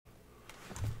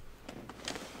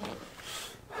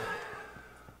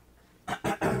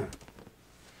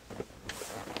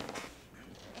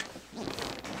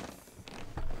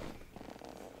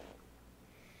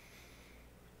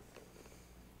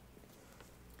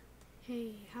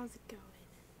Hey, how's it going?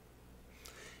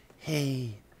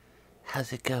 Hey,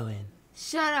 how's it going?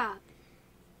 Shut up!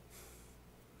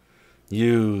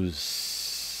 You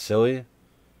silly.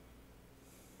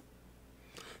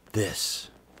 This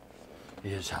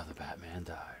is how the Batman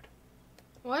died.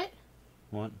 What?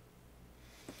 What?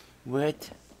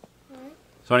 What? What?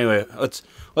 So anyway,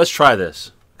 let's try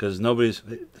this because nobody's.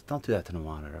 Don't do that to the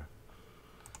monitor.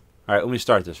 All right, let me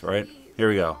start this. Right, here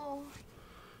we go.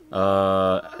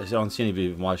 I don't see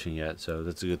anybody watching yet, so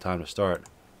that's a good time to start.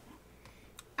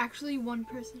 Actually, one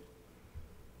person.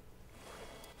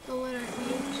 The letter H.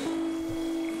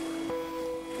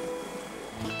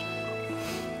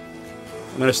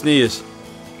 I'm gonna sneeze.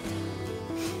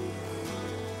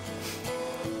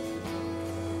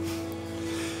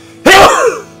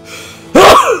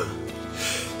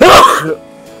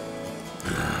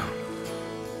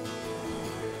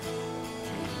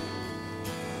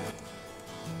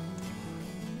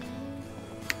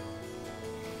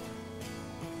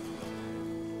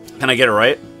 Can I get it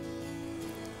right?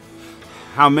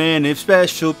 How many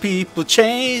special people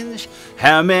change?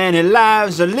 How many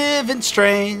lives are living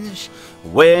strange?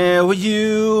 Where were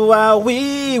you while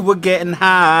we were getting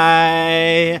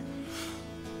high?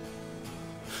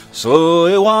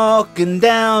 Slowly walking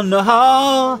down the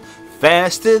hall,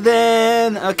 faster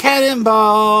than a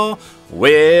cannonball.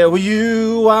 Where were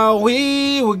you while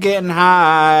we were getting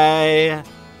high?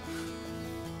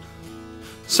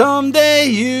 Someday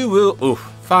you will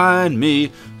find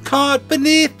me caught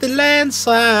beneath the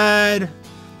landslide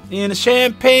in a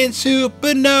champagne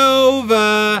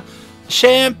supernova.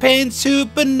 Champagne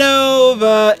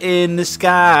supernova in the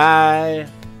sky.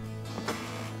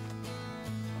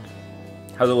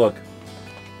 How's it look?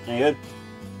 Any good?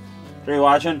 Are you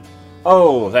watching?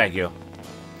 Oh, thank you.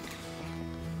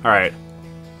 Alright.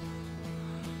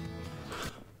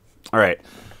 Alright.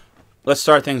 Let's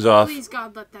start things off. Please,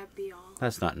 God, let that be all.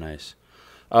 That's not nice.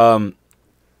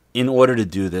 In order to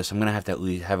do this, I'm going to have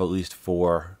to have at least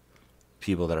 4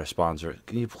 people that are sponsored.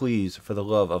 Can you please, for the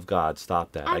love of God,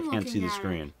 stop that? I can't see the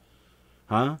screen.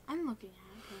 Huh? I'm looking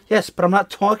at it. Yes, but I'm not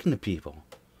talking to people.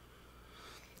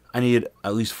 I need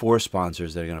at least 4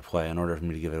 sponsors that are going to play in order for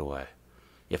me to give it away.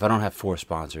 If I don't have 4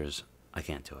 sponsors, I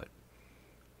can't do it.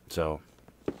 So,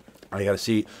 I got to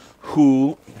see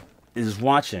who is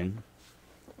watching.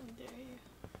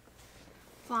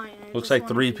 Fine. Looks like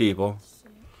 3 people.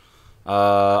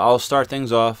 I'll start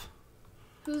things off.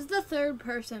 Who's the third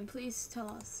person? Please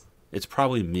tell us. It's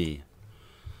probably me.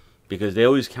 Because they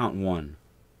always count 1.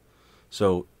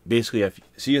 So, basically, if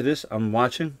see this, I'm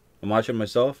watching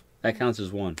myself. That counts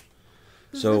as 1.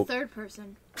 Who's so, the third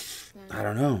person? Then? I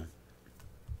don't know.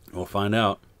 We'll find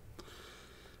out.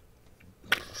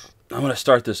 I'm going to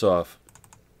start this off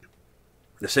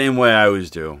the same way I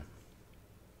always do.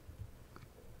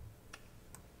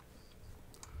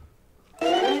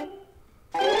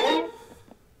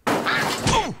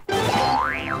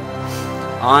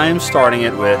 I'm starting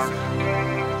it with...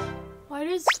 Why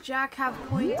does Jack have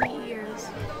pointy ears?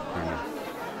 I don't know.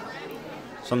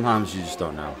 Sometimes you just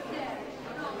don't know.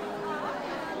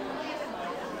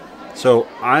 So,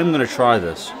 I'm going to try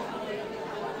this.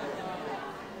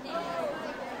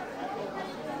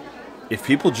 If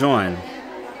people join,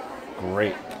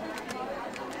 great.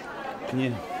 Can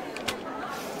you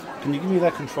give me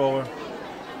that controller?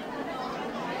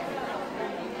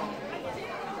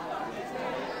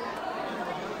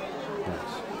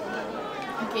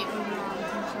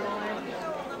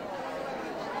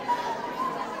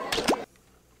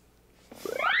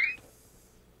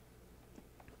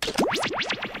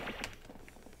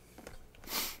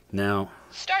 Now,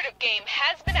 startup game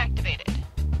has been activated.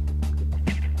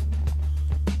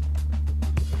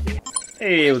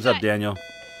 Hey, what's up, Daniel?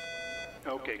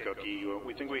 Okay, Cookie.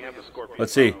 We think we have the Scorpion.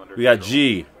 Let's see. We got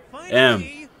G,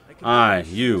 M, I,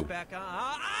 U,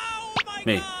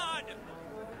 me.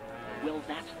 Well,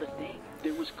 that's the thing.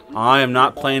 There was I am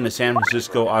not playing the San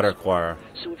Francisco Otter Choir.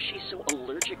 So if she's so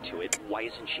allergic to it, why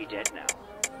isn't she dead now?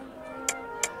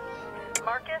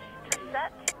 Marcus to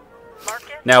set. Marcus.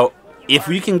 Now, if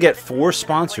we can get 4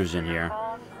 sponsors in here,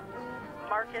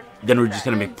 then we're just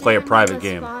gonna play a private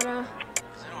game. Is it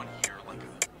on here like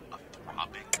a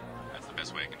throbbing? That's the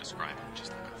best way I can describe it.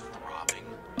 Just like a throbbing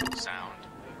sound.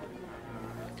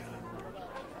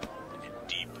 Like a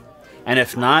deep. And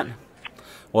if not,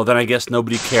 well then I guess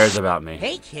nobody cares about me.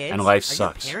 Hey kids, and life are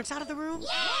sucks. Your parents out of the room?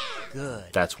 Yeah. Good.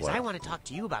 That's what. I want to talk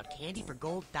to you about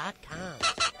candyforgold.com.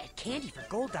 At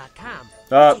candyforgold.com,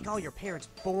 take all your parents'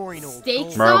 boring old Steak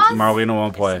gold sauce? Marlena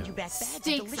won't play. Send you back bags of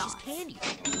Steak delicious sauce. candy.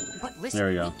 But listen, There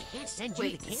we go. we can't send you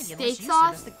Wait, the candy steak unless you send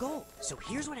sauce? us the gold. So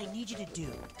here's what I need you to do.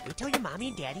 You tell your mommy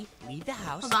and daddy leave the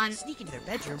house, Hold on. sneak into their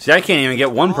bedroom. See, I can't even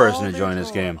get one person to all join their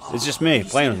this game. clothes. It's just me You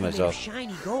playing with see anything myself.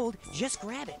 Shiny gold, just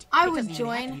grab it. I It would doesn't even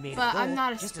have to join, be made of but I'm gold,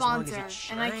 not a just as long as sponsor,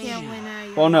 it's and I can't shiny. win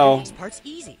a. Well, no. This part's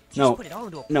easy. Just No, put it all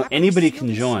into a no, properly anybody sealed can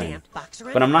and join, stamped box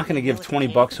but I'm not going to around give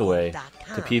it. $20 away to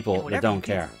candyforgold.com. people And that whatever don't you do,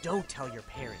 care. Don't tell your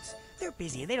parents. They're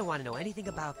busy and they don't want to know anything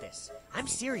about this. I'm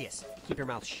serious. Keep your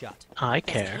mouth shut. I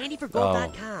That's care.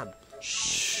 candyforgold.com.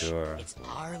 Sure. It's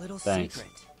our little Thanks.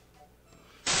 secret.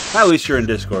 At least you're in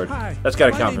Discord. Hi, That's got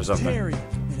to my count for name's something. Terry,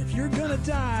 and if you're gonna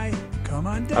die, come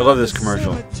on down. I love this to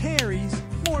commercial. Terry's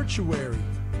Mortuary.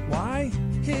 Why?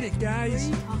 Hit it, guys.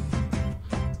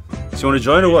 So you want to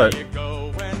join or what?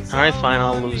 Alright, fine,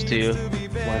 I'll lose to you.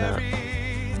 Why not?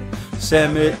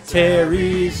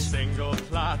 Cemeteries.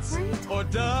 Or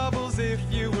doubles if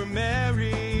you were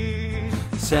married.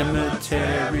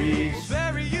 Cemeteries.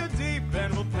 Bury you deep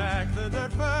and we'll pack the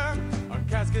dirt fur. Our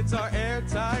caskets are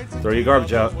airtight. Throw your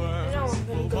garbage out.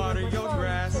 We'll water your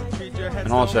grass. Treat your head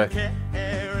And all sec. care.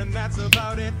 And that's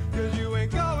about it. Cause you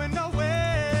ain't going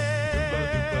nowhere.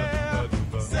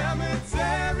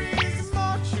 Cemeteries,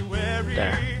 mortuary.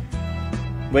 There.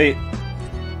 Wait.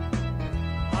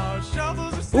 Our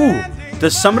shovels are Ooh. standing.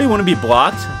 Does somebody want to be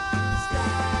blocked?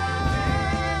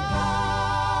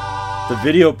 The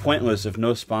video pointless if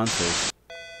no sponsors.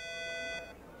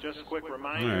 Just a quick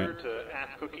reminder to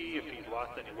ask Cookie if he's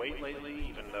lost any weight lately,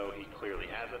 even though he clearly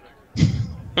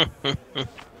hasn't.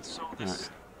 So this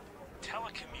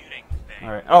telecommuting thing.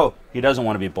 All right. Oh, he doesn't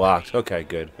want to be blocked. Okay,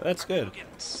 good. That's good. I'm getting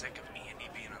sick of Andy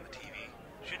being on the TV.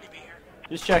 Shouldn't he be here?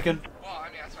 Just checking. Well, I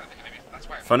mean, that's why I think maybe that's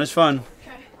why Fun is fun. it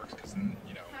works because then,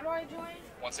 you know, How do I join?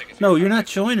 once they get No, you're not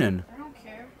joining. I don't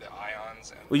care. the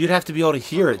ions and Well, you'd have to be able to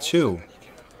hear it too.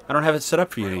 I don't have it set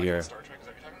up for you to hear. Star Trek, is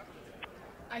that what you're talking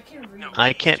about? I can read.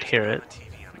 I can't hear it.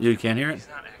 You can't hear it? He's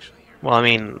not actually here. Well, I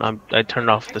mean, I turned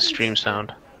off the stream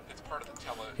sound. It's part of the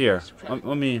tele. Here. Let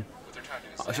me. What they're trying to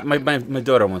do is set My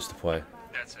daughter wants to play.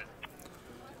 That's it.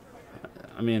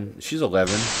 I mean, she's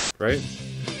 11, right?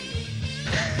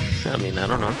 I mean, I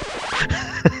don't know.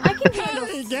 I can handle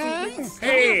Hey, gang!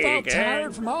 Hey, I felt gang.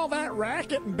 tired from all that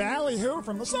racket and ballyhoo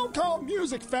from the so-called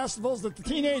music festivals that the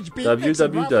teenage beatniks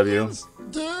and www. ruffians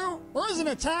do. Well, isn't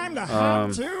it time to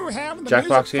hop to having the Jackbox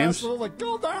music games? festival that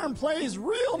Goldarn plays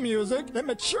real music that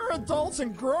mature adults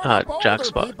and grown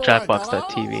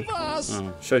Jackbox.tv.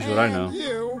 Oh, shows you what I know. And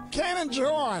you can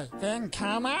enjoy. Then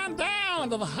come on down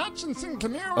to the Hutchinson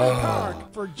Community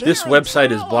Park for This Jared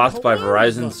website is Swell blocked by Palooza.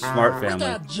 Verizon Smart We Family.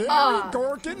 got Jerry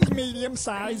Gorkin's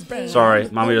medium-sized band. Sorry,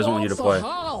 Mommy doesn't want you to play.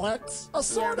 Waltzaholics,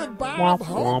 assorted Bob Womp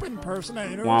Hope womp.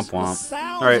 impersonators. Womp The womp.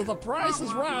 sounds All right. of The Price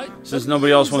is Right. Since The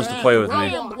nobody else wants to music, play with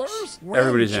me, Ramblers,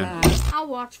 everybody's in. Windchime. I'll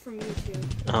watch from YouTube.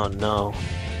 Oh no.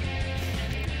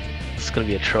 It's gonna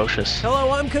be atrocious.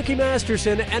 Hello, I'm Cookie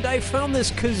Masterson, and I found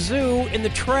this kazoo in the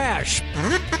trash.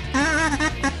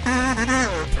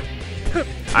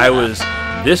 I was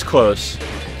this close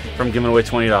from giving away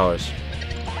 $20.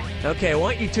 Okay, I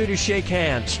want you two to shake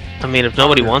hands. I mean, if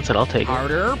nobody wants it, I'll take it.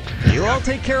 Harder. You all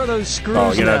take care of those screws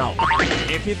Oh, you're now. not-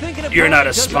 If you think an you're not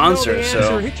a opponent doesn't know sponsor, the so-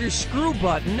 answer, hit your screw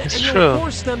button, It's and you'll true.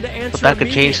 force them to answer But that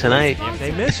could change immediately. tonight. If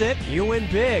they miss it, you win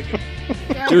big.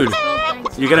 Yeah, Dude, spell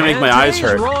things. you're gonna make my And eyes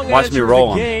today's hurt. wrong Watch answer me of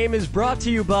roll The 'em. game is brought to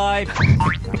you by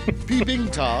Peeping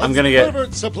Toms, I'm gonna get-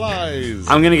 Pervert Supplies.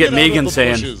 I'm gonna get out of Megan the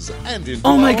saying, bushes and into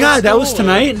 "Oh my our God, that was store.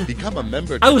 tonight? Become a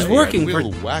member I was today working and for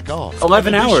we'll whack off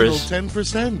 11 an additional hours.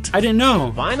 10%. I didn't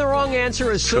know." Find the wrong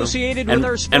answer associated And- with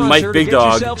our and sponsor Mike to Big get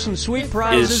Dog yourself some sweet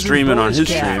prizes is and streaming on bonus his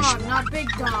cash. stream. Frog, not Big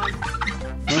Dog.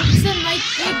 You said Mike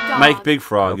Big Dog. Mike Big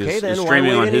Frog Okay, is then why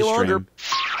streaming wait on any his longer? stream.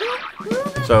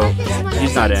 So,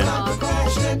 he's not in.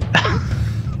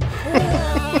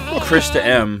 Krista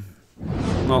M.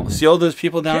 Well, see all those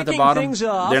people down at the Kicking bottom? things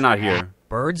off. They're not here.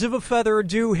 Birds of a feather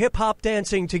do hip-hop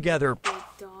dancing together. Big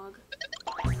Dog.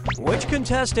 Which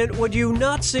contestant would you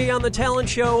not see on the talent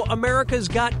show America's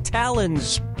Got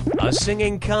Talons? A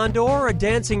singing condor, a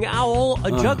dancing owl,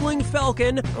 a juggling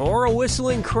falcon, or a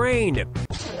whistling crane?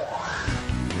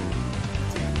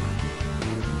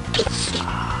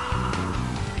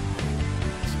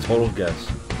 Total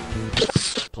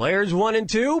guess. Players 1 and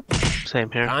 2. Same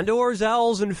here. Condors,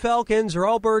 owls, and falcons are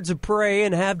all birds of prey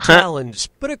and have talons,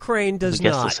 but a crane I does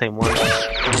guess not. the same one.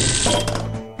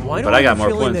 Why do But I got have a more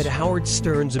feeling points. that Howard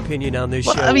Stern's opinion on this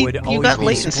Well, show I mean, would you always got be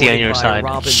latency on supported your by side.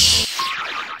 Robin.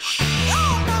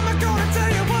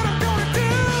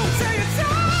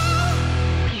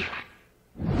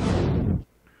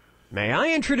 May I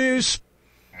introduce?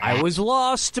 I was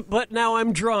lost, but now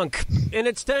I'm drunk, and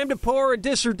it's time to pour a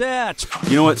dis or dat.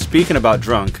 You know what? Speaking about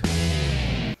drunk,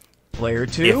 Player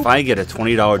 2. if I get a $20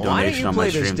 Why don't donation you on play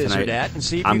my this stream dis or tonight, dat and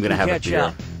see if I'm you gonna can have a catch beer.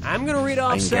 up? I'm going to read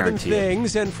off 7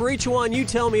 things, and for each one, you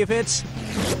tell me if it's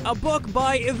a book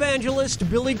by evangelist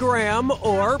Billy Graham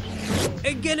or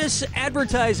a Guinness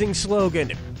advertising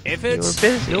slogan. If it's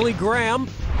Billy Graham,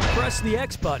 press the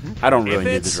X button. I don't really if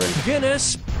need it's the drink.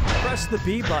 Guinness, press the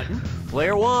B button.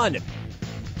 Player 1.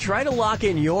 Try to lock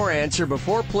in your answer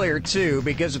before player 2,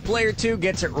 because if player 2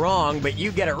 gets it wrong, but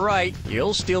you get it right,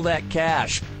 you'll steal that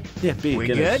cash. Yeah, B. We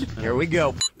Guinness. good? Here we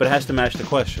go. But it has to match the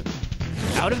question.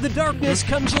 Out of the darkness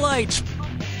comes light.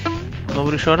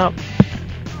 Nobody showed up.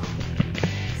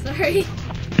 Sorry.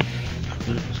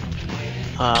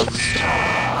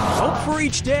 Hope for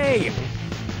each day.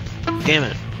 Damn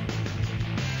it.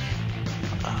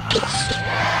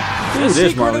 The It is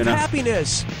secret of Marlena.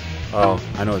 happiness. Oh,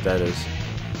 I know what that is.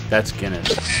 That's Guinness.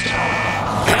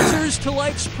 Answers to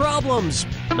life's problems.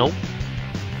 Nope.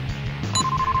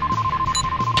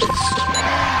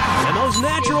 The most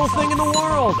natural thing in the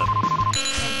world.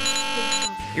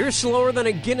 You're slower than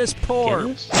a Guinness pour.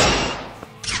 Guinness?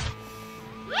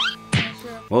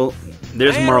 Well,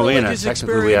 there's And Marlena. religious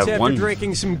Technically, we experience have after one.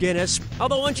 drinking some Guinness.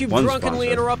 Although once you've one drunkenly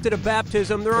sponsor. interrupted a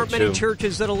baptism, there aren't many 2.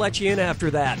 churches that'll let you in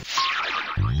after that.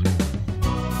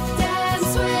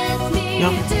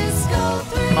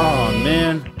 Oh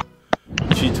man,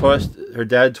 her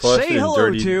dad tossed Say it in hello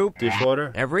dirty to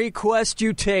dishwater. every quest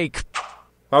you take.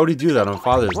 Why would he do that on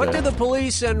Father's What Day? do the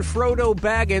police and Frodo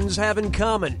Baggins have in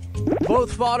common?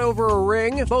 Both fought over a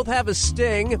ring, both have a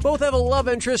sting, both have a love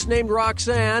interest named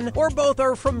Roxanne, or both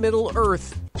are from Middle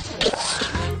Earth.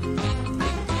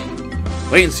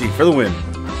 Wait and see for the win.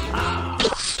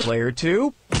 Player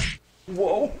 2.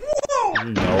 No.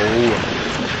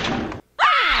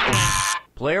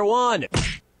 Player 1.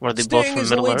 Were they both Sting from is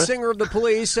the Middle lead Earth? singer of the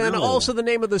Police and No. also the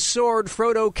name of the sword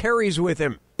Frodo carries with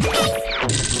him.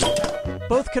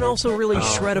 Both can also really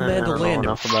shred a I don't know mandolin.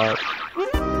 enough about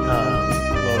Lord of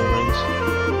the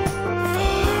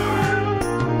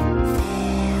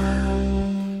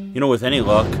Rings. You know, with any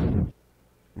luck,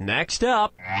 Next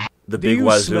up, the do big you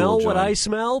wazoo smell will what join. I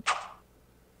smell?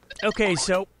 Okay,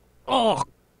 so... Oh,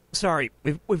 sorry.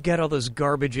 We've got all this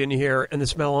garbage in here, and the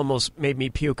smell almost made me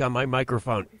puke on my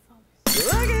microphone.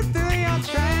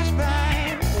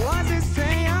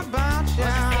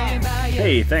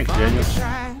 Hey, thanks, Daniel.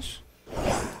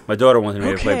 My daughter wanted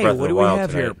me to play Okay, Breath of what the do we Wild have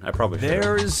today. here? I probably should.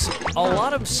 There's a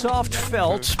lot of soft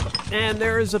felt, and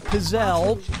there's a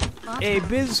pizzelle, a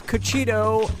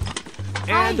bizcochito,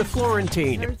 and a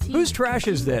Florentine. Whose trash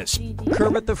is this?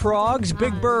 Kermit the Frog's,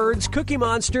 Big Bird's, Cookie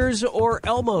Monster's, or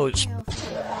Elmo's?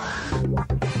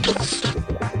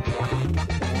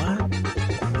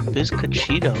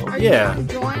 Bizcochito. Yeah.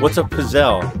 What's a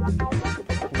pizzelle?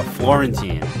 A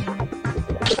Florentine.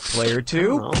 Player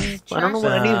 2. I don't know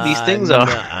what any of these things are.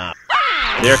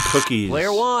 They're cookies.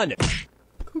 Player 1.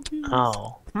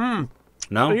 Oh.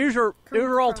 No? These are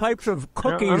all types of I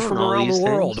cookies don't from know around the these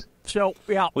world. things. So,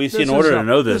 yeah. Well, you see, this in order is, to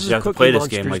know this, is you have to Cookie play this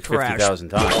game Monster's like trash. 50,000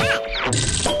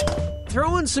 times.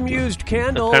 Throw in some used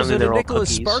candles Apparently and a they're all Nicholas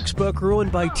cookies. Sparks book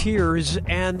ruined by tears,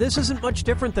 and this isn't much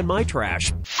different than my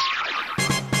trash.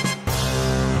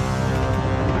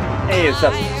 Hey, it's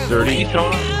up 30. You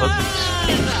throwing cookies?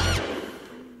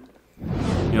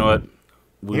 You know what?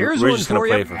 Here's We're one just going for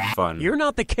to play you. for fun. You're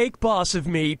not the cake boss of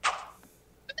me.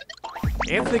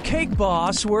 If the cake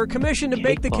boss were commissioned to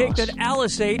bake the cake boss. that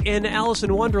Alice ate in Alice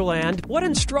in Wonderland, what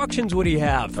instructions would he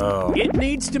have? Oh. It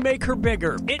needs to make her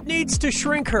bigger. It needs to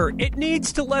shrink her. It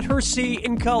needs to let her see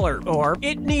in color. Or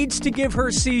it needs to give her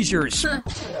seizures.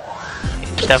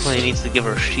 Definitely needs to give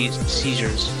her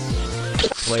seizures.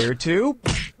 Player 2.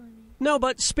 No,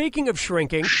 but speaking of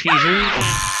shrinking, Seizures?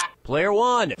 Player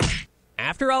 1.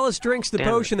 After Alice drinks the Damn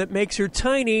potion that makes her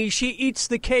tiny, she eats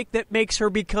the cake that makes her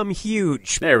become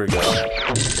huge. There we go.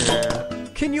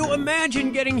 Can you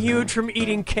imagine getting huge from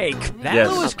eating cake? That Yes,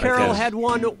 Lewis I Carroll can. had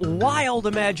one wild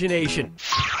imagination.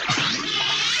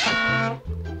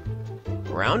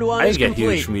 Round 1 I is get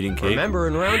complete. huge from eating cake. Remember,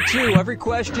 in round 2, every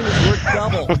question is worth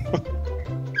double.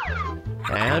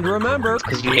 And remember,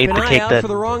 Because you keep ate an the eye cake out that for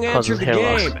the wrong answer of the causes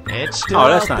hair loss. game. It's still Oh,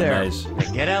 that's out not there. nice.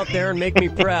 Get out there and make me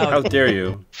proud. How dare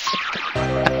you?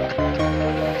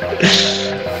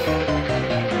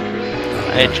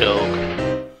 I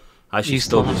joke. I should You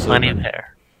still still be have plenty of sleeping.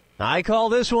 hair. I call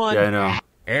this one. Yeah, I know.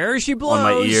 Air she blows. On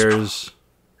my ears,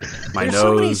 my There's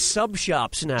so many nose. sub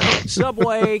shops now.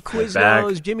 Subway,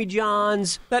 Quiznos, Jimmy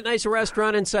John's, that nice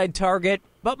restaurant inside Target.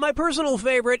 But my personal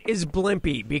favorite is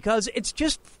Blimpie because it's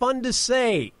just fun to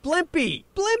say. Blimpie!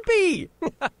 Blimpie!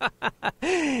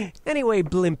 Anyway,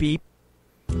 Blimpie.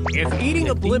 If eating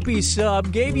a Blimpie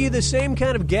sub gave you the same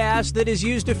kind of gas that is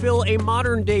used to fill a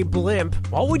modern-day blimp,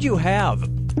 what would you have?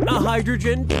 a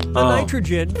hydrogen, a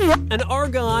nitrogen, an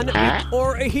argon,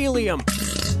 or a helium?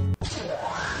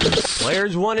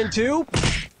 Players 1 and 2?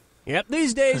 Yep,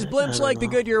 these days, blimps like the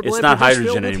Goodyear blimp are just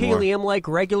filled with helium like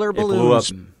regular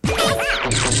balloons.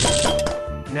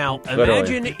 Now,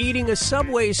 imagine eating a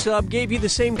Subway sub gave you the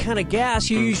same kind of gas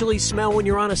you usually smell when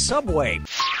you're on a subway.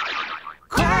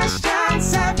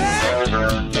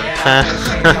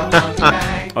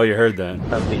 Oh, you heard that.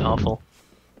 That'd be awful.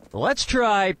 Let's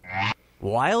try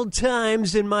Wild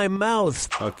Times in My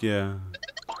Mouth. Fuck yeah.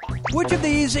 Which of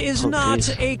these is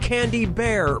not a candy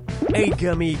bear? A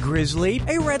gummy grizzly,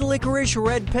 a red licorice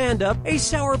red panda, a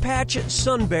Sour Patch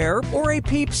sun bear, or a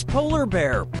Peeps polar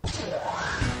bear?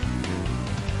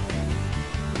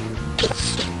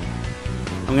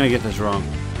 I'm gonna get this wrong.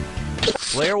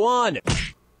 Player 1.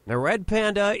 The red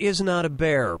panda is not a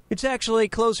bear. It's actually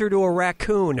closer to a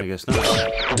raccoon. I guess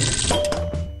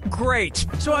not. Great.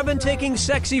 So I've been taking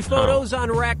sexy photos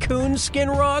on raccoon skin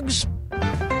rugs?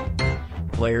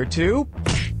 Player 2.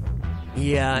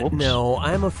 Yeah, no,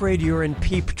 I'm afraid you're in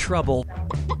peep trouble.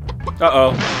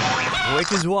 Uh-oh.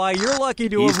 Which is why you're lucky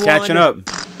to have won. He's catching up.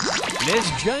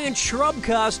 This giant shrub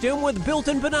costume with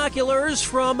built-in binoculars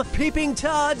from Peeping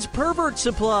Todd's Pervert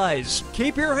Supplies.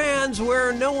 Keep your hands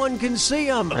where no one can see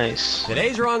them. Nice.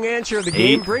 Today's wrong answer of the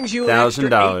game brings you an extra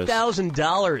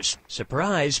 $8,000.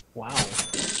 Surprise. Wow.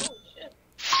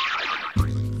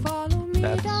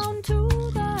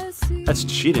 That's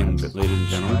cheating, ladies and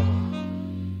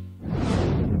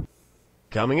gentlemen.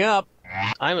 Coming up.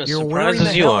 I'm as You're surprised wearing as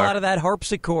the you hell are. out of that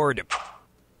harpsichord.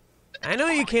 I know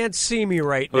you can't see me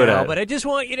right now, but I just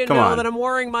want you to know that I'm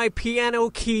wearing my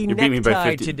piano key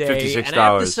necktie today, and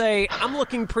I have to say, I'm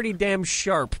looking pretty damn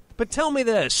sharp. But tell me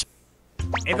this.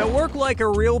 If it worked like a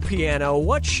real piano,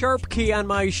 what sharp key on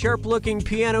my sharp-looking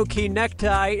piano key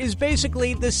necktie is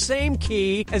basically the same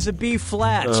key as a B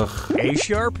flat? Ugh. A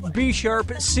sharp, B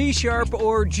sharp, C sharp,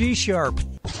 or G sharp?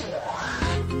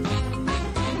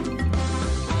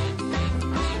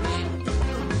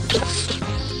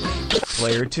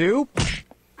 Player 2,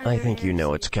 I think you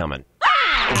know it's coming.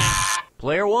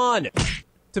 Player 1,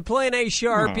 to play an A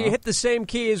sharp, you hit the same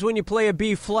key as when you play a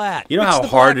B flat. You know how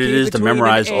hard it is to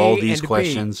memorize all these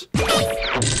questions?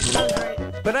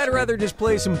 But I'd rather just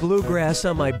play some bluegrass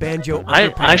on my banjo.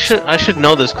 I should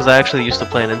know this because I actually used to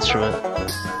play an instrument.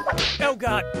 Oh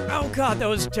god, that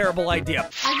was a terrible idea.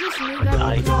 I just knew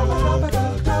that.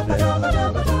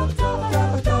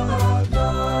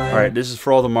 Alright, this is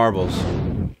for all the marbles.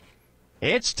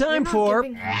 It's time for...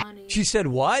 She said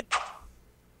what?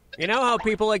 You know how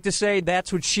people like to say,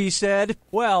 that's what she said?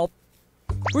 Well,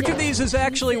 which of these is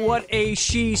actually what a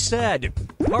she said?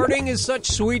 Parting is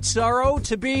such sweet sorrow,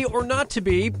 to be or not to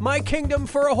be, my kingdom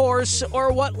for a horse,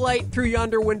 or what light through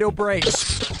yonder window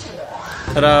breaks?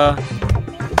 Ta-da!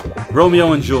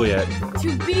 Romeo and Juliet.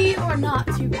 To be or not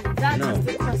to be? That is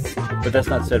the question. But that's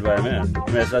not said by a man. I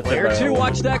mean, that's not Player said by 2, a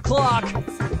watch that clock.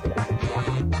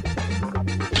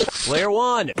 Player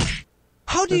 1.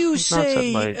 How do you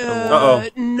say,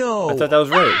 no? I thought that was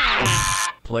right.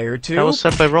 Player 2. That was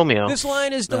said by Romeo. This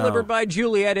line is delivered by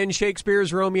Juliet in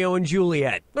Shakespeare's Romeo and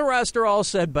Juliet. The rest are all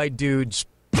said by dudes.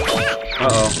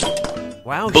 Uh-oh.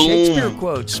 Wow, Boom. Shakespeare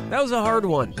quotes. That was a hard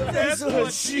one. That's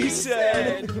what she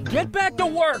said. Get back to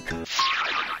work.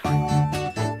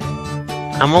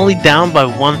 I'm only down by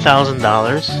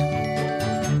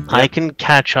 $1,000. I can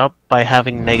catch up by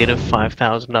having negative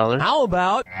 $5,000. How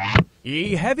about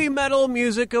ye heavy metal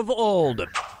music of old?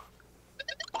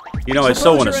 You know, I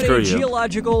still want to screw you. you.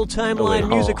 Geological Timeline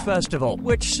Music Festival,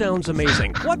 which sounds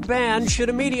amazing. What band should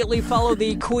immediately follow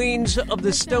the Queens of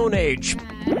the Stone Age?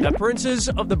 The Princes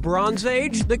of the Bronze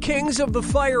Age, the Kings of the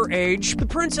Fire Age, the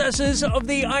Princesses of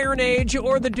the Iron Age,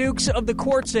 or the Dukes of the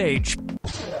Quartz Age?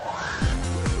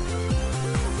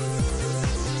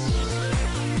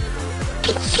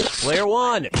 Player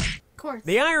 1.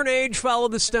 The Iron Age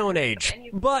followed the Stone Age,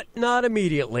 but not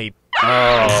immediately.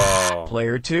 Oh.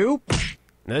 Player 2.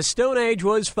 The Stone Age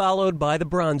was followed by the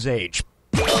Bronze Age.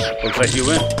 Looks like you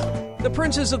win. The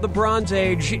Princes of the Bronze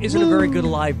Age isn't a very good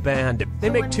live band.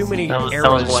 They make too many errors.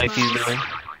 That was wifey's doing.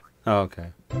 Oh, okay.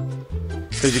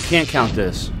 Because you can't count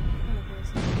this.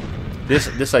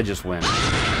 This I just win.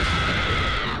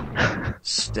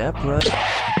 Step right.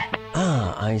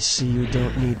 Ah, I see you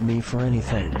don't need me for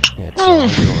anything. It's all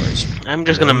yours. I'm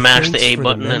just gonna mash the A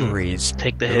button and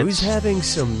take the hits. Who's having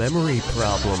some memory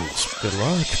problems? Good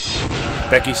luck.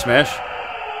 Becky Smash?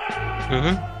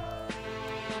 Mm-hmm.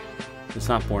 It's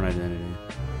not Born Identity.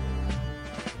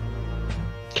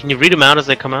 Can you read them out as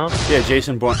they come out? Yeah,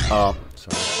 Jason Bourne. Oh,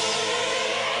 sorry.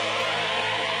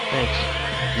 Thanks.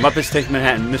 Muppets Take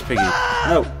Manhattan. Miss Piggy.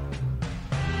 No.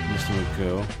 Mr.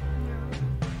 Magoo.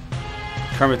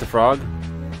 Kermit the Frog.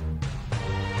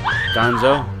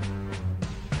 Gonzo.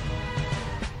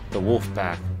 The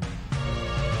Wolfpack.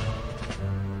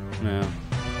 No.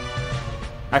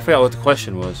 I forgot what the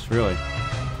question was, really.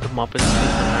 The Muppets.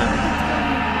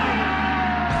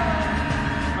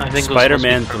 I think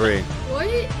Spider-Man 3. What?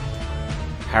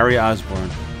 Harry Osborn.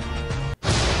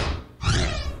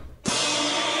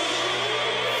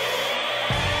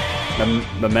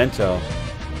 Memento.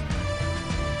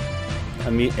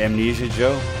 Amnesia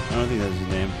Joe? I don't think that's his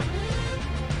name.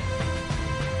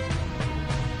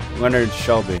 Leonard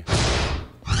Shelby.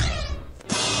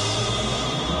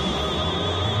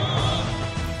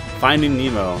 Finding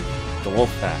Nemo. The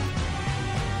Wolfpack.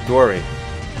 Dory.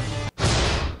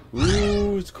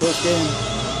 Ooh, it's a close game.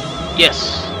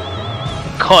 Yes.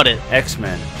 Caught it.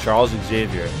 X-Men. Charles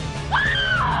Xavier.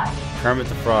 Kermit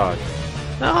the Frog.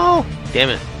 No. Damn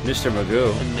it. Mr.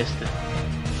 Magoo. I missed it.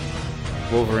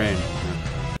 Wolverine.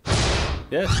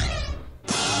 Yes.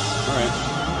 Alright.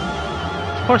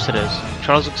 Of course it is.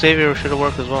 Charles Xavier should have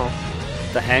worked as well.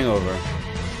 The Hangover.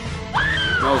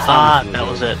 No, it's not that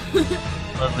was it.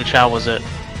 Leslie Chow was it.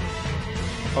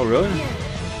 Oh, really?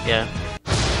 Yeah.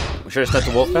 We should have set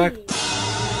the Wolfpack?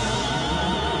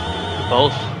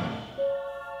 Both.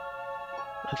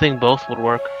 I think both would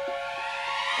work.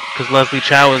 Because Leslie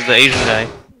Chow is the Asian guy.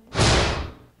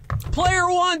 Player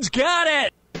one's got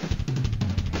it!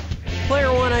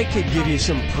 Player one, I could give you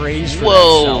some praise for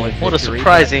Whoa, that solid what a victory,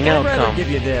 surprising but I'd outcome. rather give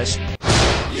you this.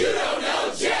 You don't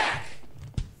know Jack!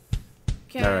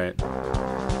 Okay. Alright.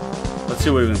 Let's see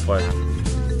what we can play.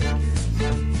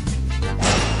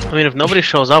 I mean, if nobody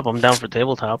shows up, I'm down for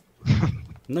tabletop.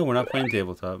 No, we're not playing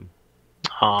tabletop.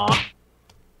 Aw.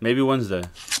 Maybe Wednesday.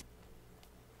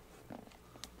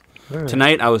 Right.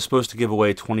 Tonight I was supposed to give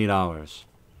away $20.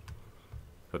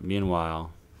 But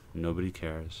meanwhile, nobody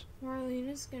cares.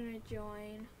 Marlena's gonna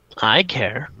join. I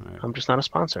care. Right. I'm just not a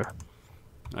sponsor.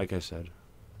 Like I said.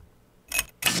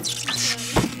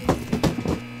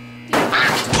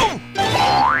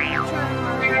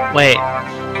 Wait.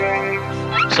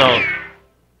 So,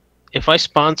 if I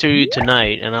sponsor you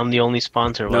tonight and I'm the only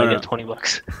sponsor, will I get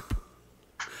 $20?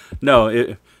 No,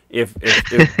 if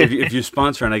you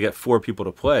sponsor and I get 4 people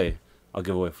to play, I'll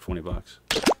give away $20.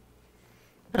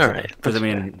 All right. Because I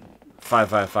mean, 5,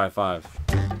 5, 5, 5.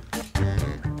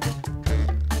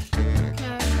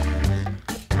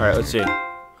 All right, let's see.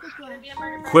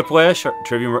 Quiplash,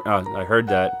 Trivia. I heard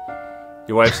that.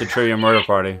 Your wife said Trivia Murder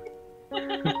Party.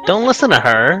 Don't listen to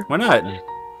her. Why not?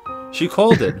 She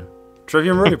called it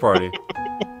Trivia Murder Party.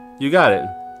 You got it.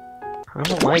 I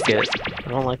don't like it. I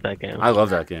don't like that game. I love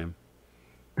that game.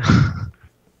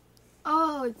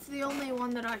 Oh, it's the only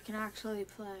one that I can actually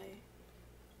play.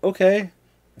 Okay.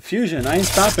 Fusion, I ain't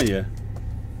stopping you.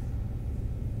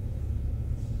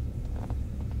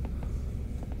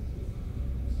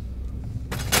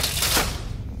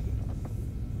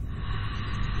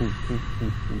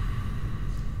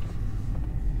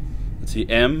 Let's see,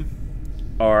 M-R-U-G.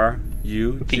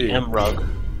 The M-Rug.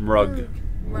 Mrug.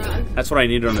 Rug. That's what I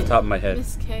needed on the top of my head.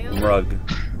 Miss Chaos? Mrug.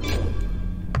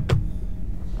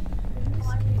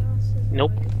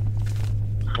 Nope.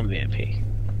 I'm VIP.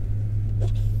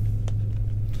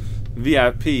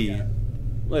 VIP.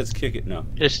 Let's kick it. No.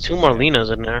 There's 2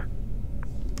 Marlenas in there.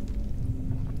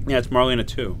 Yeah, it's Marlena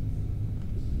 2.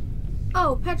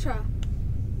 Oh, Petra.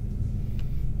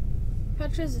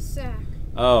 Petra's a sack.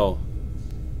 Oh.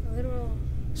 A literal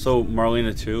So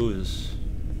Marlena 2 is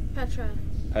Petra.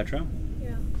 Petra?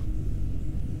 Yeah.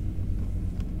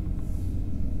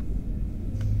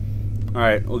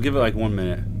 Alright, we'll give it like 1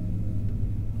 minute.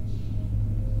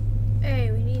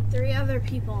 Hey, we need 3 other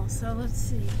people, so let's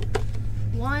see.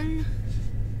 1.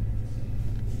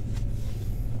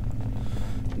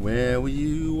 Where were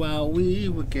you while we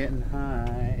were getting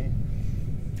high?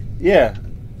 Yeah,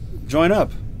 join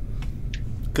up.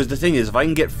 Because the thing is, if I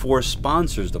can get 4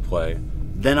 sponsors to play,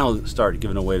 then I'll start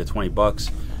giving away the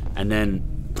 $20, and then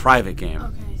private game.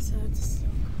 Okay, so it's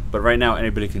But right now,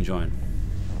 anybody can join.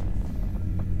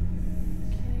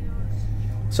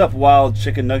 What's up, Wild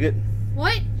Chicken Nugget?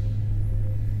 what?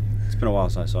 It's been a while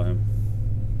since I saw him.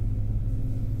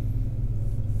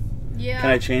 Yeah. Can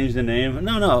I change the name?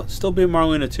 No, still be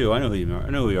Marlena 2. I know who you are. I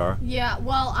know who you are. Yeah,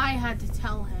 well, I had to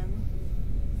tell him.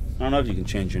 I don't know if you can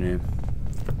change your name.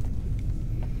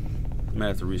 Might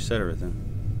have to reset everything.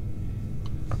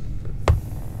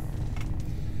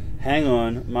 Hang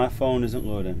on, my phone isn't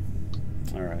loading.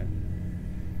 Alright.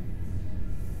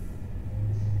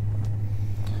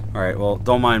 Alright, well,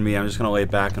 don't mind me. I'm just going to lay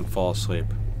back and fall asleep.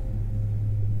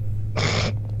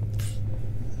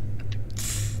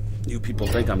 You people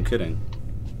think I'm kidding.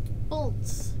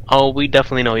 bolts. Oh, we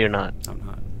definitely know you're not. I'm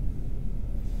not.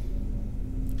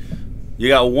 You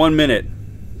got 1 minute.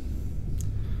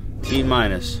 T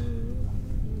minus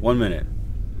 1 minute.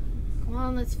 Come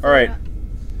on, let's. All right.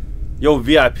 Yo,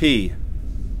 VIP.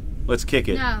 Let's kick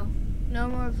it. No, no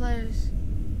more players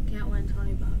can't win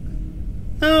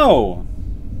 $20. No.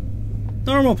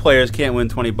 Normal players can't win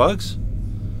 $20.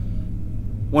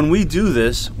 When we do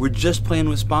this, we're just playing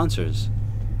with sponsors.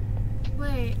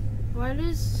 Wait, why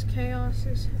does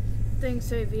Chaos's thing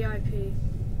say VIP?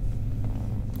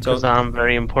 Because I'm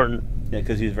very important. Yeah,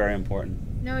 because he's very important.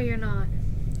 No, you're not.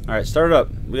 All right, start it up.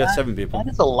 We got 7 people.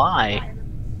 That is a lie.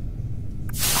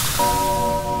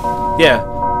 Yeah.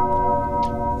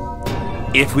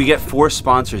 If we get 4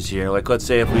 sponsors here, like let's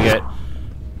say if we get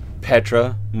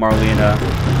Petra, Marlena,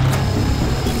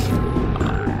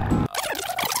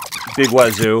 Big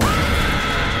Wazoo,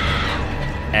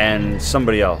 and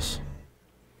somebody else,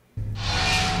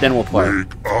 then we'll play.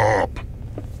 Wake up!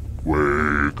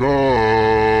 Wake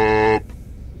up!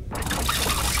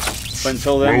 But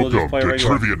until then, we'll just play Welcome to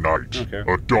regular. Trivia Night, Okay.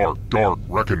 a dark, dark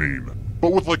reckoning,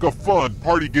 but with like a fun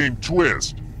party game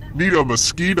twist. Need a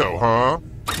mosquito, huh?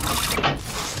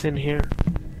 In here.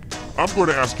 I'm going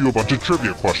to ask you a bunch of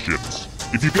trivia questions.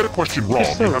 If you get a question wrong,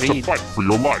 Just so you have to read. fight for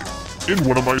your life. In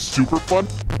one of my super fun...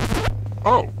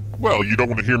 Oh, well, you don't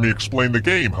want to hear me explain the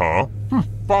game, huh?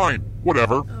 Fine,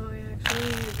 whatever. Oh, I actually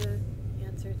need the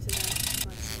answer to that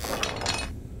question.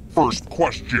 First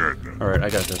question. Alright, I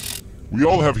got this. We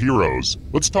all have heroes.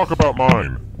 Let's talk about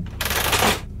mine.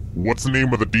 What's the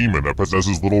name of the demon that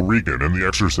possesses little Regan in The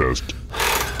Exorcist?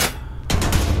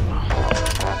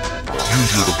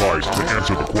 Use your device to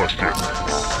answer the question.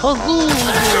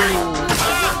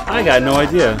 I got no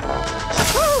idea.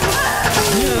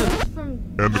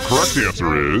 And the correct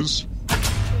answer is...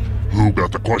 Who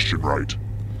got the question right?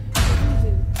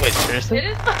 Wait, seriously?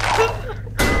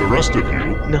 The rest of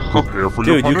you, No. prepare for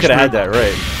your Dude, you punishment. could have had that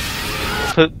right.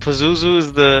 Pazuzu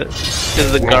is the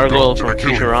gargoyle Welcome to from the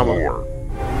killing Futurama. floor.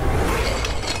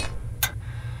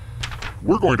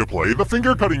 We're going to play the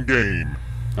finger cutting game.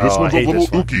 This Oh, I one's a hate little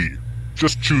this one. ooky.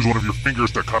 Just choose one of your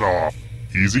fingers to cut off.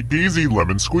 Easy peasy,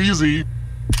 lemon squeezy.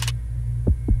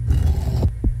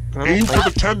 Aim for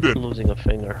the tendon. Losing a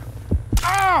finger.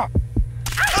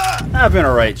 I've been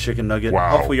alright, chicken nugget. Wow,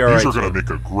 Hopefully you're these alright. are going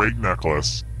to make a great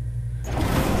necklace.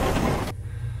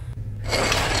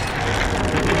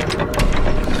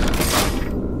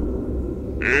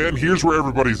 And here's where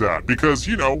everybody's at, because,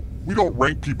 you know, we don't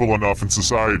rank people enough in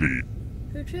society.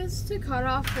 Who chose to cut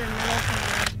off their middle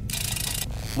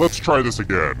finger? Let's try this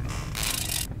again.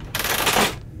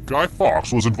 Guy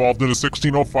Fawkes was involved in a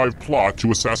 1605 plot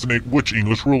to assassinate which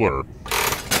English ruler?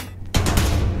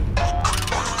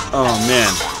 Oh,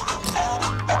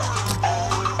 man.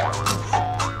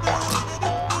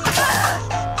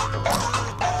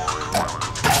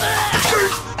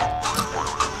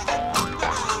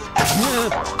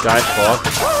 Guy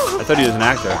Fawkes? I thought he was an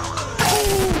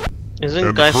actor. Isn't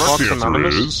And Guy the correct Fawkes answer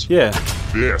anonymous? is Yeah.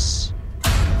 this.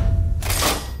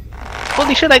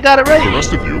 Holy shit, I got it The right!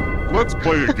 rest of you, let's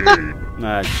play a game.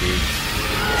 Ah, jeez.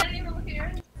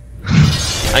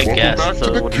 I Welcome guess, back so to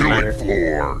it the wouldn't killing matter.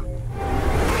 floor.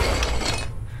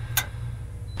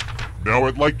 Now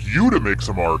I'd like you to make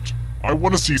some art. I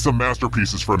want to see some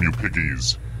masterpieces from you,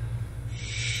 piggies.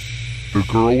 The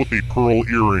girl with the pearl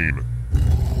earring.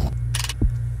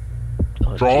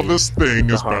 Oh, Draw geez. this thing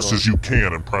That's a as hard best one. as you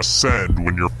can and press send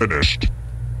when you're finished.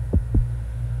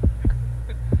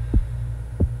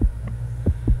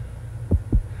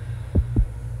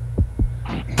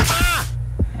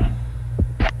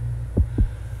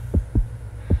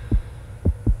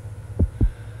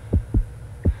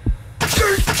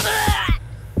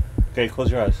 Okay,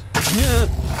 close your eyes.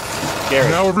 Scary.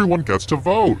 Now everyone gets to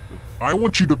vote. I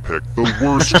want you to pick the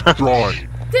worst drawing.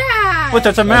 Dad! What?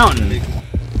 That's a mountain.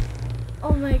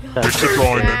 Oh my god. That's Pick a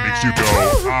drawing that makes you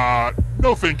go,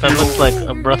 no thank you. That looks like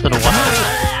a Breath of the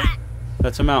Wild.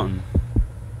 That's a mountain.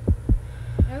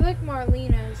 I like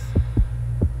Marlena's.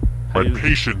 My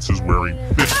patience is wearing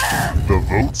thin. The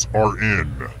votes are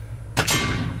in.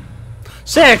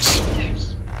 6!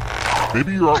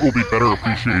 Maybe your art will be better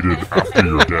appreciated after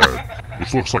you're dead,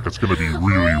 which looks like it's going to be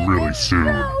really, really soon.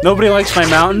 Nobody likes my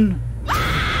mountain?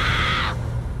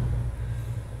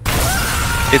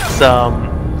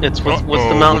 It's what's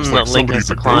the mountain looks that Link like has to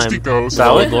somebody's a climb? ghosty ghost,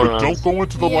 Salad? but don't go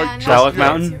into the light just Salad yet.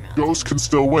 Mountain? Ghosts can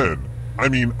still win. I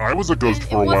mean, I was a ghost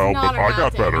for a was while, not but a I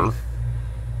got mountain. better.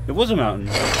 It was a mountain.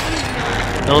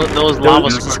 There was lava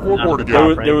Here's the squirting scoreboard out again.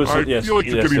 the top, There was, right? I feel like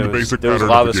you're getting the basic there was pattern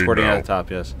of lava the game squirting now. out the top,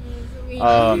 yes.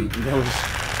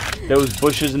 There was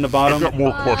bushes in the bottom. I've got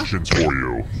more questions for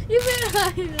you. You've been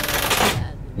hiding.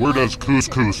 Where does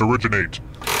couscous originate?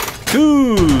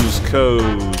 Couscous.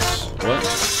 What?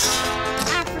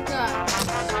 Africa.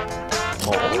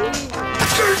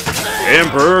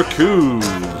 Emperor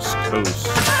Couscous.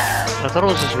 I thought it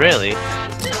was Israeli.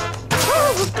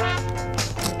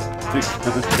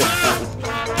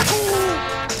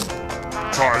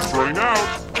 Time's running out.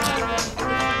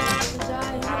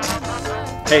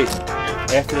 Hey,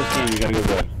 after this game, you gotta go to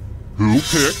bed. Who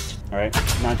picked? Alright,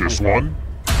 This one?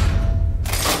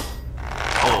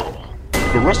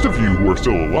 The rest of you who are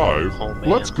still alive,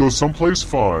 let's go someplace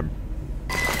fun.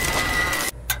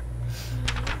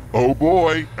 Oh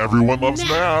boy, everyone loves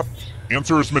math.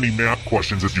 Answer as many math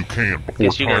questions as you can before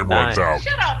Guess you time gotta runs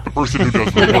die. out. The person who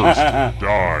does the worst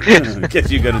dies. Guess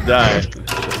you're gonna die.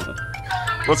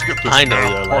 Let's get this I know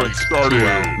math your party life. started.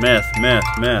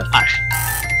 Math.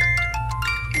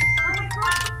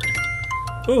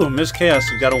 Ooh, Miss Chaos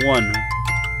got a 1.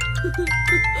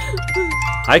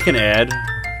 I can add.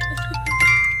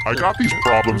 I got these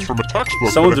problems from a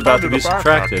textbook. Someone's that I about found to in be a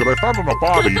backpack subtracted. That I found in a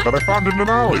body that I found in an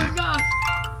alley.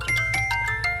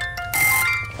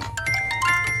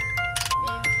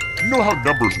 You know how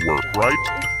numbers work, right?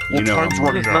 Well, You know time's how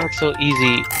running It's out. not so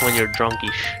easy when you're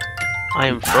drunkish. I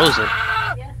am frozen.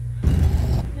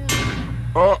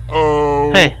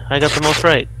 Uh-oh. Hey, I got the most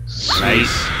right.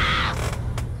 Nice.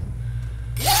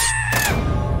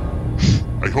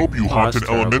 I hope you haunted that's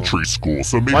terrible. elementary school,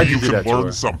 so maybe Why'd you you do can that to learn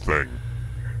her? something.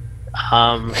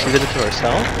 She did it to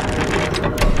herself?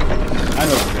 I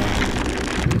know.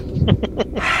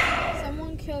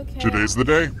 Someone kill Chaos. Today's the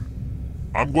day.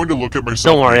 I'm going to look at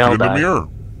myself Don't worry, naked I'll in the die. mirror.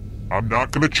 I'm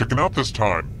not going to chicken out this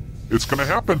time. It's going to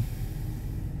happen.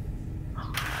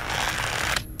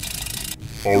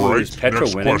 All Ooh, right, is Petra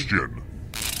next winning? question.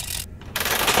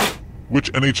 Which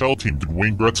NHL team did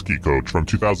Wayne Gretzky coach from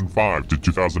 2005 to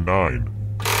 2009?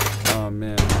 Oh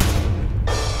man.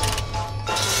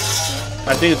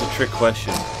 I think it's a trick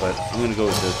question, but I'm gonna go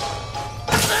with this.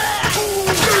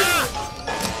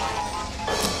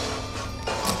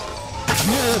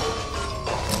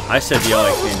 I said the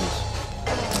LA Kings.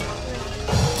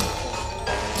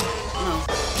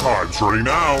 Time's running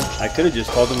out. I could have just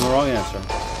told them the wrong answer.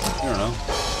 I don't know.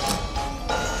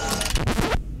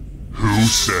 Who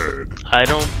said? I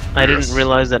didn't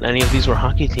realize that any of these were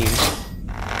hockey teams.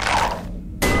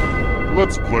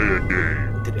 Let's play a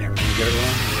game. Did everyone get it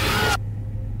wrong?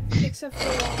 Except for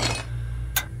one.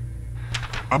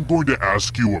 I'm going to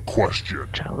ask you a question.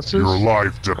 Chalices? Your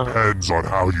life depends on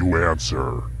how you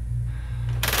answer.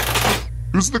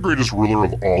 Who's the greatest ruler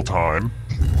of all time?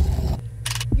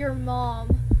 Your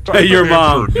mom. Type Hey, your an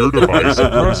mom. answer in your device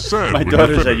and press send My when you're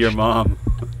daughter said your finished. mom.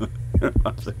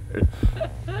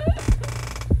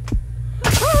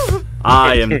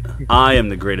 I am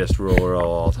the greatest ruler of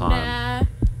all time. Nah.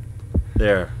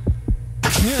 There.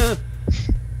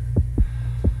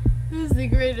 Who's the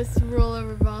greatest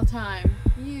ruler of all time?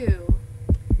 You.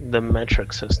 The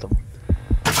metric system.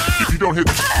 If you don't hit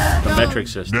The metric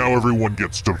system. now everyone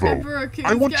gets to vote.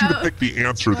 I want you to pick the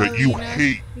answer that you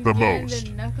hate the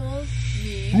most. Knuckles?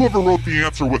 Me. Whoever wrote the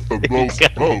answer with the most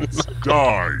votes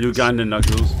dies. Uganda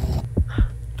Knuckles.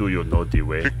 Do you know the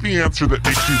way? Pick the answer that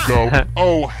makes you go,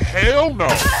 oh hell no!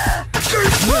 I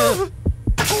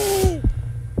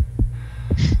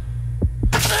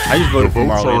just The voted for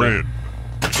votes are Marlena. in.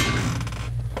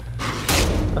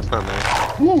 That's not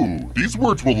nice. Ooh, these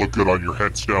words will look good on your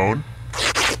headstone.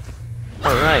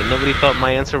 Alright, nobody thought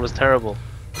my answer was terrible.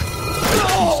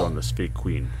 I feast on this fake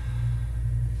queen.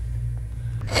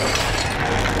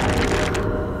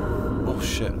 Oh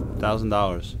shit,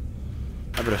 $1,000.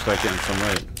 I better start getting some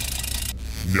right.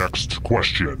 Next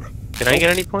question. Did I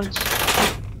get any points?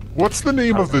 What's the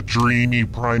name of the dreamy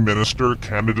Prime Minister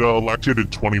Canada elected in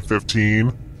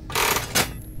 2015?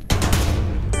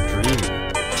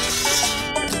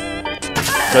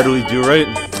 Dudley Do Right?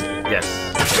 Yes.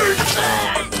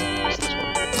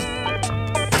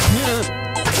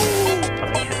 But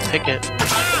I can't pick it.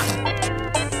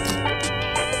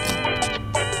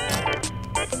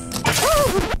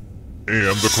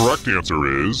 And the correct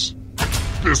answer is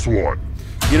this one.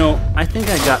 You know, I think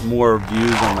I got more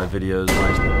views on my videos when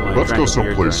I Let's drank go a beer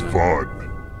someplace during fun.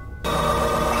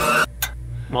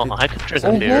 Well, I could drink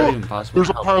Oh a beer. look, there's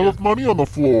a pile of money on the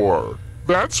floor.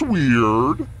 That's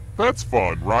weird. That's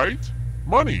fun, right?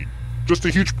 Money. Just a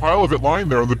huge pile of it lying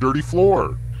there on the dirty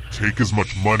floor. Take as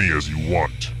much money as you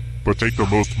want, but take the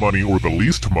most money or the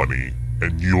least money,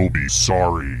 and you'll be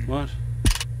sorry. What?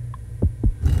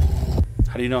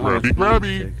 How do you know how much Grabby,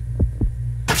 money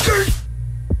to grabby. take?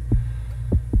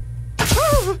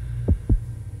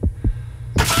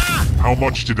 How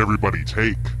much did everybody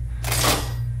take?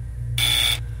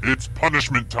 It's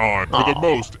punishment time for the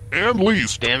most and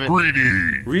least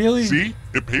greedy. Really? See?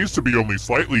 It pays to be only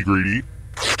slightly greedy.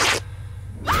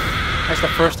 That's the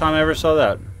first time I ever saw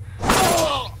that.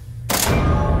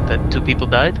 That 2 people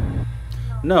died?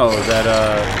 No, that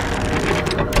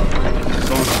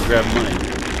someone can grab money.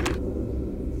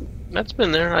 That's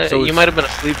been there. So you might have been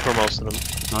asleep for most of them.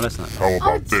 No, that's not. How Oh,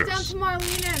 about it's down this? to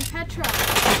Marlena and Petra.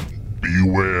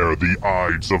 Beware the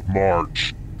Ides of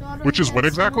March. Which is when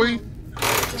exactly?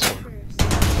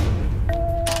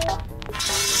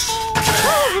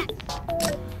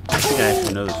 I think I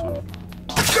actually know this one.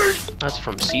 That's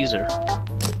from Caesar.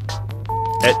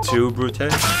 Et tu, Brute?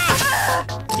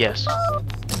 Yes.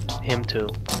 Him too.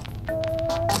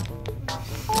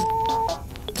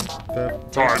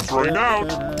 Time's running out.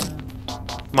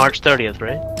 March 30th,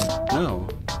 right? No.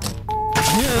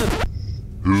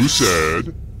 Who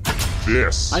said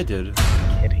this? I did.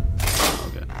 Kidding.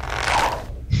 Okay.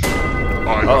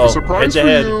 I have a surprise for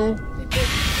Head-to-head. you.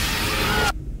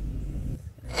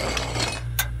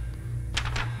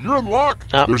 You're in luck.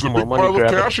 Ah, There's a more big money, pile of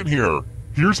grab it. cash in here.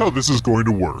 Here's how this is going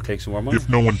to work. Take some more money? If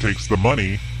no one takes the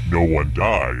money, no one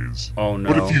dies. Oh no.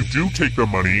 But if you do take the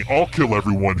money, I'll kill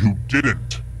everyone who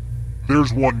didn't.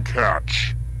 There's one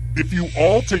catch. If you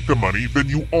all take the money, then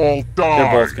you all die.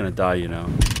 They're both gonna die, you know.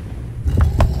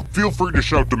 Feel free to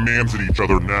shout demands at each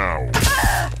other now.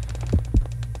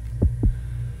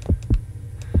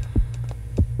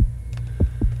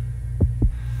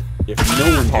 If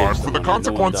no one Time takes for the the money,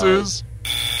 no one consequences.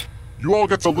 You all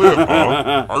get to live,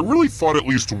 huh? I really thought at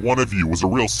least one of you was a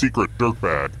real secret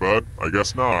dirtbag, but I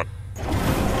guess not.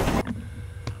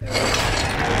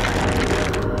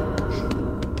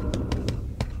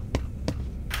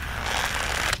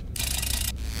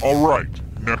 Alright,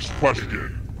 next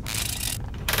question.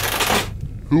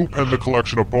 Who penned the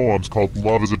collection of poems called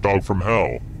Love is a Dog from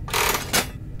Hell?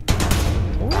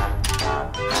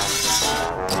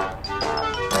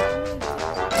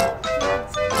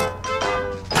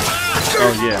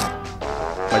 Oh yeah.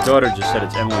 My daughter just said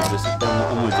it's Emily Dickinson.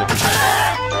 I'm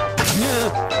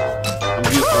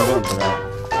voting for that.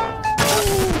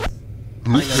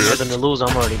 Who I got nothing to lose.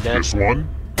 I'm already dead. This one?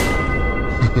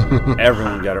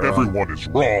 Everyone got it wrong. Everyone is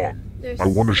wrong. I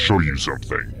want to show you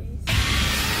something.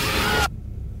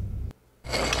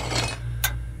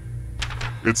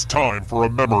 It's time for a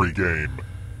memory game.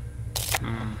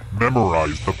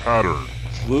 Memorize the pattern.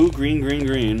 Blue, green, green,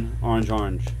 green, orange,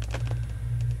 orange.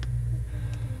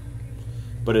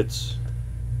 But it's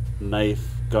knife,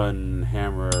 gun,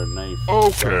 hammer, knife.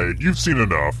 Okay, gun. you've seen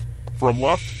enough. From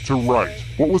left to right,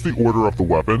 what was the order of the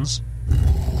weapons?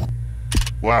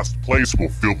 Last place will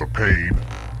feel the pain.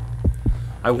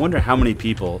 I wonder how many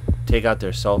people take out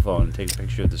their cell phone and take a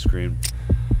picture of the screen.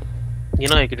 You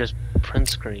know, you could just print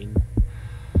screen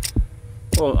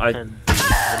Well, and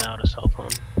without a cell phone.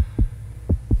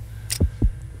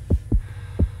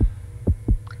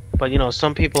 But you know,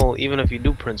 some people, even if you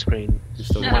do print screen,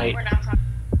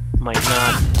 might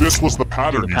not. This was the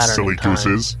pattern, the you pattern silly in time.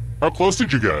 gooses. How close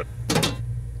did you get?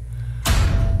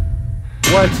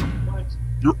 What?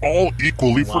 You're all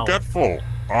equally Wow. forgetful.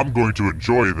 I'm going to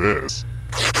enjoy this.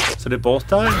 So they both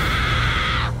die?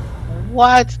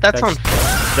 What? That's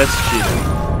unfair. That's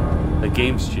cheating. The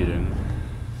game's cheating.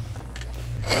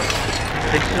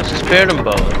 They just spared them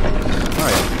both.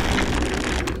 Alright.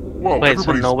 Well, Wait, so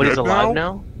everybody's nobody's dead alive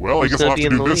now? now? Well, I Who's guess I'll gonna have be to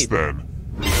in do the this lead? then.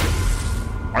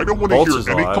 I don't want to Bolts hear is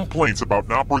any alive. complaints about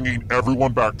not bringing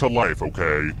everyone back to life,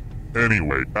 okay?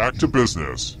 Anyway, back to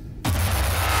business.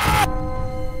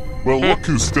 Well, look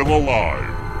who's still alive.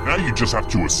 Now you just have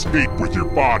to escape with your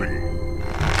body.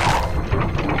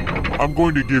 I'm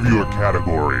going to give you a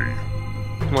category.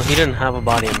 Well, he didn't have a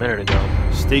body a minute ago.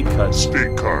 Steak cuts.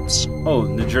 Steak cuts. Oh,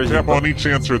 New Jersey Tap butt. on each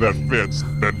answer that fits,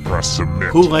 then press submit.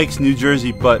 Who likes New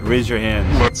Jersey butt? Raise your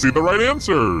hand. Let's see the right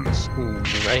answers.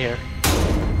 Right here.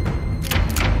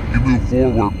 You move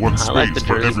forward one I like space the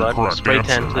for Jersey every butt. correct Spray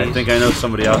answer. tan, please. I think I know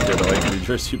somebody out there that likes New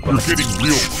Jersey You're butt. getting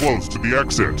real close to the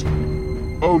exit.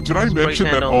 Oh, did I mention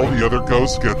tan that all only. the other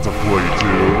ghosts get to play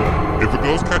too? If a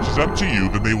ghost catches up to you,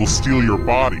 then they will steal your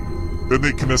body. Then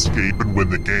they can escape and win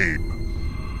the game.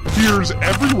 Here's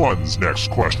everyone's next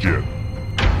question.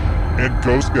 And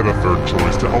ghosts get a third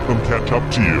choice to help them catch up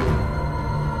to you.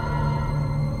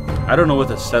 I don't know what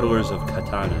the Settlers of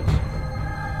Catan is.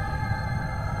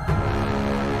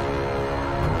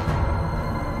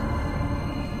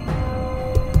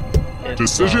 It's,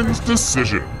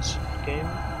 Decisions. Game.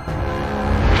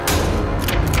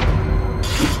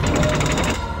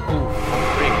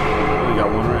 We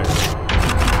got one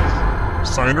right.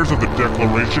 Signers of the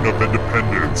Declaration of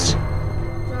Independence.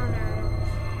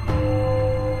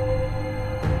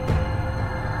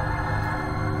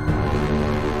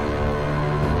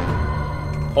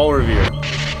 Paul Revere.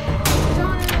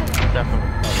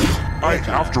 Definitely. I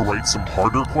have to write some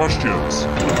harder questions.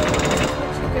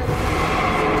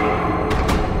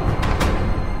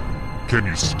 Can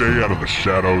you stay out of the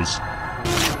shadows?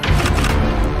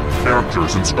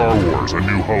 Characters in Star Wars: A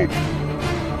New Hope.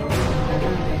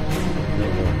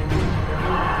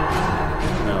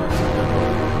 No,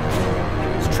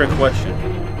 it's a trick question.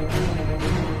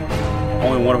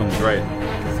 Only one of them is right.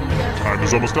 Time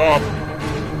is almost up.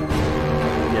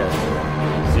 Yes.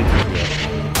 C-3PO.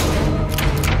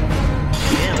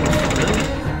 Yeah,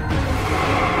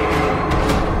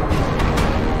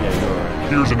 you're right.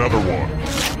 Here's another one.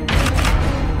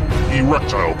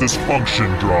 Erectile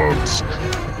dysfunction drugs.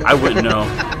 I wouldn't know.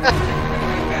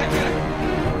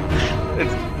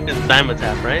 It's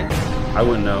Dimetapp, right? I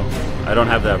wouldn't know. I don't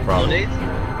have that problem. Holidays? I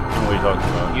don't know what you're talking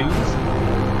about. Use?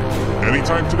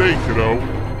 Anytime today, kiddo.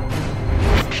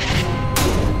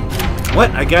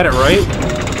 What? I got it right?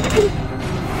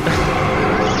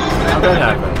 How'd that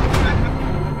happen?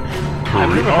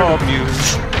 Hurry up.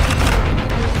 Use.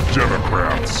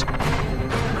 Democrats.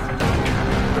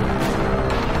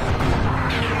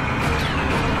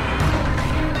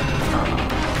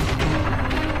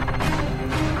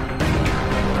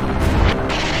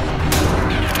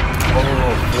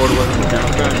 Ford wasn't a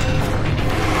Democrat?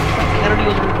 Kennedy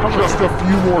was a Republican. Just a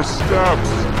few more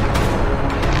steps.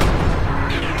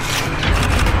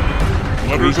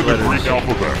 Letters in the Greek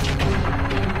alphabet.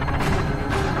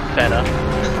 Feta.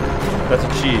 That's a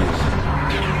cheese.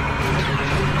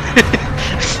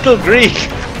 Still Greek.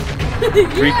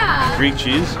 Yeah. Greek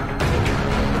cheese?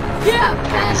 Yeah.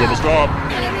 Time's almost up.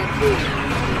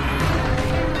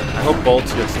 I hope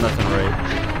Bolts gets nothing right.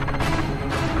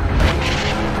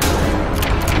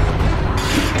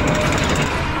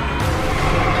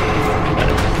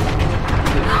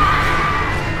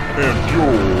 And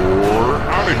you're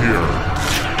out of here.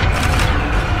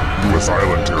 U.S.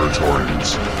 Island territories.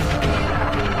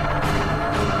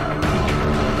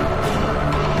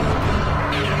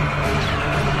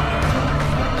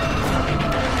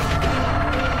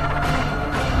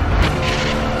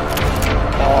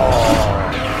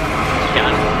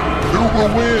 Who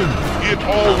will win? It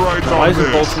all rides Why on isn't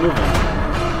this. Bolts moving?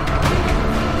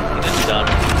 He's done.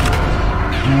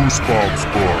 Goosebumps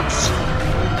books.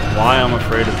 Why I'm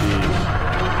afraid of these.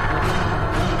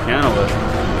 Piano lessons.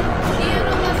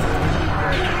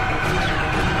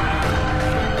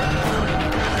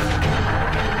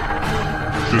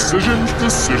 Decisions.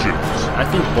 I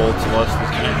think Bolts lost this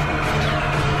connection.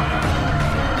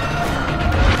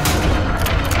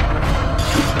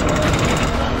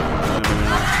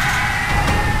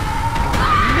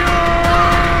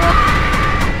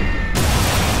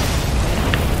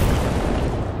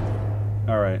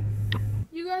 Alright.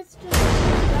 You guys just...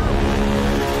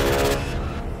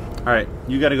 Alright,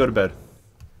 you gotta go to bed.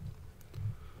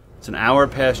 It's an hour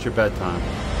past your bedtime.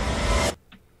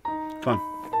 Come on.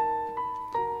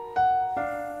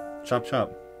 Chop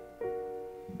chop.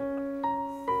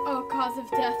 Oh, cause of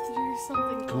death, do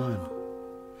something. Come on.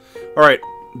 Alright,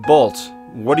 Bolt,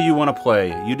 what do you want to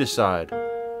play? You decide.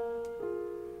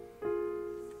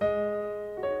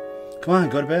 Come on,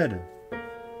 go to bed.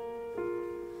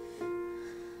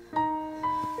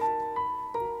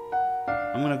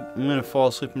 I'm gonna fall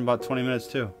asleep in about 20 minutes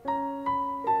too.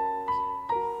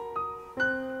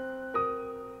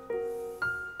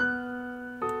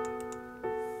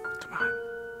 Come on.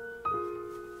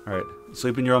 Alright,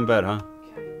 sleep in your own bed, huh?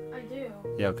 I do.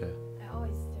 Yeah, okay. I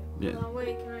always do. Yeah. Hold on,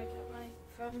 wait, can I get my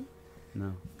phone?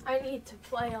 No. I need to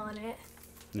play on it.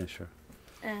 Yeah, sure.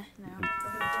 No.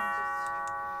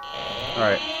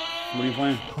 Alright, what are you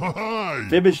playing? Hi.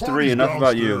 Fibbage 3, enough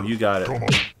about you. You got it. Come on.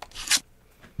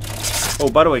 Oh,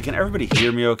 by the way, can everybody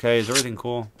hear me okay? Is everything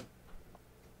cool?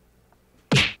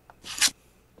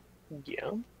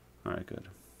 Yeah. Alright, good.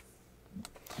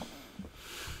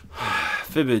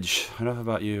 Fibbage, enough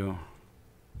about you.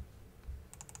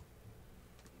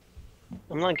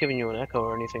 I'm not giving you an echo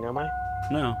or anything, am I?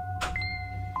 No.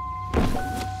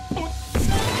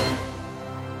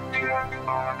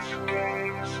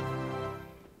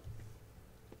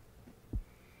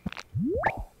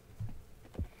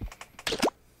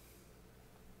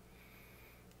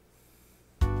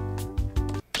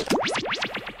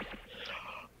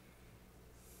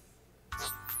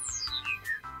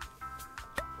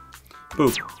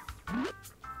 Boop.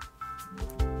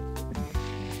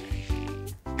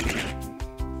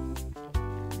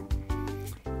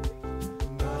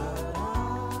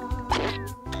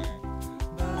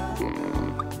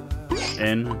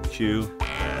 N, Q,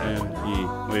 M, E.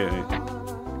 Wait.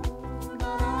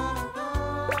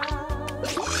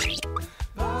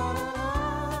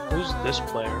 Who's this? this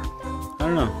player? I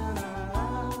don't know.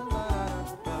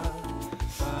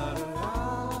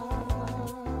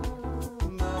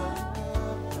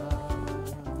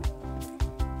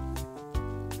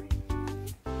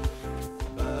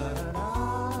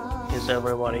 Is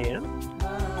everybody in?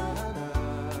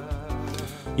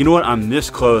 You know what? I'm this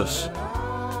close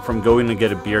from going to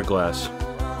get a beer glass.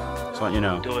 Just let you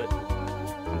know. Do it.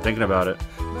 I'm thinking about it.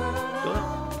 Do it.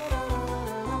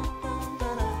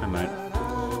 I might.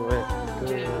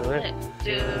 Do it.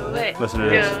 Do it. Listen to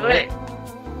this. Do it.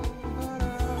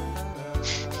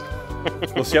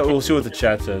 We'll see what the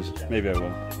chat says. Maybe I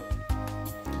will.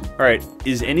 All right.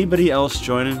 Is anybody else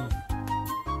joining?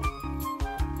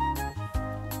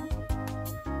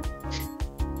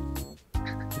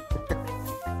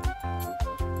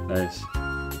 Nice.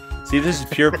 See, this is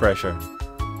pure pressure.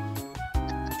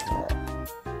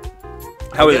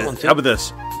 How about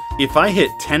this? If I hit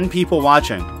 10 people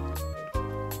watching,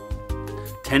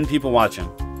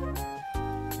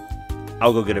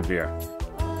 I'll go get a beer.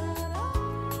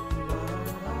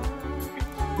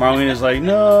 Marlene is like,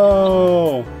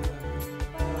 no.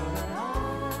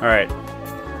 All right.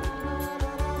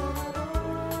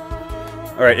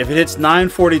 All right. If it hits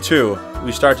 9:42,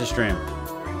 we start the stream.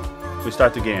 We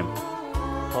start the game.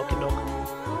 Okie doke.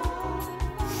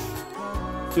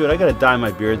 Dude, I gotta dye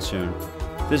my beard soon.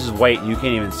 This is white and you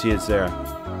can't even see it's there.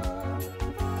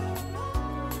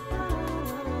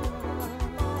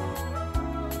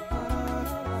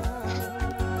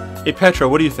 Hey Petra,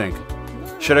 what do you think?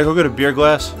 Should I go get a beer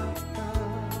glass?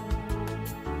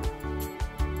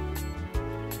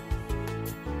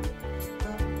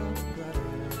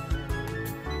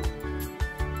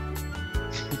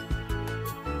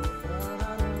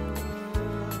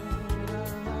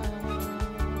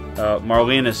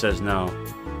 Marlena says no.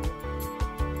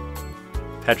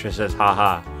 Petra says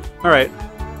haha. Alright.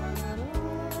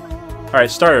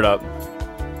 Alright, start it up.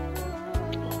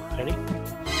 Ready?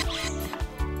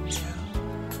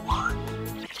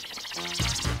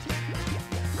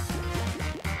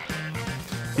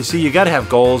 You see, you gotta have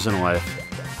goals in life.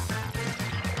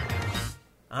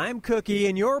 I'm Cookie,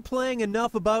 and you're playing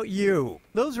Enough About You.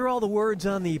 Those are all the words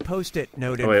on the Post-it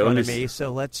note in Wait, front let of me me,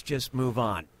 so let's just move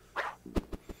on.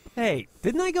 Hey,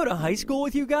 didn't I go to high school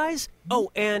with you guys? Oh,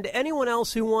 and anyone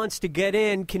else who wants to get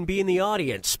in can be in the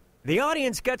audience. The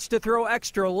audience gets to throw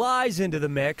extra lies into the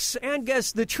mix and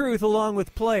guess the truth along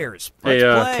with players. Let's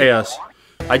play. Chaos.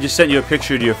 I just sent you a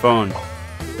picture to your phone.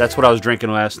 That's what I was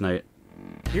drinking last night.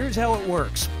 Here's how it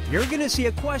works. You're going to see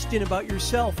a question about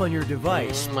yourself on your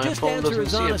device. My Just phone answer doesn't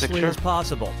as see a honestly picture. as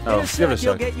possible. Oh, In a give it a sec,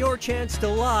 you'll sec. get your chance to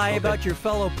lie about your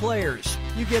fellow players.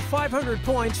 You get 500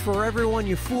 points for everyone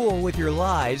you fool with your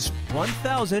lies,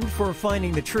 1,000 for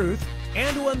finding the truth,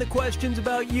 and when the question's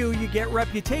about you, you get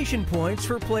reputation points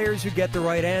for players who get the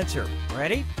right answer.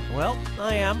 Ready? Well,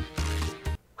 I am.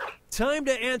 Time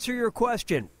to answer your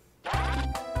question.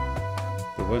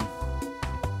 Good.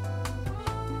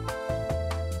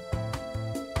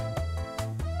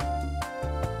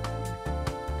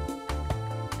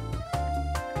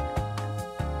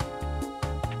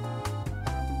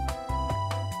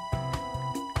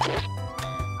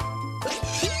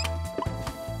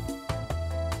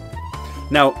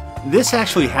 Now, this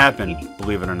actually happened,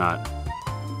 believe it or not,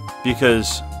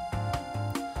 because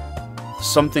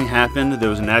something happened, there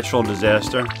was a natural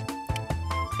disaster,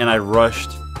 and I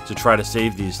rushed to try to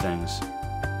save these things.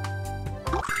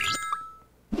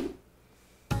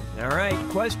 All right,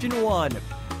 question 1.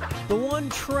 The one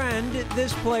trend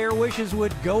this player wishes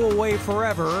would go away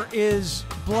forever is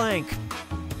blank.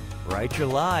 Write your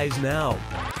lies now.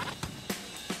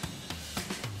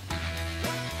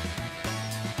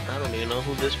 I don't even know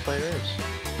who this player is.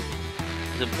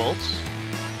 Is it Bolts?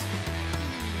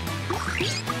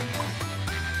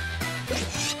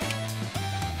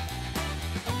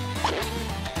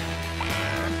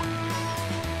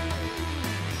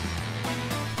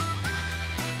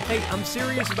 Hey, I'm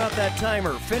serious about that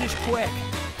timer. Finish quick.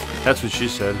 That's what she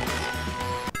said.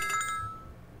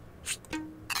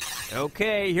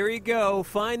 Okay, here you go.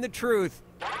 Find the truth.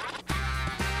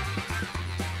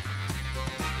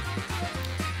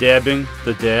 Dabbing,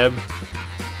 the dab.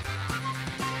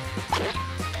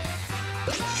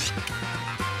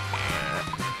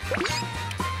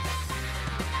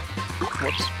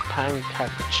 What's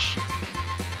pancake?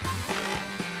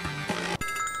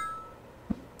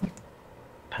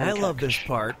 I love this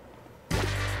part.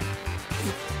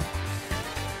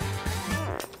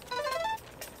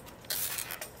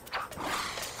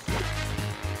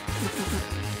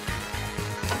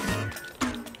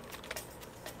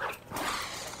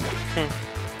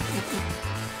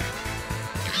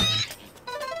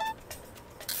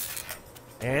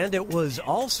 And it was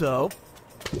also...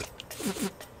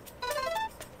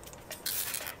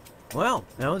 Well,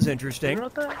 that was interesting.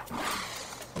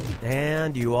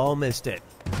 And you all missed it.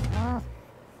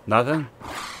 Nothing?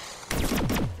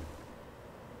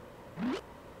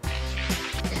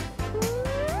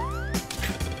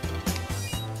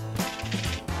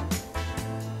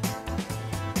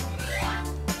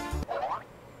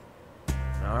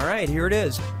 All right, here it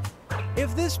is.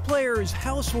 If this player's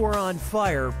house were on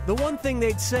fire, the one thing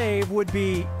they'd save would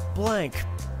be blank.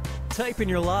 Type in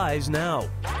your lies now.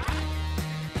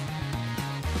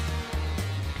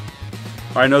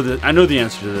 I know the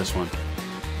answer to this one.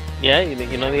 Yeah, you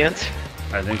think you know the answer?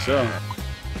 I think so.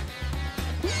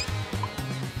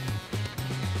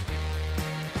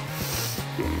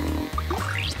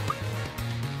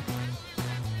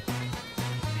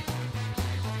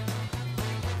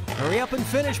 Hurry up and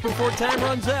finish before time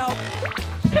runs out.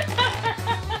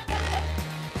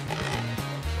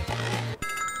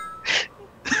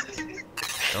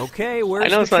 Okay, where's I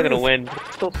know the it's not truth? gonna win, but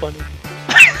it's still funny.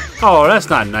 Oh, that's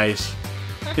not nice.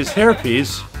 His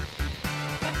hairpiece.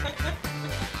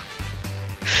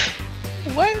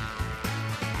 What?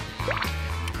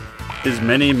 His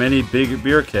many, many big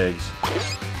beer kegs.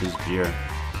 His beer.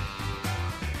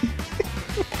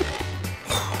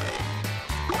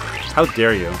 How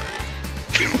dare you?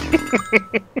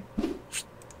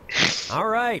 All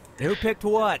right, who picked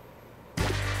what?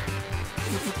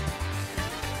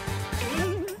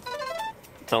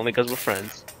 It's only because we're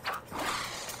friends.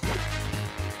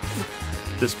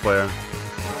 This player.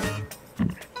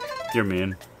 You're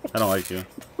mean. I don't like you.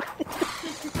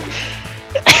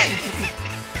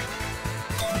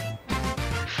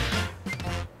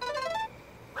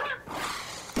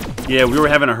 Yeah, we were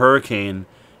having a hurricane,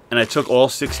 and I took all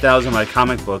 6,000 of my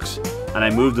comic books, and I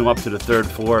moved them up to the 3rd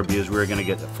floor because we were going to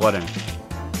get the flooding.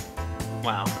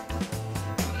 Wow.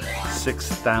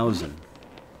 6,000.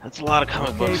 That's a lot of comic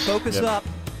Okay, books. focus Yep. up.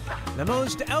 The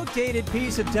most outdated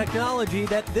piece of technology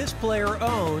that this player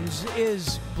owns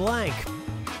is blank.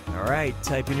 All right,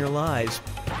 type in your lies.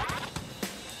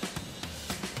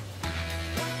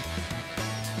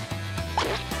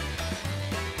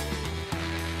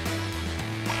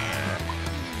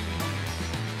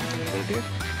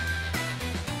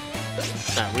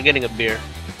 Nah, we're getting a beer.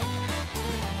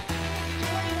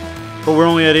 But we're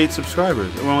only at 8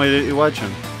 subscribers. We're only at 8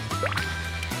 watching.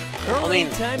 I mean,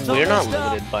 we're not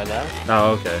limited by that.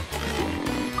 Oh, okay.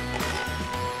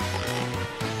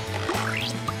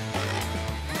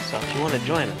 So if you want to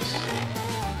join us,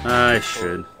 I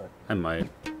should. I might.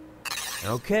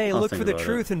 Okay, I'll look think for the about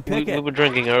truth it. and pick we it. were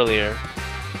drinking earlier.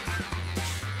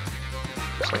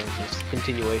 So it's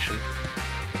continuation.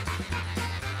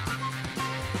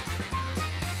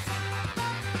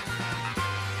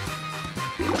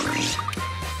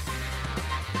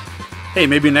 Hey,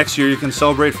 maybe next year you can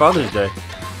celebrate Father's Day.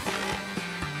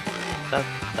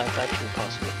 That's actually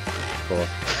possible. Cool.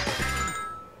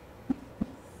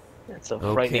 It's a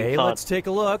frightening Okay, thought. let's take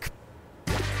a look.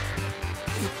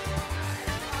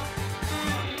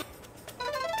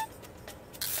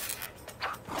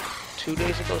 Two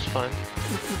days ago's fine.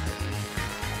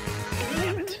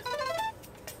 Damn it.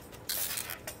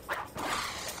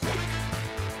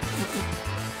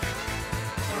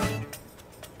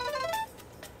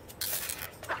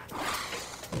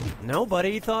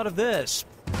 Nobody thought of this.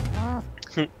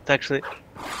 It's actually...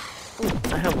 Ooh,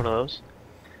 I have one of those.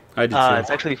 I did too. It's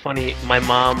actually funny. My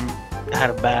mom had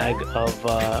a bag of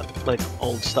like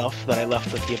old stuff that I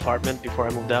left at the apartment before I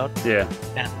moved out. Yeah.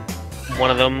 And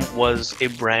one of them was a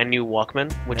brand new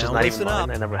Walkman, which Now is not even listen mine.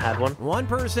 up. I never had one. One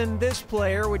person this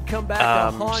player would come back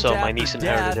to haunt So my after niece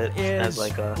death inherited it is as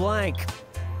like a blank.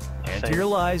 Enter thing. your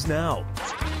lies now.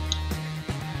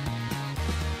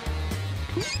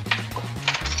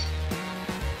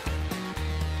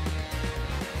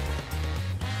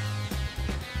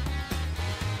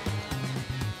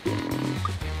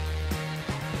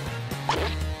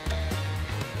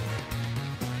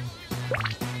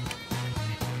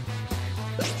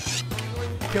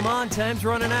 Come on, time's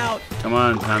running out. Come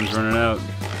on, time's running out.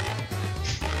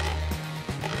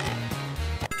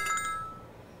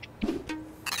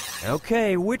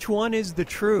 Okay, which one is the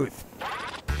truth?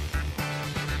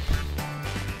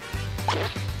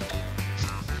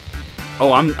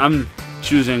 Oh, I'm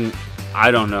choosing. I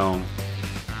don't know.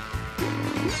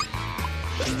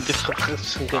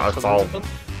 That's all.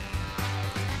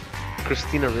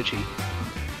 Christina Ricci.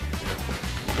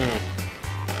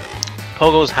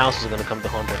 Pogo's house is gonna come to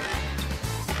haunt her.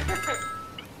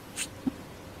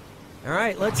 All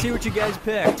right, let's see what you guys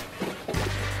picked.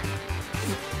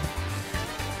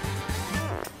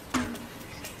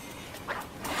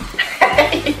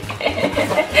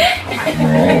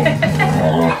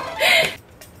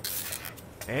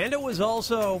 was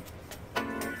also...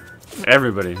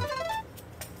 Everybody.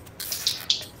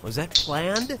 Was that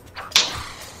planned?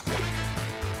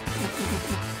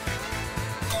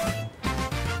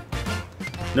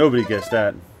 Nobody guessed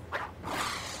that.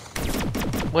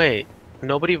 Wait,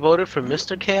 nobody voted for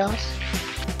Mr. Chaos?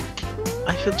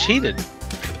 I feel cheated.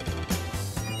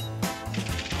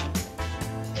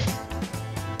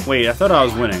 Wait, I thought I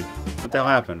was winning. What the hell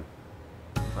happened?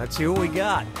 Let's see what we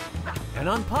got. An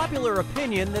unpopular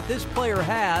opinion that this player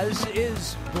has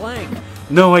is blank.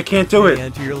 No, I can't do it.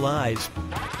 Enter your lies.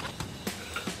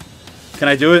 Can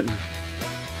I do it?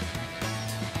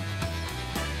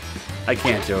 I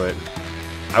can't do it.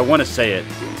 I want to say it.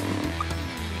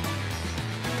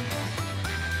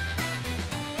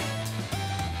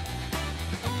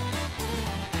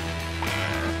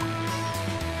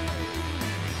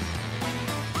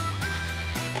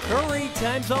 Hurry,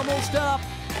 time's almost up.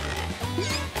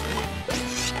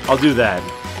 I'll do that.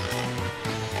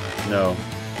 No.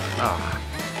 Ah.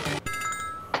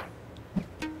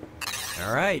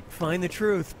 All right, find the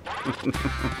truth.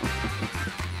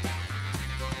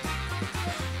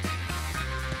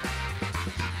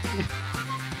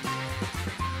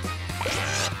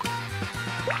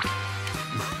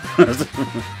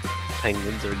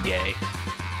 Penguins are gay.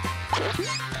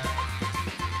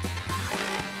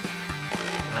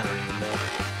 I don't even know.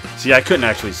 See, I couldn't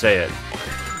actually say it.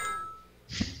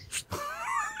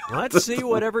 Let's see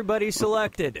what everybody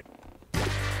selected.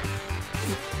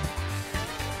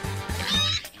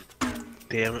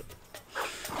 Damn it.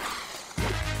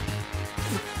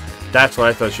 That's what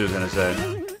I thought she was going to say.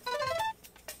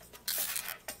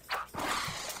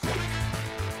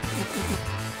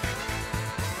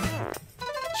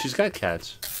 She's got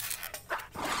cats.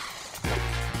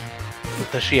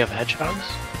 Does she have hedgehogs?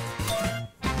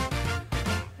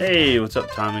 Hey, what's up,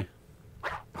 Tommy?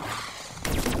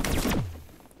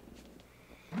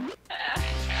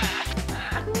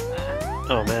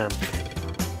 Oh, man.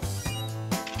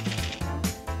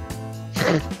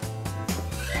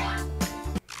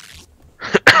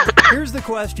 Here's the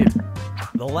question.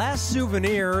 The last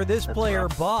souvenir this player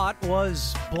bought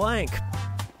was blank.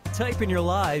 Type in your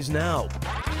lies now.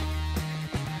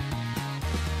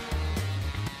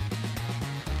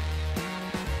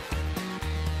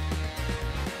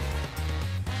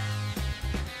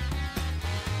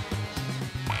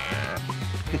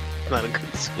 Not a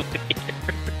good souvenir.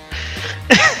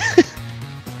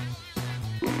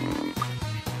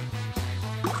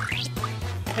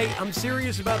 Hey, I'm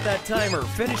serious about that timer.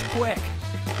 Finish quick.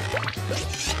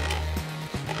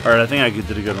 Alright, I think I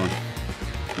did a good one.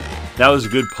 That was a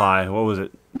good pie. What was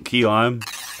it? Key lime?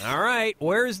 All right,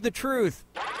 where's the truth?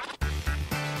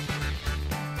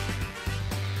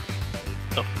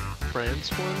 The France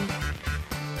one?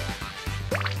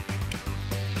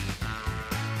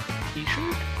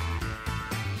 T-shirt?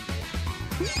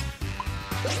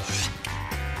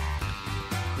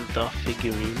 The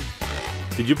figurine.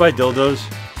 Did you buy dildos?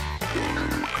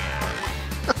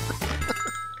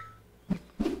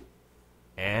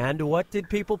 And what did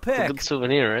people pick? It's a good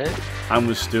souvenir, right? I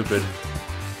was stupid.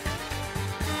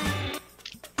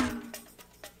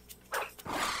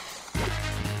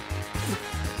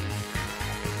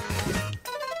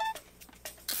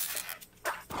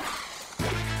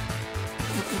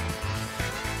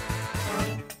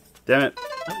 Damn it.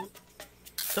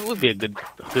 That would be a good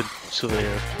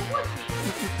souvenir.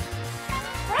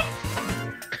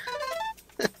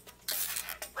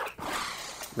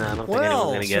 Nah, I don't think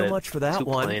anyone's gonna get it. So much for that Too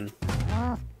one. plain.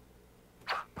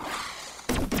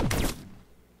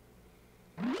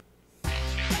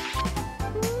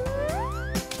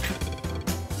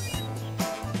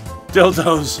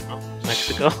 Dildos.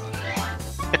 Mexico.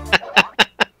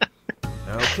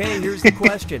 Okay, here's the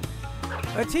question.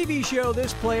 A TV show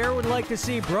this player would like to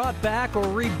see brought back or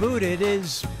rebooted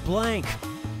is blank.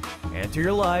 Enter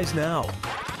your lies now.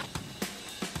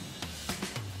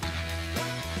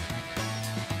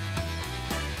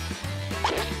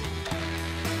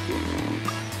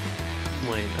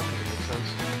 Wait, that doesn't make sense.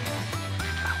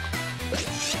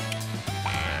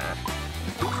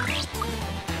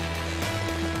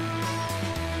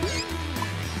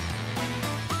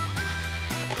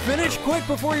 Finish quick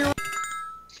before you're...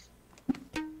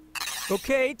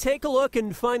 Okay, take a look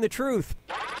and find the truth.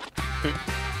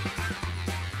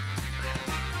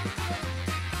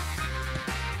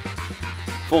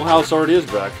 Full House already is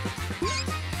back.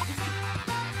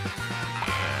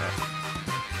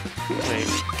 Wait.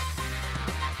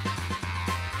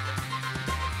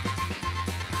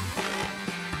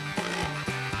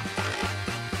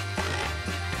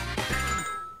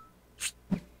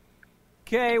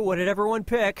 Okay, what did everyone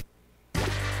pick?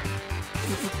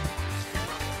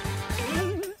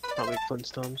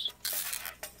 Flintstones.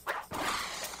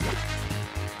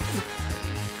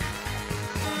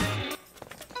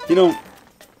 You know,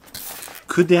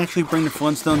 could they actually bring the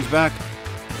Flintstones back?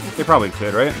 They probably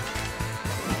could, right?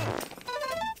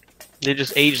 They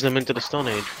just aged them into the Stone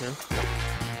Age, yeah?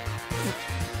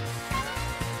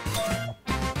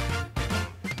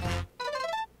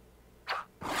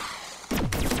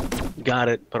 Got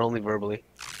it, but only verbally.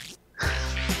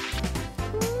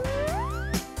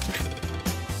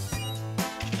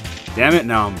 Damn it,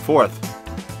 now I'm fourth.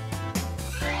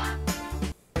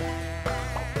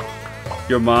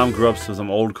 Your mom grew up with some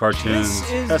old cartoons.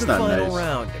 This is That's the not final nice.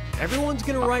 round. Everyone's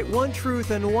gonna write one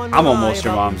truth and one I'm lie almost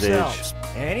your about mom's themselves.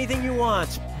 Anything you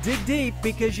want. Dig deep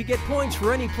because you get points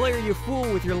for any player you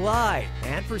fool with your lie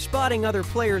and for spotting other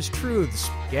players' truths.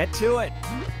 Get to it.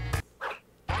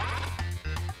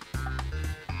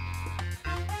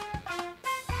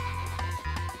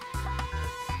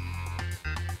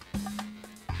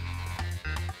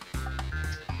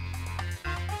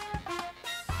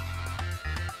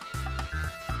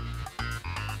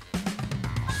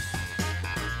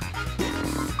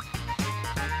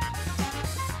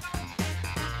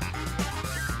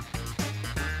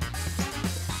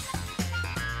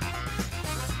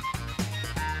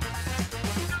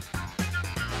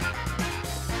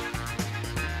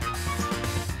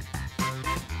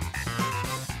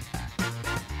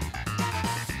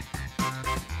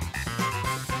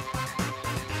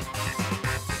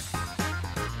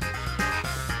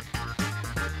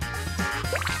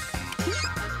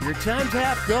 Your time's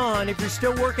half gone. If you're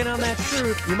still working on that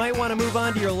truth, you might want to move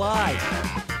on to your lie.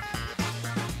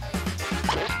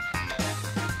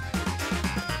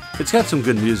 It's got some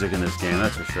good music in this game,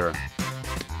 that's for sure.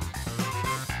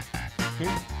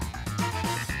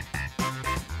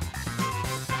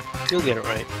 You'll get it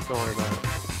right. Don't worry about it.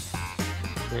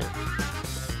 Yeah.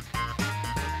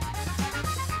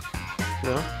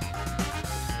 No?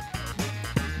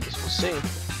 Guess we'll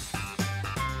see.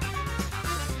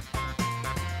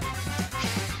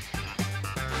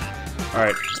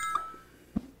 Alright.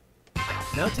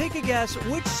 Now take a guess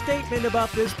which statement about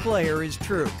this player is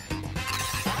true.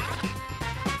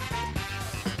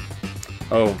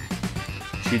 Oh,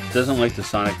 she doesn't like the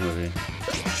Sonic movie.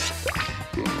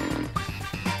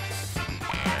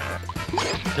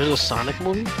 There's a Sonic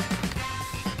movie?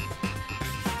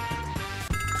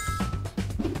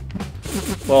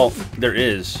 Well, there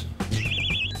is,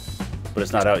 but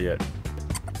it's not out yet.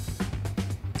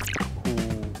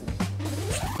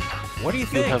 What do you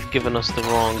You think? have given us the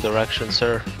wrong direction,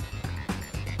 sir.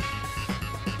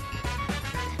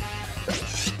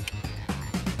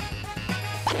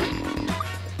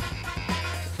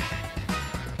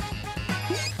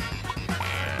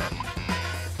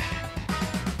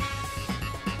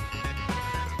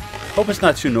 Hope it's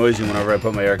not too noisy whenever I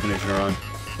put my air conditioner on.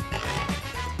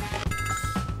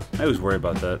 I always worry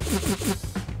about that.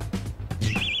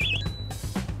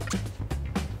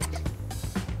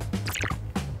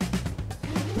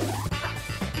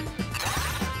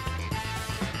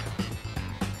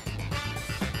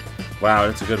 Wow,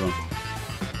 that's a good one.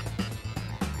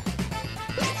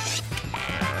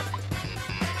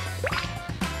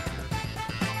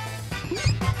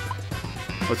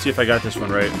 Let's see if I got this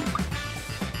one right.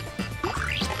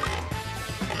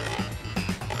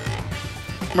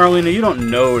 Marlena, you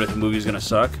don't know that the movie's gonna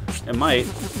suck. It might.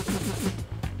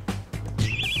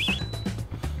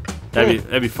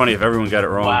 That'd be funny if everyone got it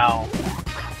wrong. Wow.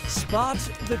 Spot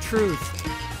the truth.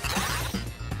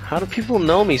 How do people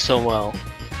know me so well?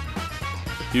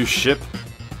 You ship?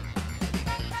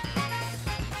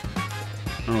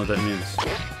 I don't know what that means.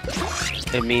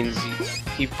 It means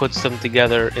he puts them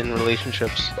together in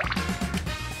relationships.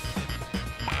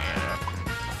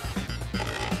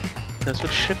 That's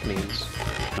what ship means.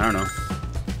 I don't know.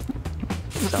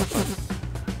 Sounds fun.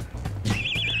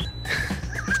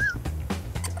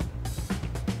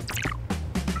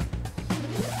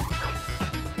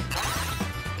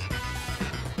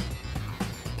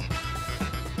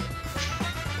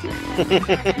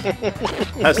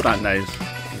 That's not nice.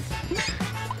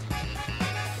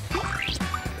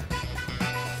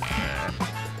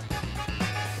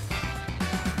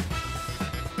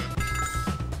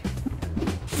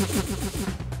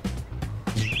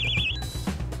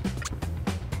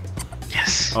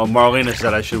 Yes. Oh, Marlena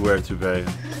said I should wear a toupee.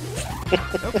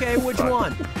 Okay, which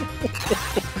one?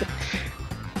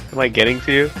 Am I getting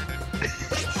to you?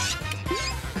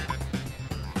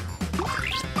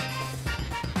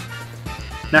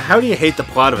 Now, how do you hate the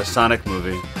plot of a Sonic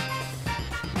movie?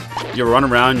 You run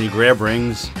around, you grab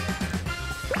rings.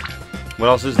 What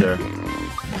else is there?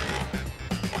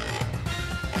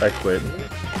 I quit.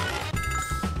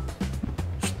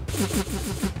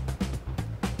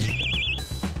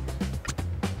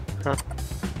 Huh.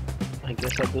 I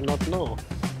guess I do not know.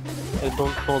 I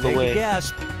don't know the Take way. a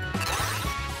guess.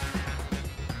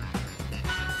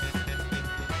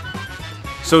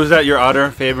 So is that your otter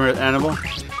favorite animal?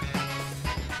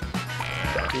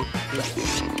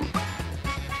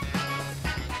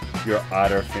 Your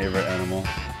otter favorite animal?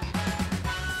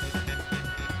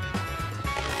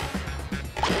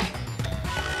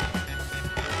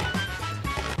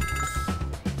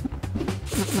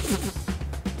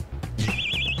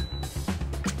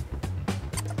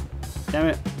 Damn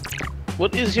it.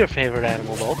 What is your favorite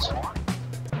animal, Bolts?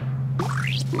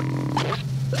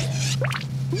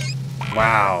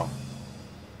 Wow.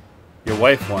 Your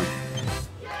wife won.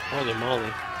 Holy moly.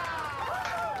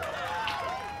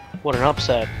 What an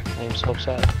upset. I am so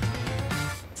sad.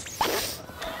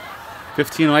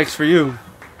 15 likes for you.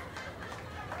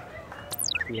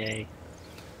 Yay.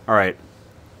 Alright.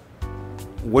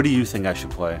 What do you think I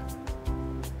should play?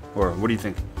 Or what do you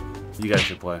think you guys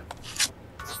should play?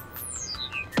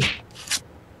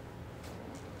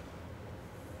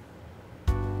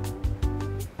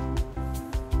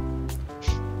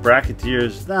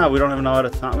 Bracketeers. Nah, we don't have a lot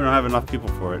of time. We don't have enough people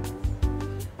for it.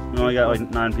 We only got like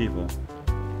 9 people.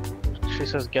 She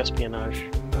says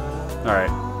Gaspionage.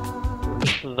 Alright.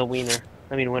 The wiener.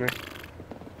 I mean winner.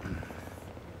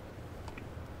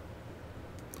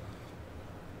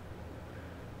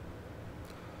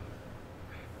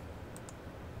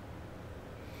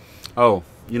 Oh,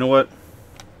 you know what?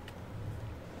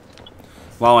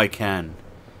 While I can,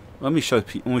 let me show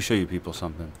you people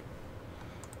something.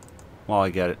 While I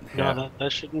get it. No,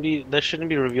 that shouldn't be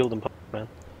revealed in public, man.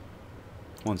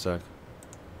 One sec.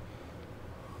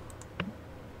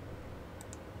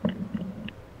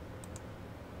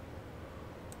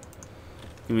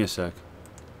 Give me a sec.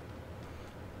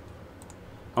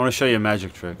 I want to show you a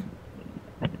magic trick.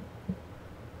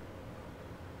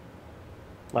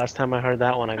 Last time I heard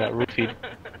that one, I got roofied.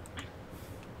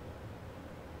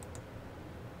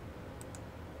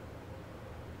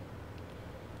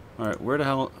 Alright, where the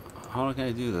hell... How can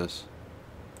I do this?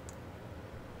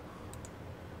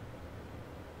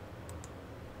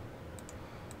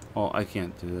 Oh, I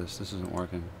can't do this. This isn't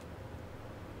working.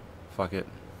 Fuck it.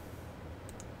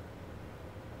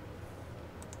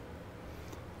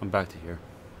 I'm back to here.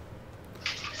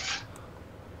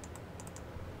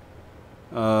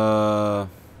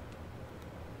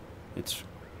 It's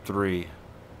 3.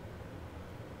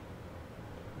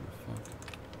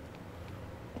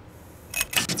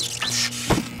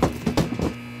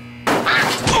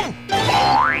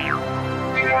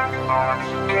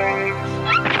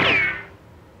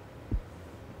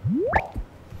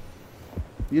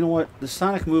 You know what? The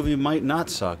Sonic movie might not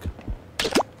suck.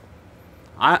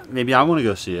 Maybe I want to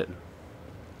go see it.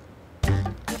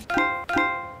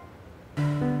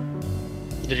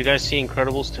 Did you guys see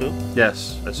Incredibles 2?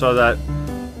 Yes, I saw that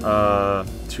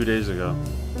 2 days ago.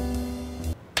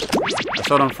 I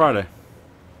saw it on Friday.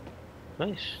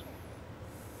 Nice.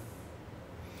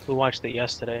 We watched it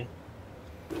yesterday.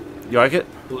 You like it?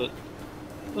 It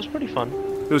was pretty fun.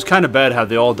 It was kind of bad how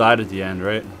they all died at the end,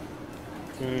 right?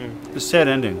 Mm. It's a sad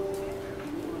ending.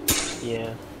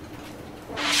 Yeah.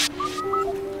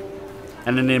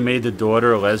 And then they made the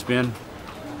daughter a lesbian.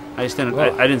 I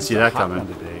didn't see that coming.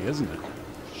 Today, isn't it?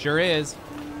 Sure is.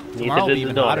 Neither Tomorrow will did be the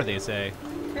even daughter. hotter, they say.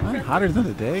 What? Hotter than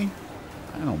a day?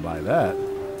 I don't buy that.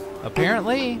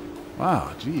 Apparently.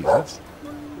 Wow, geez, that's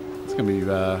gonna be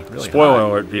really Spoiler hot.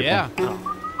 alert, people. Yeah.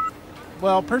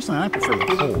 Well, personally, I prefer the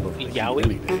cold over the heat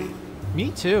any day. Me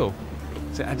too.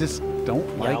 See, I just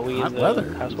don't like Yowie hot is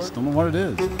weather. a I just don't know what it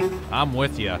is. I'm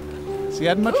with you. See,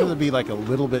 I'd much rather be like a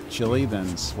little bit chilly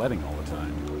than sweating all the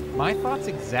time. My thoughts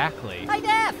exactly. Hi,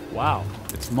 Def! Wow.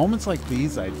 It's moments like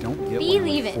these I don't get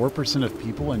Believe when it. 4% of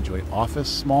people enjoy office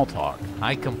small talk.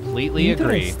 I completely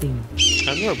agree.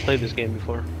 I've never played this game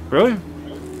before. Really?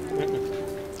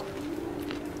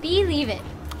 Believe it.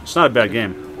 It's not a bad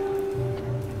game.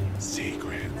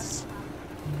 Secrets.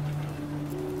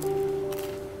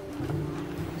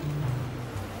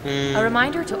 A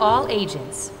reminder to all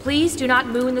agents, please do not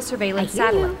moon the surveillance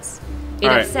satellites. It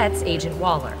All right. upsets Agent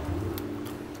Waller.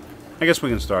 I guess we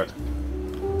can start.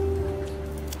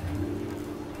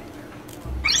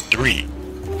 3,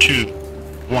 2,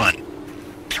 1.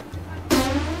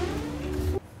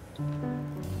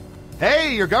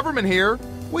 Hey, your government here.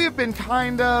 We have been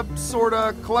kinda,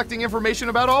 sorta, collecting information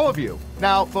about all of you.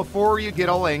 Now, before you get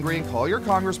all angry and call your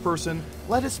congressperson,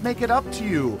 let us make it up to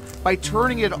you by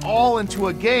turning it all into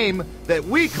a game that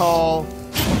we call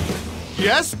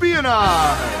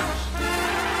Espionage.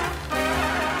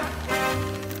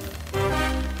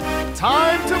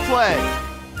 time to play.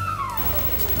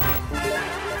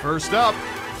 First up.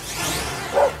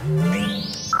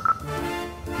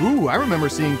 Ooh, I remember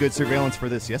seeing good surveillance for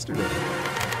this yesterday.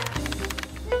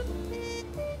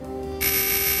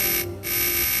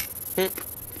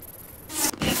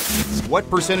 What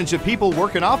percentage of people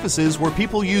work in offices where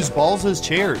people use balls as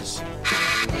chairs?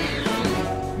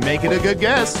 Make it a good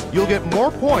guess. You'll get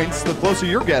more points the closer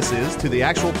your guess is to the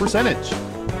actual percentage.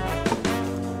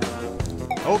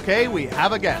 Okay, we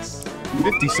have a guess.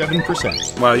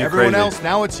 57%. Wow, you're Everyone crazy. else,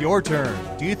 now it's your turn.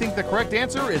 Do you think the correct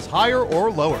answer is higher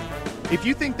or lower? If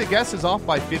you think the guess is off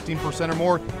by 15% or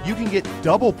more, you can get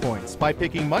double points by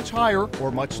picking much higher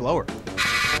or much lower.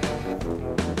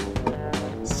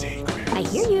 I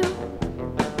hear you.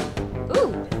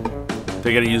 Ooh.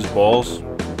 They're gonna use balls?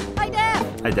 Hi, Dad.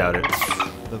 I doubt it.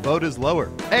 The vote is lower.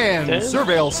 And Okay.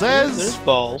 Surveil says... There's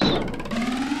balls.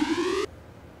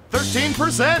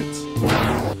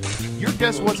 13%. Your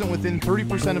guess wasn't within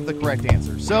 30% of the correct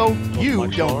answer, so you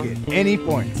don't get any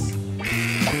points.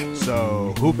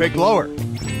 So, who picked lower?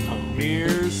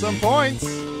 Here's some points.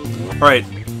 All right,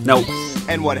 now,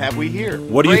 And what have we here?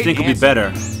 what do you Great think would be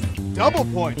answer. better? Double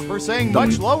points for saying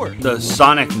much lower. The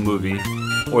Sonic movie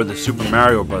or the Super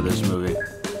Mario Brothers movie?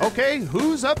 Okay,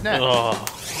 who's up next?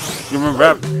 You remember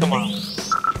that? Come on.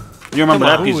 You remember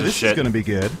that piece Ooh, of this shit? is going to be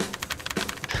good.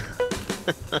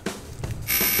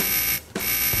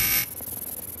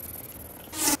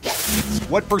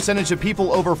 What percentage of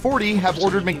people over 40 have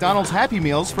ordered McDonald's Happy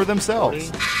Meals for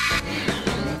themselves?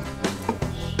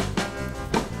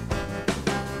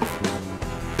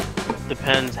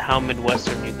 Depends how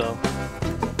Midwestern you go.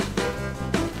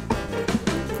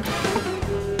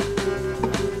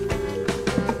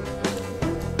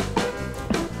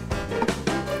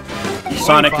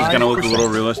 Sonic is gonna look a little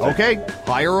realistic. Okay,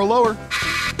 higher or lower?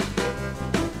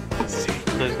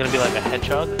 So it's gonna be like a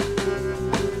hedgehog.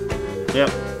 Yep.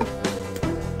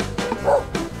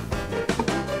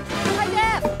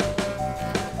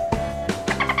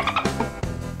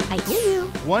 I hear you.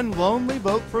 One lonely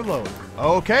vote for lower.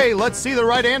 Okay, let's see the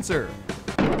right answer.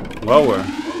 Lower.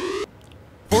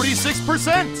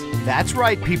 46%. That's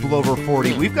right, people over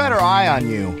 40. We've got our eye on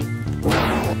you.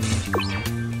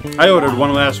 I ordered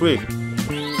one last week.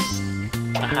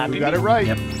 A happy You got it meal? right.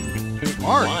 Yep.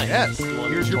 Smart, Why? yes. You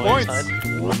want Here's the your toy points.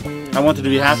 inside? I wanted to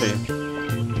be happy.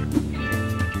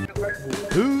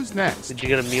 Who's next? Did you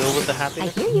get a meal with the happy? I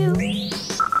hear you.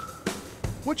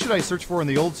 What should I search for in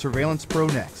the old Surveillance Pro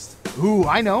next? Ooh,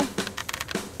 I know.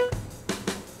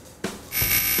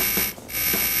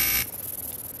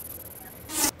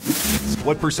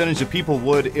 What percentage of people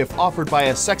would, if offered by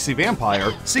a sexy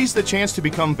vampire, seize the chance to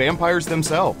become vampires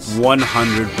themselves?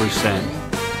 100%.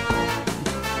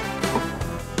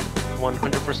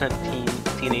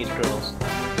 100% teenage girls.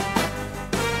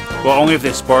 Well, only if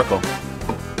they sparkle.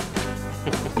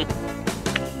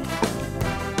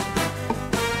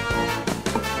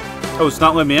 Oh, it's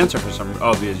not letting me answer for some.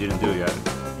 Oh, because you didn't do it yet.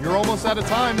 You're almost out of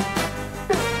time.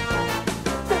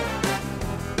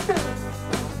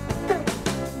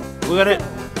 Look at it.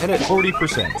 Hit it.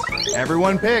 40%.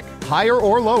 Everyone pick higher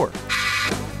or lower.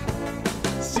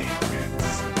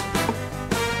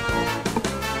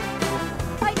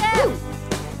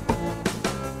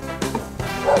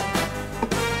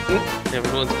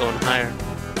 Everyone's going higher.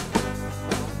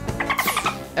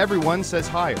 Everyone says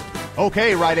higher.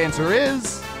 Okay, right answer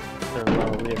is They're a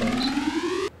lot of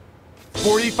weirdos.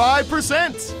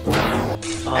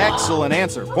 45%. Excellent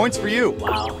answer. Points for you.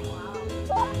 Wow.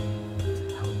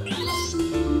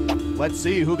 Let's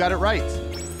see who got it right. So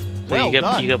Well you get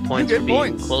done. you get points You for get being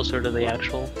points. closer to the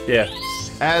actual. Yeah.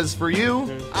 As for you,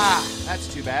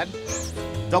 that's too bad.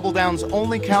 Double downs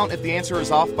only count if the answer is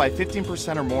off by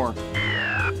 15% or more.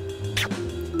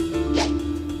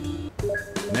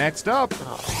 Next up.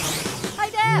 Hi,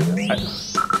 Dad.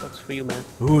 That's for you, man.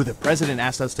 Ooh, the president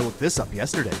asked us to look this up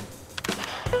yesterday.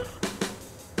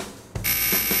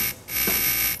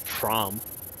 Prom.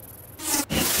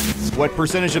 What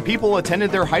percentage of people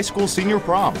attended their high school senior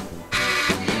prom?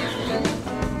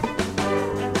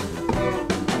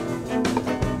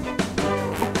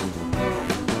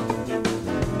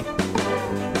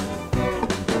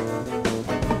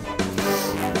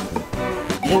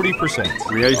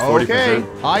 Really, 40%. Okay,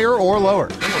 higher or lower?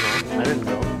 I don't know. I didn't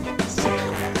go.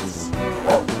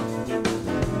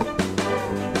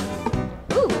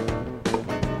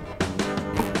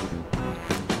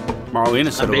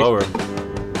 Marlena said lower.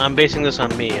 I'm basing this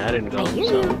on me. I didn't go.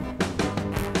 So.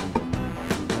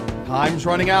 Time's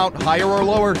running out. Higher or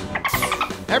lower?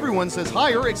 Everyone says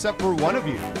higher except for one of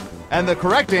you. And the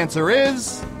correct answer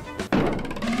is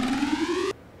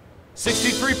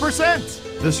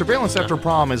 63%. The surveillance after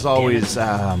prom is always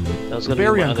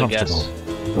very uncomfortable.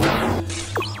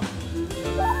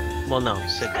 Well, no,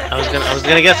 I was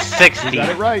gonna guess 60. You got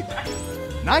it right.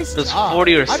 Nice. It was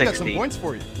 40 or 60. I've got some points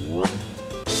for you.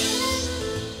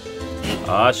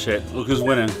 Ah, shit. Look who's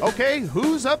winning. Okay,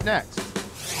 who's up next?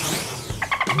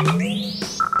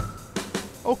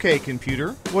 Okay,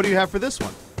 computer. What do you have for this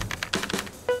one?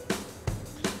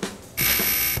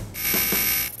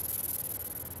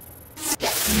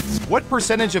 What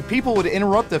percentage of people would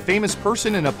interrupt a famous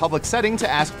person in a public setting to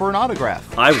ask for an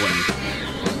autograph? I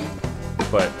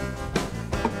wouldn't. But...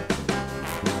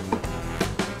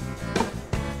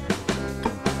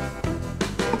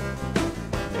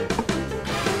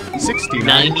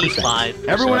 95%.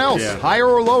 Everyone else, higher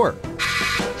or lower?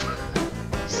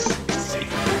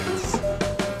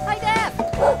 Hi, Dad.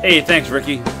 Hey, thanks,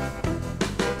 Ricky.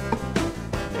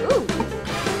 Ooh.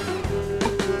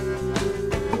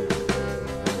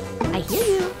 I hear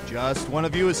you. Just one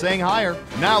of you is saying higher.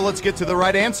 Now let's get to the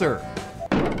right answer.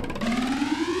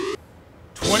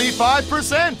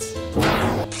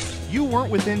 25%. You weren't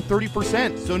within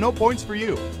 30%, so no points for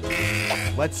you.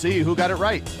 Let's see who got it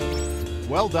right.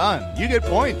 Well done. You get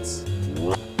points.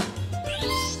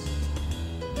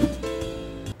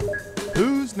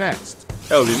 Who's next?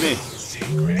 That would be me.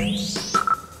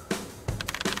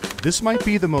 This might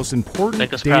be the most important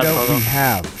Make us data proud, we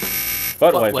have.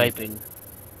 Butt Butt wiping. wiping.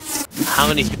 How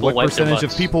many people What wipe their percentage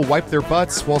butts? of people wipe their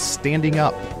butts while standing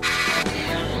up?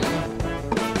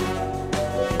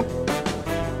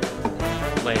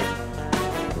 Wait.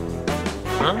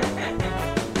 Huh?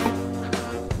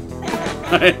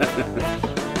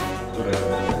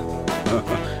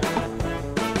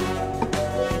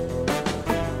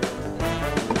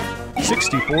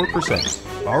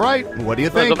 64%. All right, what do you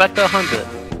think? Go back to 100.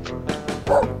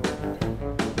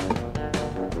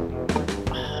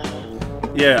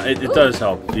 Yeah, it does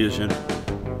help, Fusion.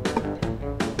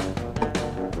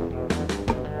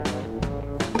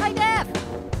 Hi, Dad.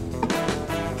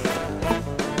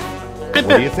 What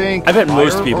do you think? I bet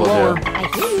most Higher or people lower? do. I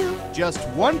hear you. Just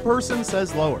one person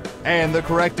says lower. And the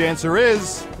correct answer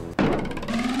is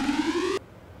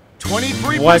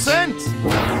 23%.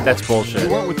 That's bullshit. You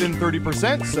weren't within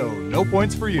 30%, so no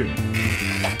points for you.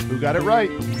 Who got it right?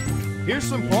 Here's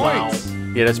some points.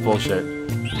 Yeah, that's bullshit.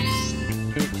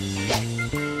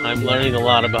 I'm learning a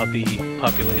lot about the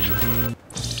population.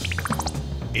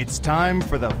 It's time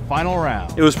for the final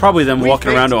round. It was probably them We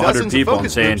walking around to picked 100 dozens of people and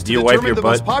focus saying, groups do to you wipe determine your the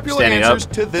butt most popular standing up?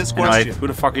 answers to this And like, question. who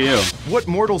the fuck are you? What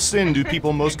mortal sin do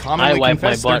people most commonly wipe my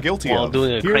confess they're butt guilty while of?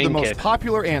 doing a Here are the crane most kick.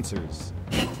 popular answers.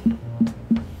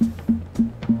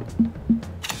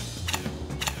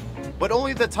 But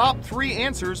only the top 3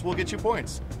 answers will get you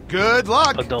points. Good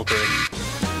luck! Adultery.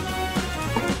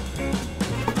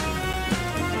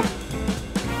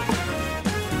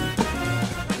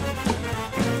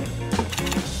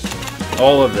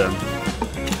 All of them.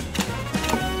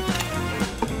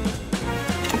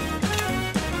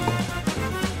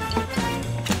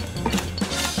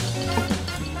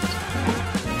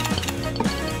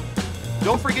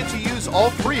 Don't forget to use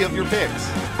all 3 of your picks.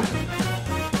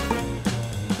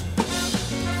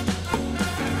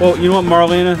 Well, you know what,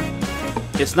 Marlena?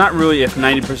 It's not really if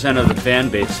 90% of the fan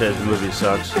base says the movie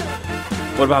sucks.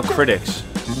 What about critics?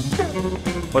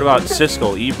 What about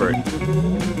Siskel, Ebert?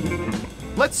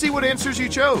 Let's see what answers you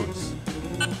chose.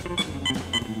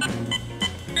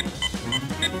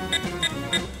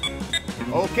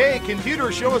 Okay,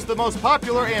 computer, show us the most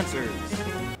popular answers.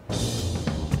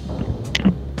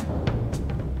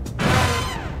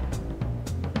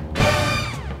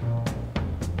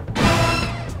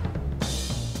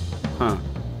 Huh.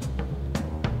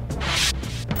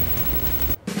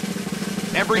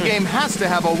 Every game has to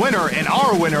have a winner, and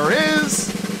our winner is...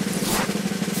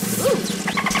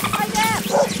 Hi, Dad.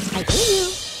 I hear you.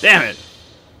 Damn it!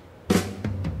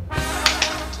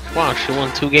 Wow, she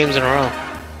won 2 games in a row.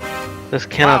 This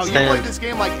cannot Wow, you stand. played this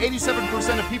game like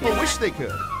 87% of people wish they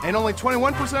could, and only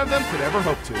 21% of them could ever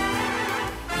hope to.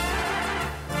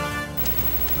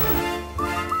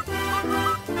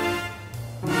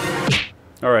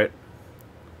 All right.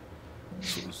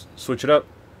 Switch it up.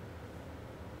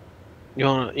 You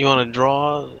wanna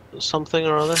draw something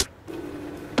or other?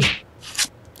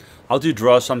 I'll do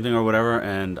draw something or whatever,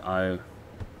 and I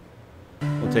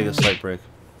will take a slight break.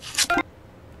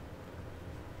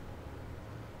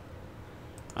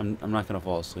 I'm not gonna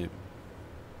fall asleep.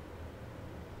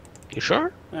 You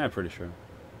sure? Yeah, pretty sure.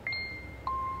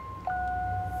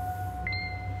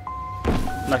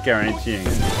 Not guaranteeing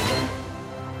it.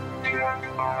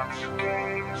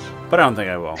 But I don't think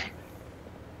I will.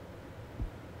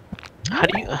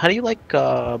 How do you like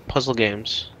puzzle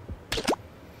games?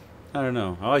 I don't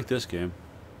know. I like this game.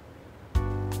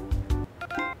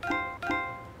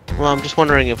 Well, I'm just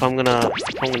wondering if I'm gonna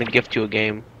gift you a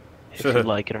game, if you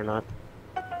like it or not.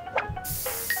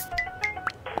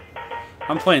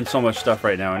 I'm playing so much stuff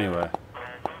right now anyway.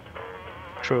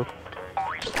 True.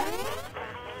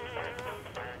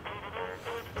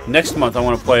 Next month I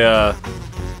want to play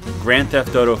Grand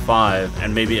Theft Auto 5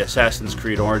 and maybe Assassin's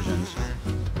Creed Origins.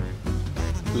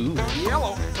 Ooh.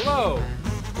 Yellow. Hello.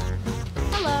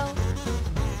 Hello.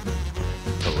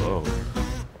 Hello.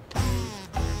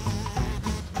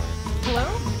 Hello?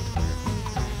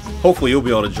 Hopefully you'll be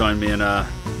able to join me in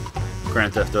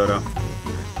Grand Theft Auto.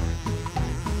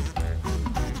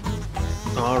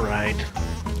 Alright.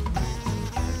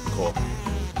 Cool.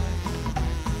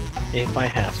 If I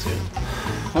have to.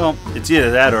 Well, it's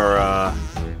either that or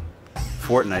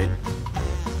Fortnite.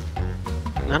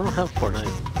 I don't have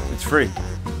Fortnite. It's free.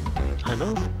 I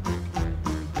know.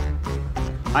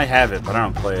 I have it, but I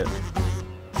don't play it.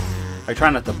 I try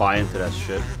not to buy into that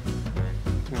shit.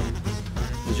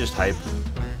 It's just hype.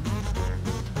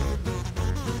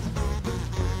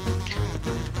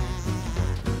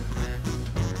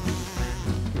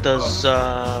 Does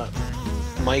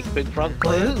Mike Big Frog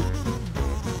play it?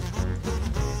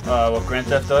 What, Grand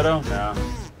Theft Auto? No.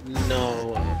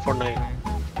 No, Fortnite.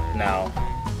 No.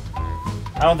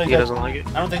 I don't think He doesn't like it?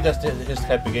 I don't think that's his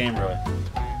type of game, really.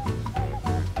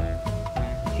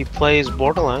 He plays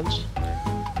Borderlands.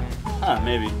 Huh,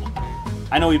 maybe.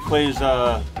 I know he plays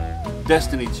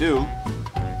Destiny 2.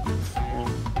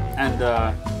 And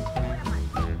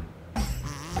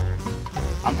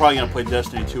I'm probably gonna play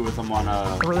Destiny 2 with him on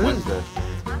Wednesday.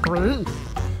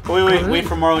 Wait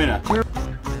for Marlena.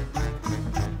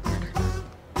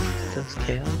 That's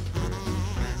chaos.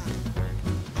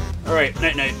 Alright,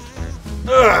 night.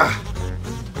 Ugh.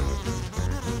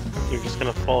 You're just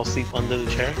gonna fall asleep under the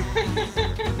chair?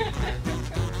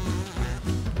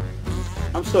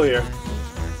 I'm still here.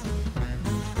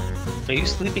 Are you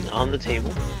sleeping on the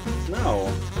table?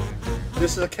 No.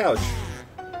 This is a couch.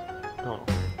 Oh.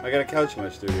 I got a couch in my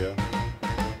studio.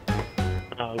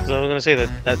 Oh, 'cause I was gonna say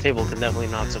that table can definitely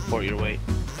not support your weight.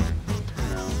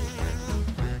 No.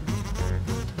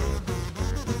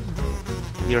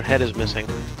 Your head is missing.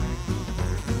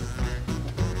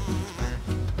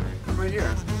 I'm right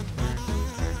here.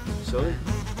 Silly.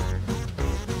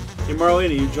 Hey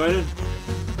Marlena, you joining?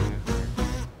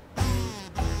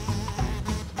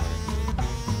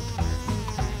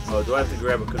 Oh, do I have to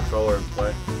grab a controller and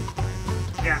play?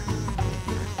 Yeah.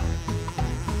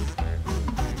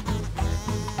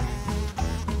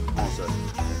 All set.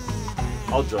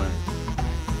 I'll join.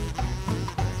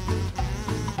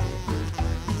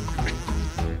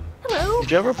 Hello?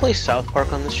 Did you ever play South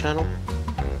Park on this channel?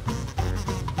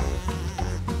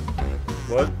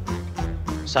 What?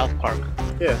 South Park.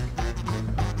 Yeah.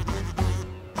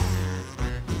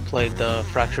 Played the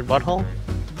Fractured Butthole?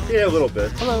 Yeah, a little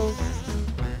bit. Hello.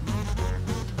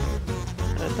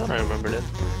 I thought I remembered it.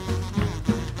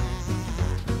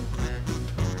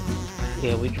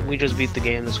 Yeah, we just beat the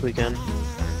game this weekend.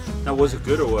 Now, was it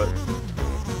good or what?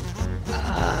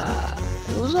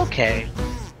 It was okay.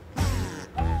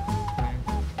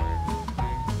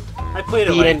 I played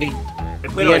it The like... ending. I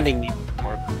played The it ending. like...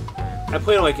 I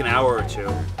played it like an hour or two.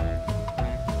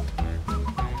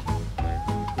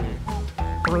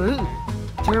 3,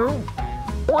 2,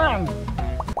 1.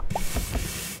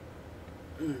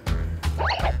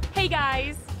 Hey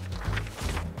guys!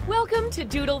 Welcome to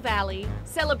Doodle Valley,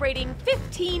 celebrating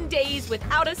 15 days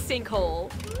without a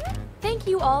sinkhole. Thank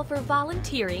you all for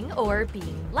volunteering or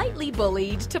being lightly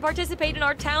bullied to participate in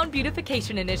our town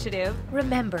beautification initiative.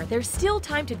 Remember, there's still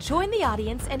time to join the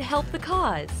audience and help the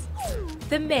cause.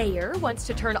 The mayor wants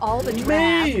to turn all the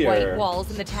drab white walls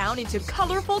in the town into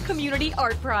colorful community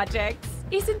art projects.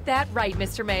 Isn't that right,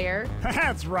 Mr. Mayor?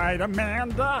 That's right,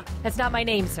 Amanda. That's not my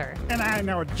name, sir. And I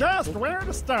know just where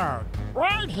to start.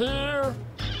 Right here.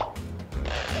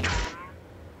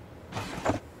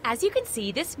 As you can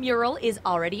see, this mural is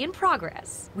already in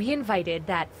progress. We invited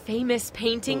that famous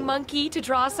painting monkey to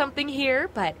draw something here,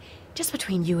 but just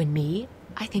between you and me,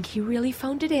 I think he really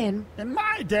phoned it in. In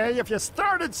my day, if you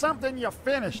started something, you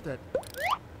finished it.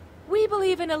 We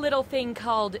believe in a little thing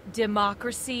called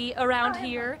democracy around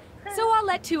here, so I'll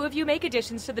let two of you make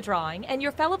additions to the drawing, and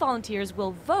your fellow volunteers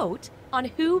will vote on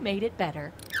who made it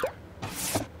better.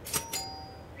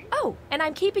 Oh, and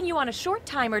I'm keeping you on a short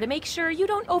timer to make sure you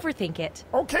don't overthink it.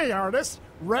 Okay, artists.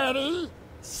 Ready,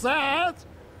 set,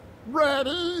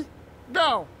 ready,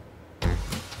 go.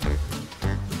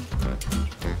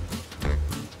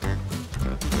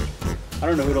 I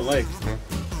don't know who to like.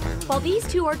 While these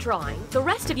two are drawing, the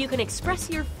rest of you can express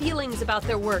your feelings about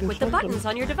their work with the buttons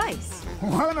on your device.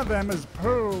 One of them is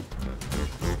poop.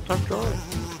 Stop drawing.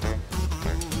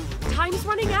 Time's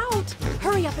running out.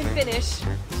 Hurry up and finish.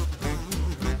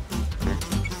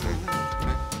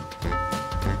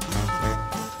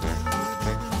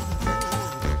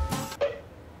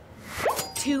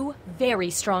 Two very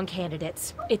strong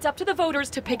candidates. It's up to the voters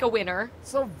to pick a winner.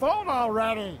 So vote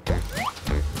already.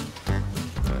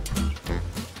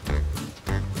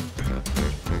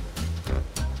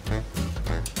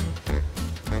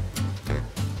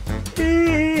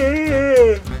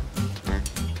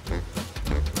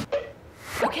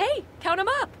 Okay, count them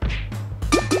up.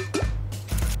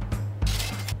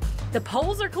 The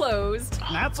polls are closed.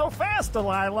 Not so fast,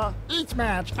 Delilah. Each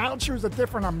match, I'll choose a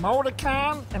different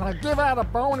emoticon, and I'll give out a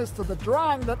bonus to the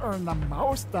drawing that earned the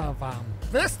most of them.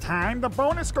 This time, the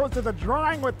bonus goes to the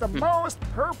drawing with the most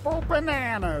purple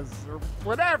bananas, or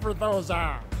whatever those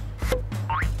are.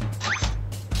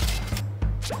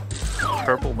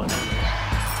 Purple bananas.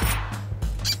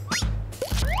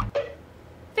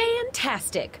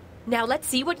 Fantastic. Now let's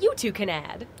see what you two can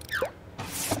add.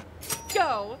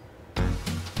 Go.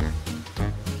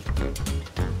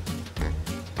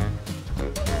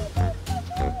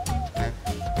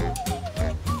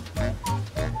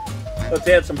 Let's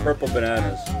add some purple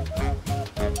bananas.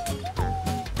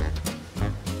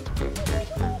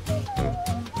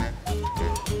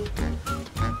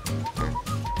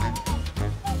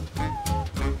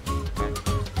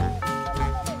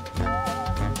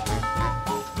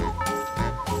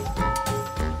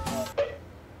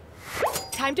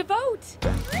 Time to vote.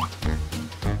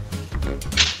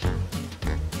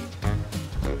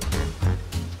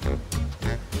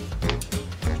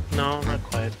 No, not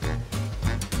quite.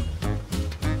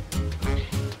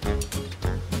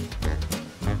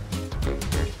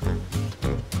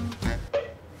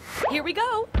 Here we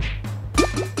go.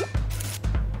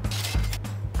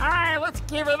 All right, let's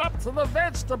give it up to the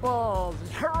vegetables.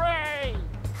 Hooray!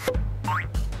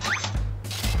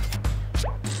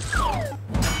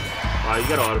 Wow, you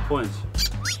got a lot of points.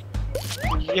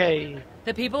 Yay.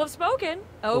 The people have spoken.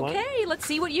 Okay, let's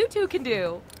see what you two can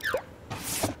do.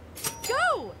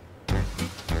 Go!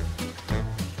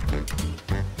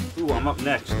 Ooh, I'm up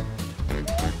next.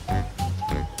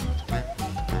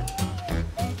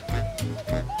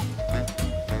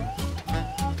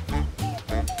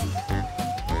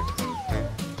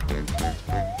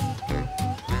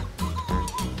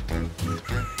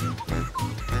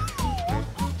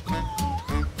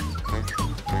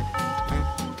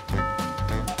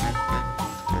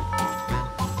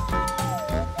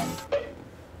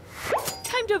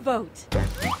 Time to vote.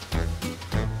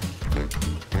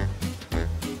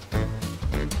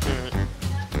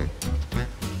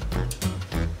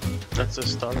 That's the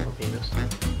start of a penis.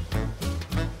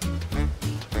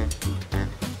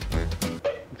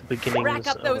 The beginning. Rack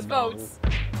up those votes.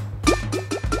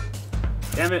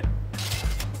 Damn it.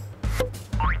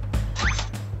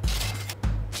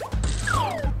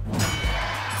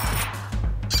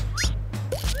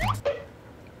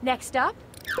 Next up.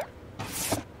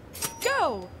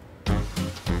 Go!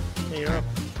 Hey, you're up.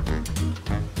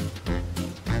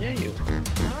 Yeah, you.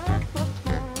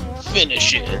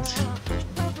 Finish it.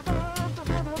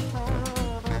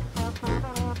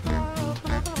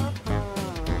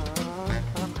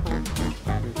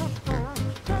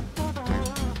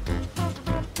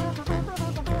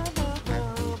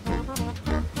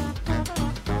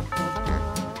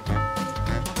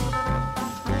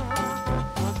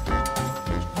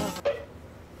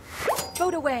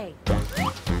 Vote away.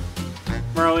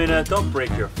 Marlena, don't break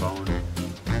your phone.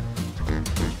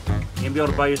 You gonna be able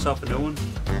to buy yourself a new one?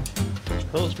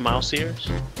 Those mouse ears?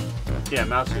 Yeah,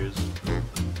 mouse ears.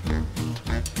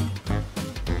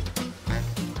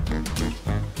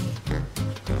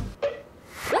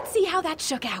 Let's see how that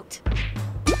shook out.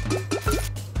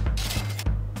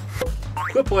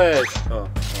 Whiplash! Oh,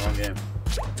 wrong game.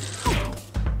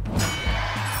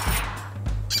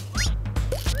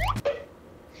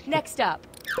 Next up.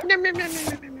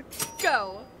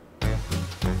 Go.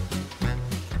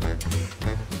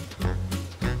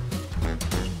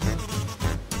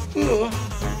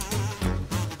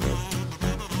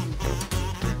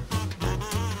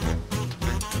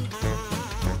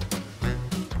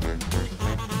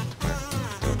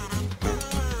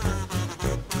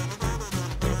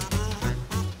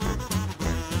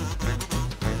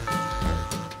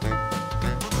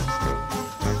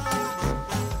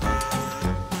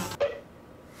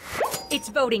 It's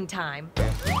voting time.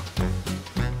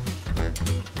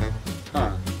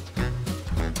 Huh.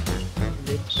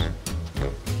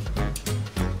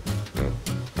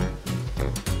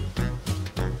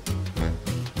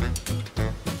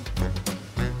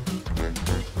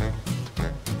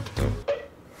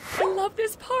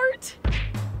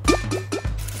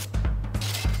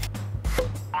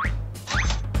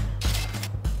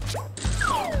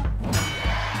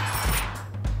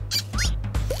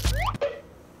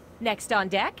 Next on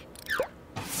deck.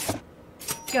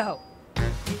 Go.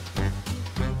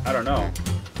 I don't know.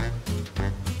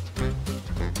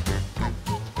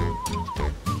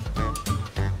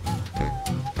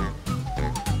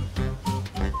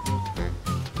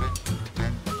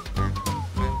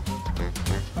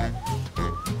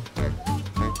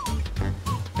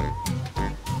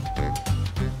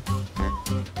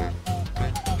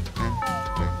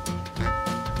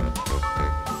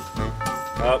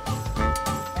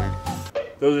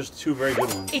 Those are two very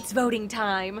good ones. It's voting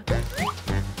time. I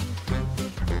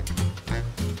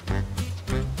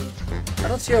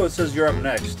don't see how it says you're up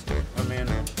next. I mean,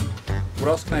 what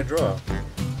else can I draw?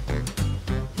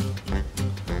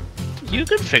 You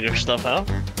could figure stuff out.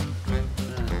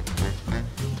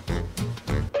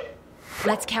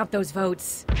 Let's count those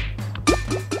votes.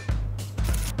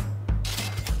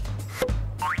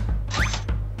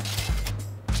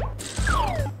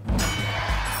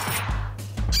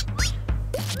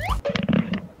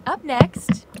 Up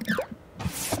next.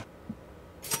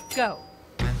 Go.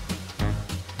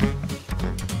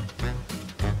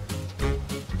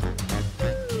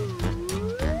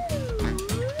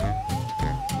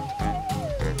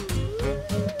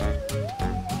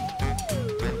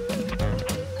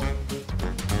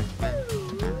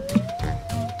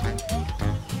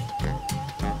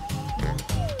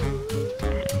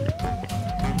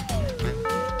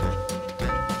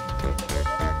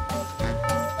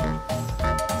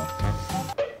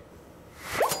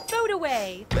 Vote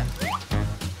away.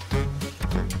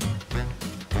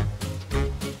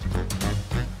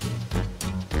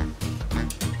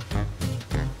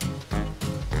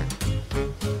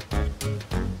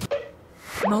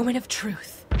 Moment of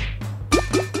truth.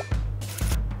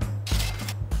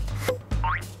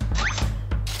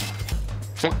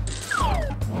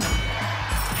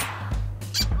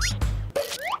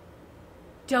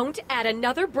 Don't add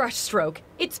another brush stroke.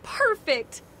 It's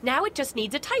perfect. Now it just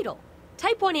needs a title.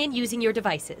 Type one in using your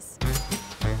devices.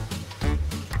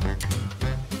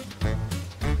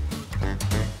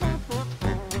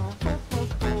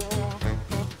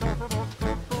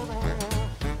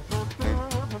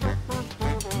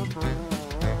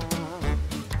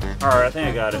 Alright, I think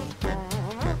I got it.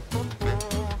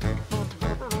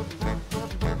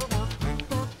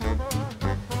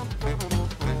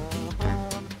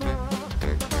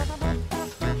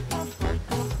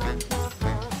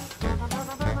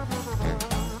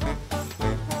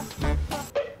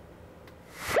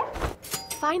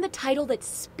 Find the title that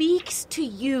speaks to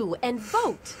you and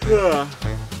vote. Yeah.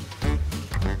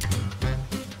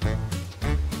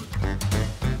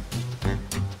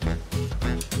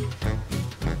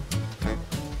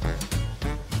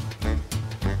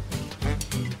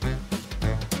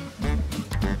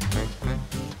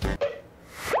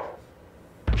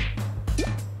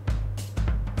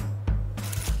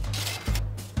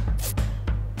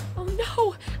 Oh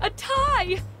no, a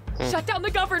tie! Shut down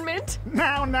the government!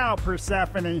 Now,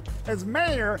 Persephone. As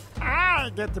mayor,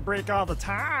 I get to break all the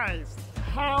ties.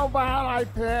 How about I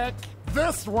pick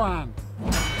this one?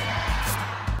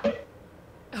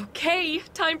 Okay,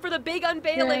 time for the big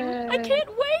unveiling. I can't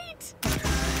wait!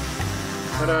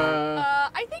 Ta-da!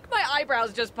 I think my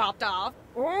eyebrows just popped off.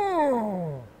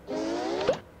 Ooh.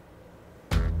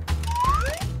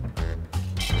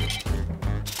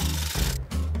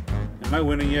 Am I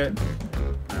winning yet?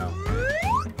 No.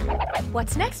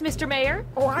 What's next, Mr. Mayor?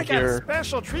 Oh, I got a You're-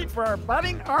 special treat for our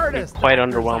budding artist. Quite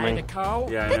Dr. underwhelming. Zydeco.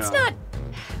 Yeah, I That's know. not...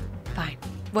 Fine.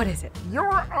 What is it? Your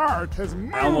art has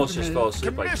moved almost just me fell to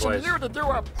asleep like commission twice. you to do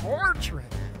a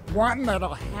portrait. One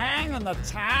that'll hang in the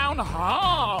town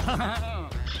hall.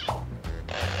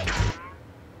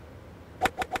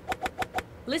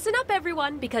 Listen up,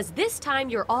 everyone, because this time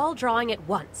you're all drawing at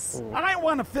once. I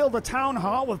want to fill the town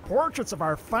hall with portraits of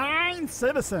our fine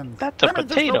citizens. That's a Let me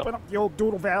potato. just open up the old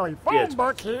Doodle Valley phone Yeah, it's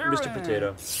book here. Mr. and-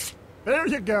 Potato. There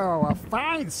you go, a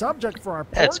fine subject for our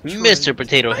That's portrait. Mr.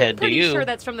 Potato Head to Pretty you. sure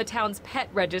that's from the town's pet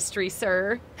registry,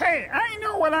 sir. Hey, I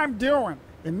know what I'm doing.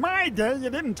 In my day, you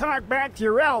didn't talk back to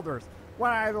your elders.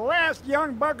 Why, the last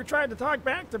young bugger tried to talk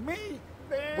back to me.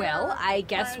 There, Well, I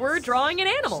guess my we're drawing an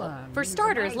animal. son, For he's a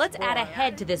starters, nice let's add a boy.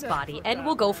 head to this body, and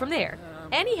we'll go from there.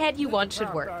 Any head you want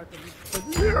should work. But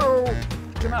you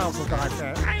can also talk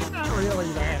that. I'm not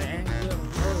really that angry of a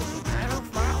person. I don't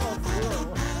follow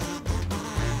through.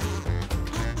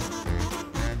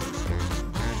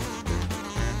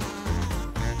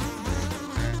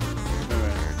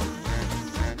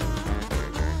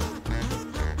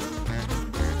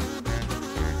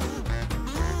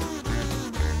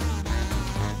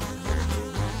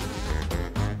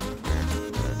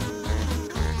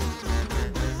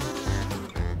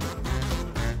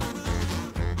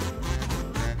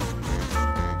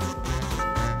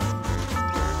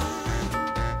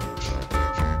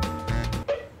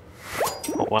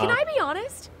 Wow. Can I be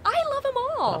honest? I love them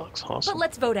all. That looks awesome. But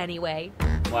let's vote anyway.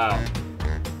 Wow.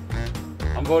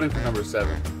 I'm voting for number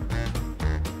 7.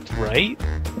 Right?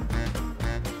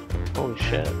 Holy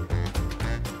shit.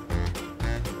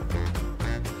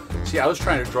 See, I was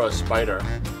trying to draw a spider.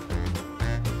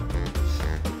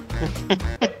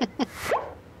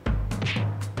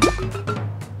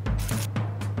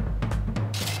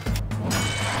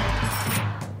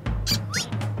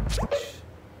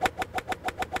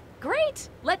 Great!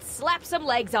 Let's slap some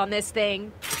legs on this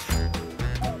thing.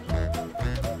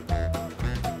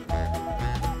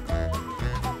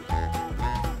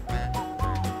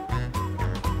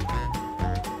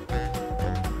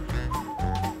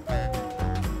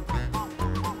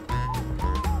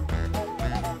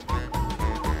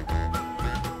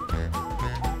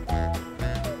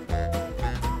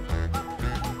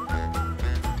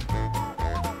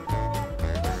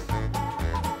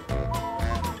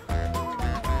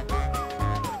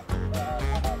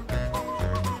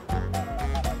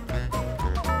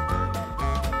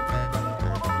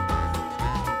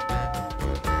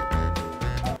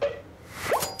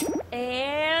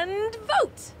 And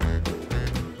vote!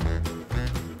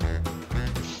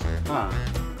 Huh.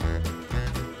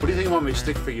 What do you think about my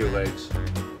stick figure legs? I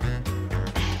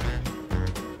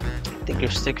think your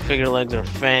stick figure legs are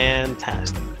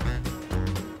fantastic.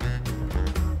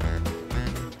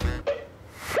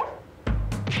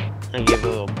 I give it a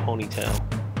little ponytail.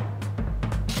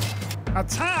 A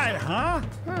tie, huh?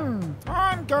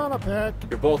 I'm gonna pick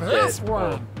You're both this dead.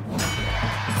 one.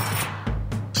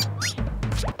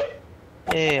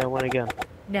 Hey, I won again.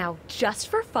 Now, just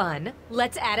for fun,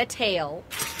 let's add a tail.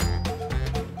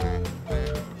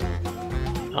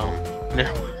 Oh,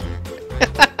 no.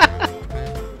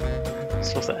 I'm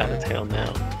supposed to add a tail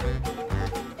now.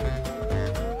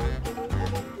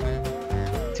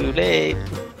 Too late.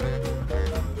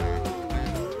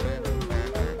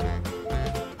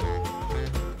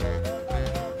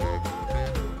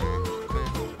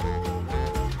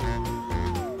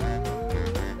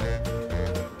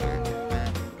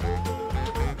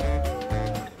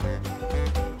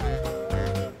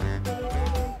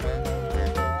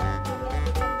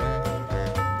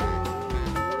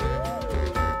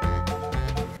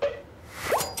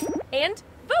 And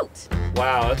vote!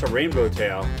 Wow, that's a rainbow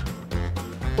tail.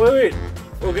 Wait.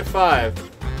 We'll get 5.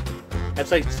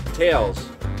 That's like tails.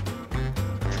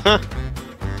 Huh.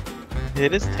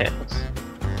 It is tails.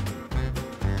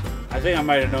 I think I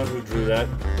might have known who drew that.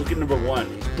 Look at number 1.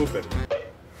 He's pooping.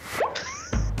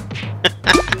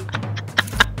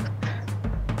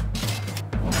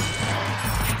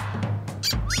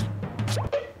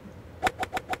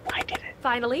 I did it.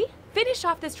 Finally, finish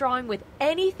off this drawing with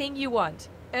anything you want.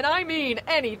 And I mean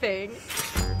anything.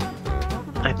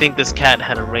 I think this cat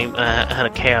had a had a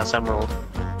Chaos Emerald.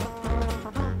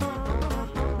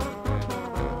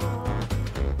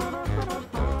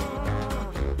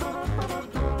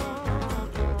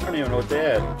 I don't even know what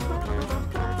they had.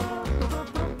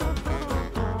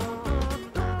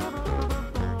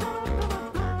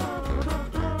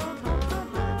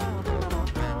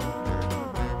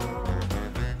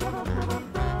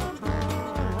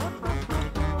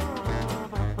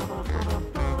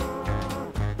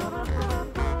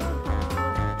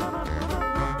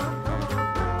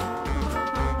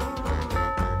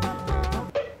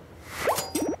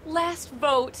 Last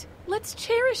vote. Let's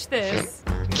cherish this.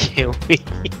 Kill me.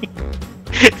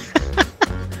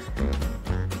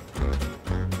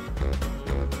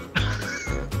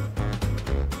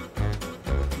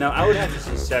 Now, I would have to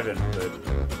say 7, but...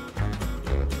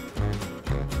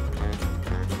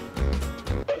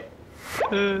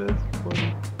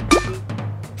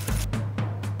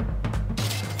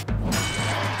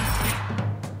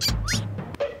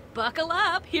 Buckle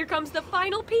up. Here comes the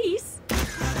final piece.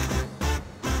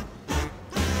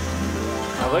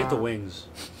 I like the wings.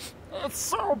 It's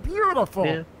so beautiful.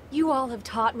 Yeah. You all have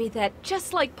taught me that,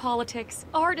 just like politics,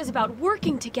 art is about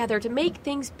working together to make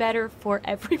things better for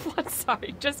everyone.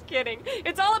 Sorry, just kidding.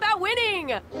 It's all about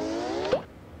winning!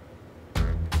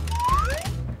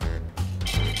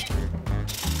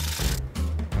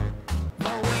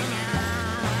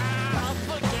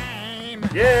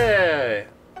 Yay!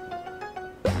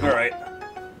 Alright.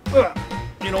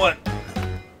 You know what?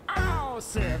 Oh,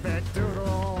 civic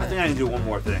doodle. I think I can do one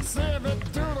more thing.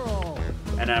 Civic doodle.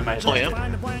 And I might Oh, yeah?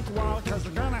 Find a blank wall, cause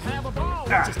we're gonna have a ball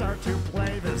once you start to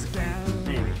play this game.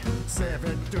 Maybe.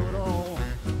 Civic doodle.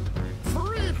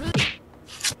 Free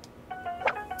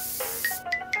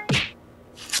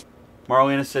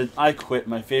Marlena said, I quit.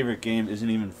 My favorite game isn't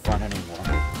even fun anymore.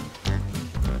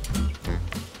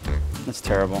 That's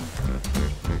terrible.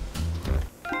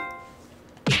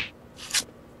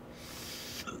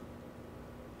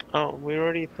 Oh, we're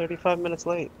already 35 minutes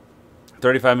late.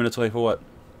 35 minutes late for what?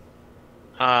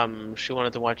 She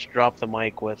wanted to watch Drop the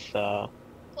Mic with,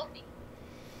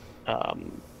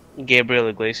 Gabriel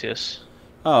Iglesias.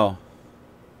 Oh.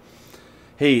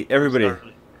 Hey, everybody.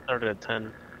 Started at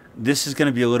 10. This is going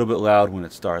to be a little bit loud when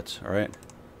it starts, alright?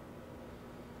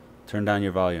 Turn down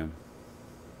your volume.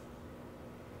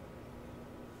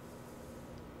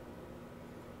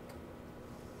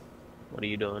 What are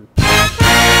you doing?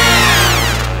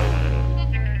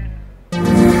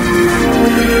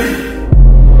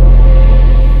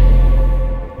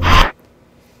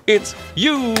 It's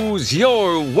Use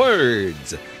Your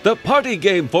Words, the party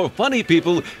game for funny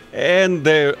people and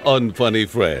their unfunny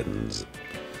friends.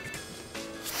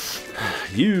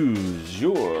 Use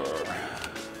your...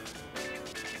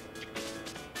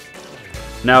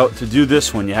 Now, to do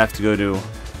this one, you have to go to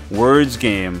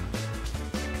wordsgame.lol.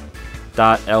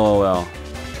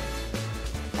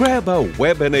 Grab a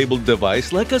web-enabled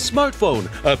device like a smartphone,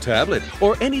 a tablet,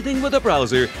 or anything with a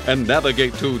browser and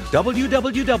navigate to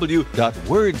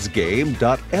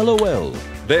www.wordsgame.lol.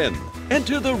 Then,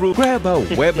 enter the room. Grab a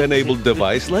web-enabled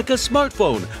device like a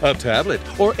smartphone, a tablet,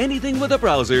 or anything with a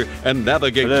browser and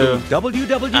navigate to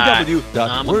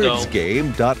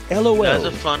www.wordsgame.lol. Guys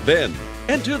are fun. Then,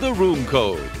 enter the room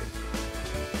code.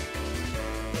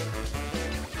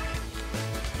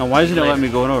 Now, why isn't it letting me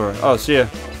go over? Oh, see ya.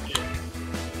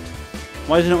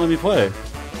 Why isn't it letting me play?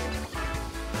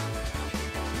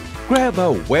 Grab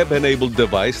a web-enabled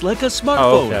device like a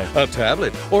smartphone, a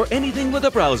tablet, or anything with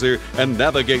a browser and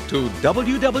navigate to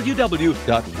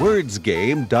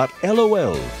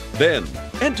www.wordsgame.lol. Then,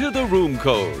 enter the room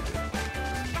code.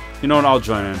 You know what? I'll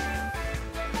join in.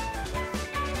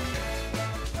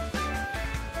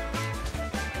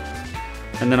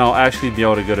 And then I'll actually be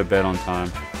able to go to bed on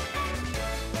time.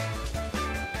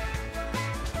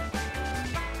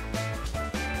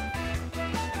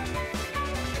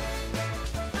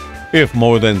 If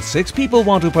more than 6 people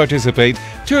want to participate,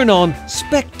 turn on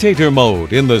Spectator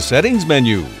Mode in the Settings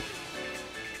menu.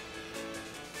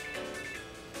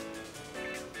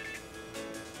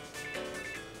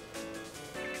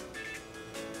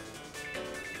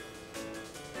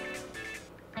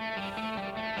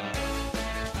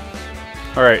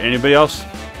 Alright, anybody else?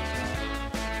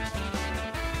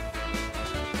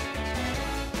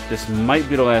 This might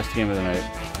be the last game of the night.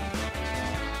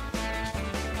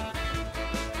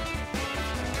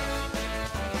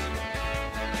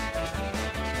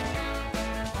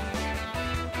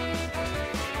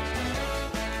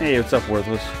 Hey, what's up,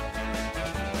 Worthless?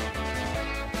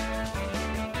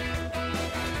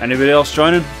 Anybody else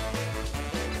joining?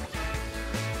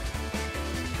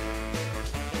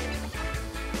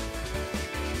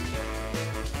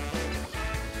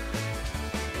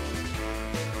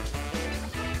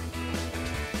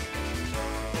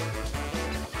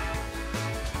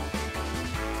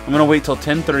 I'm gonna wait till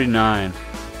 10:39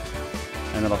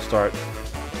 and then I'll start.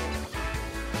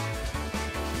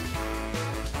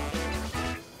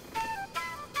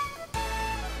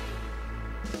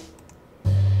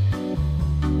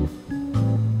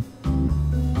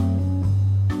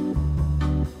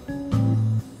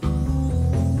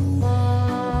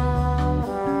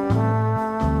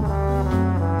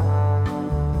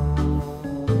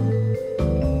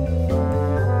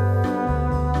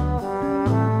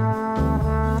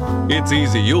 It's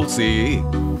easy, you'll see.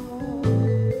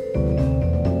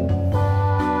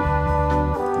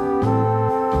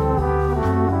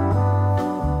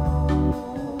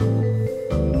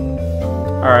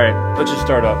 Alright, let's just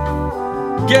start up.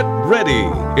 Get ready!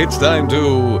 It's time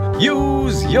to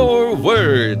use your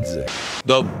words.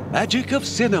 The magic of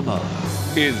cinema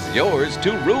is yours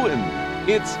to ruin.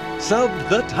 It's Sub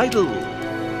the Title.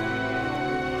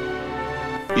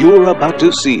 You're about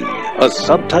to see a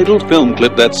subtitled film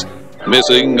clip that's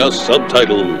missing a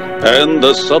subtitle, and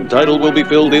the subtitle will be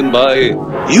filled in by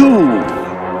you.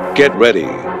 Get ready.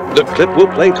 The clip will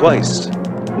play twice.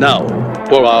 Now,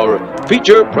 for our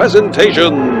feature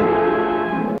presentation.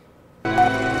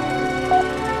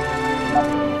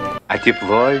 А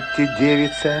тепло идти,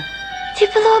 девица?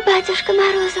 Тепло, батюшка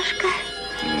Морозушка.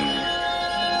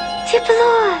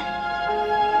 Тепло.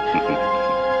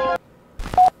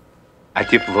 А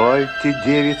тепло идти,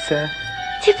 девица?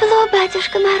 Тепло,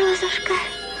 батюшка Морозушка.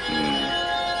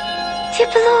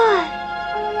 Тепло.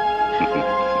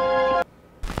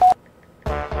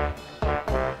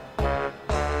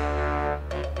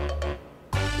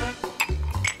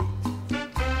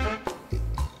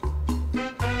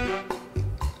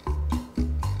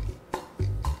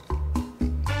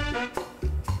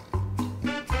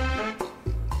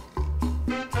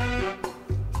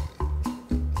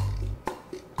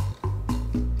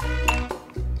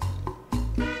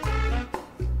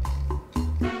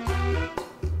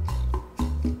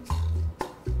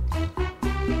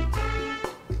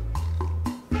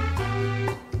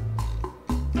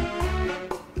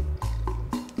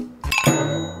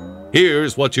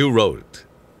 Here's what you wrote.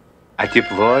 А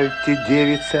тепло тебе,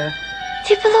 девица?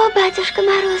 Тепло, батюшка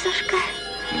Морозушка.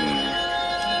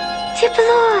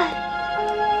 Тепло.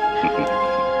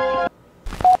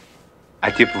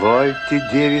 А тепло тебе,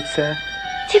 девица?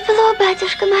 Тепло,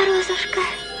 батюшка Морозушка.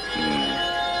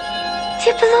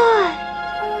 Тепло.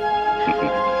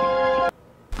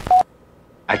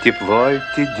 А тепло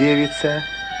тебе, девица?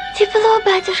 Тепло,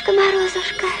 батюшка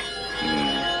Морозушка.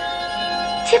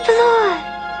 Тепло.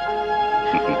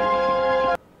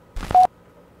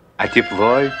 А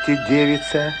тепло тебе,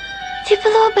 девица?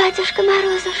 Тепло, батюшка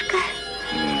Морозушка.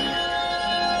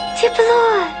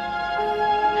 Тепло.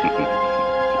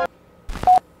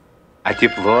 А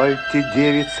тепло тебе,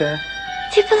 девица?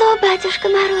 Тепло, батюшка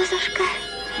Морозушка.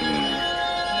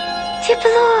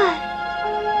 Тепло.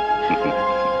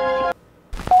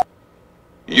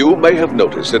 You may have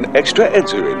noticed an extra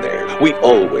answer in there. We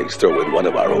always throw in one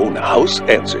of our own house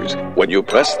answers. When you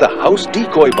press the house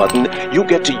decoy button, you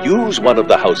get to use one of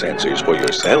the house answers for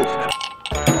yourself.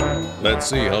 Let's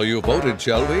see how you voted,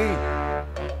 shall we?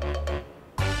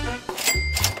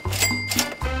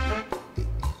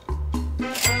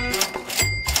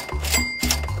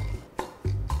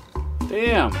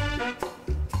 Damn.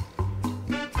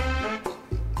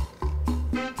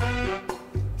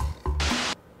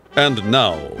 And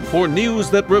now, for news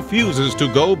that refuses to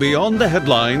go beyond the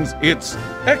headlines, it's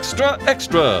Extra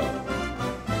Extra!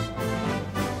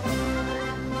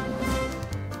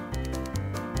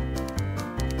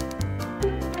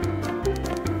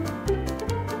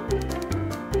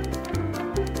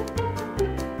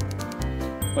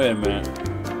 Wait a minute.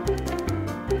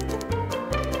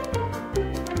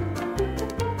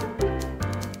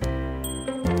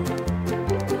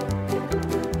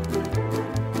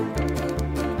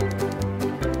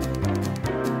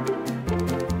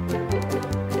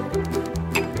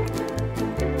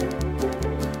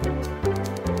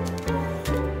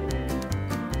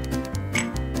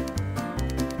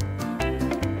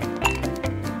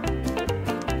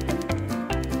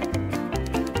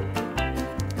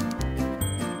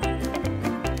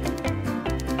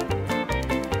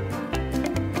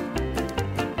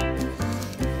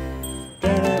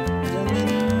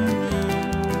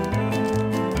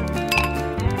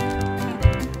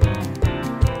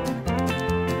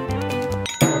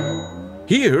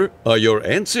 Here are your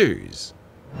answers.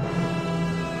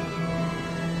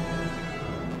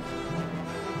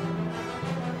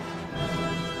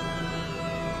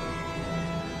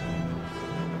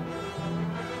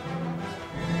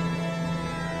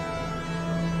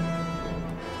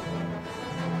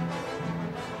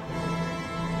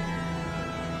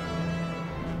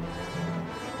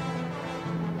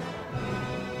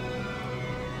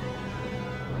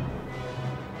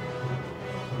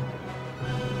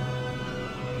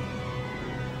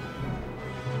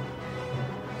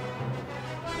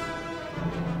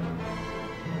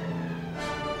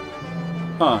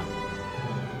 Huh.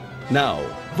 Now,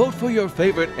 vote for your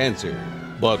favorite answer,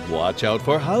 but watch out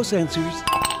for house answers.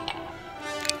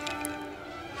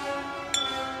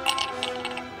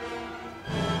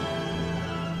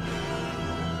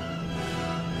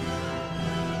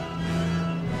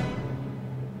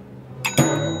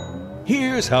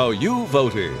 Here's how you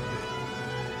voted.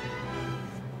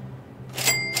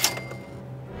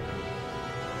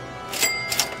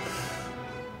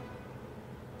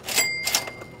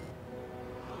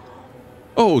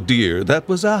 Oh dear, that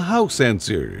was a house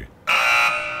answer.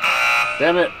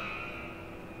 Damn it.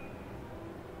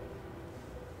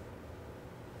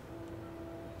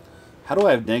 How do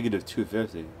I have negative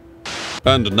 250?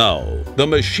 And now, the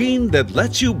machine that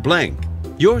lets you blank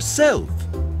yourself.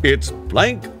 It's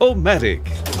Blank-O-Matic.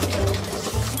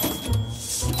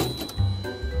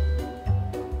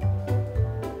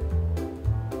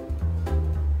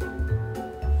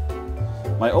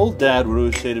 My old dad would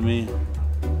always say to me,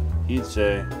 he'd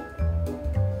say,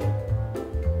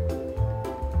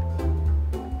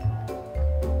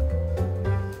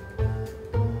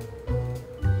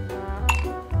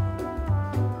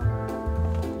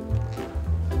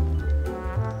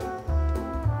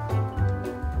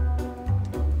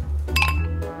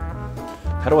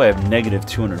 how do I have negative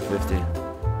 250?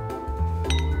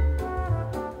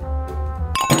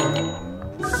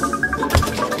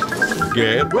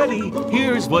 Get ready.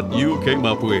 Here's what you came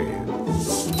up with.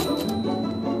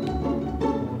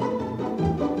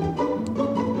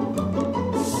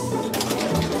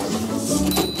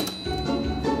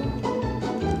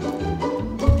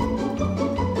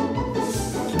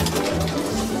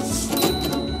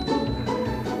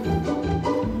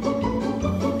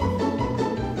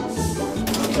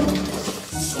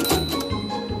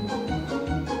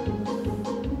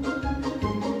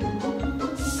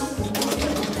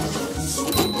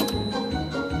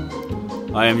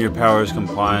 I am your powers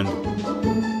combined.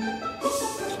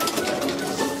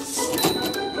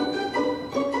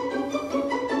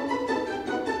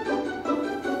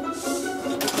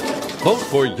 Vote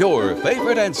for your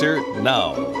favorite answer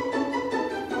now.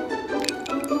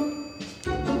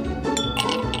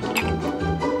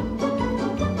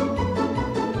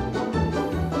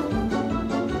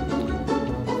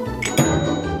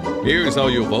 Here's how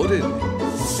you voted.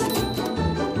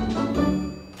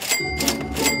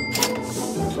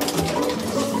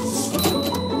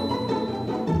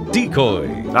 Decoy.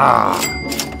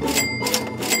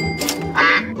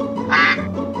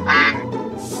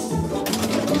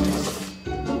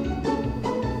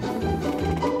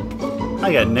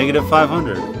 I got negative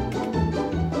 500.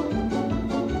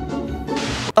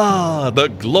 Ah, the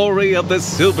glory of the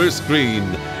silver screen.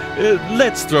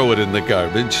 Let's throw it in the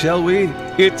garbage, shall we?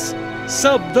 It's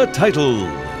Sub the Title.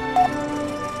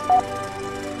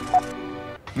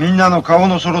 みんなの顔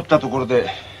の揃ったところで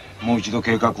もう一度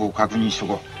計画を確認しと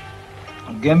こ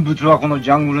う。現物はこのジ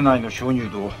ャングル内の鍾乳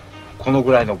洞、この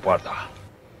ぐらいのバルだ。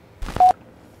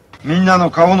みんな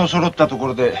の顔の揃ったとこ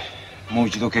ろでもう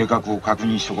一度計画を確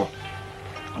認しとこ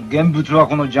う。現物は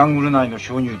このジャングル内の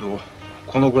鍾乳洞、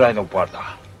このぐらいのバル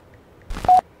だ。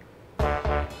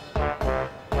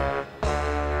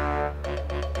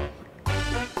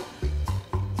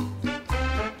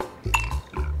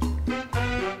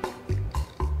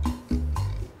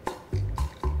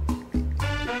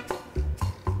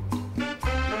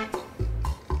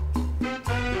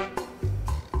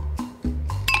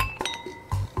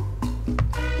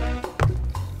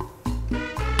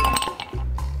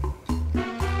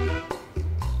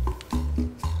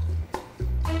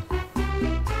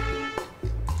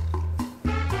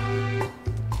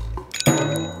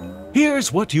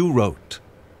Here's what you wrote.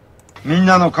 みん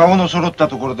なの顔の揃った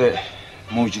ところで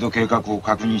もう一度計画を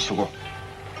確認しとこ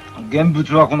う。現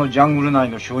物はこのジャングル内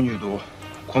の鍾乳洞、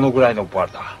このぐらいのバ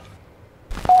ルだ。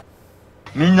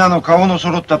みんなの顔の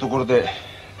揃ったところで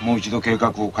もう一度計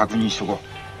画を確認しとこ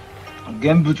う。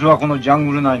現物はこのジャン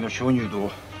グル内の鍾乳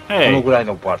洞、このぐらい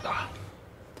のバルだ。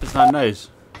It's not nice.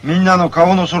 みんなの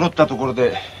顔の揃ったところ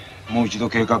でもう一度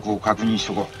計画を確認し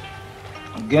とこ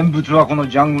う。現物はこの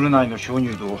ジャングル内の鍾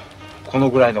乳洞、この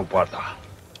ぐらいのバルだ。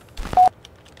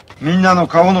みんなの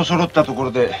顔の揃ったとこ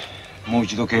ろでもう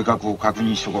一度計画を確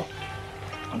認しとこ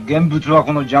う。現物は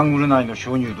このジャングル内の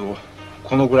鍾乳洞、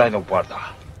このぐらいのバル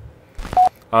だ。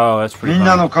Oh, that's pretty みん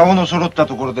なの顔の揃った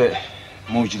ところで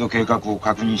もう一度計画を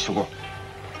確認しとこ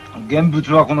う。現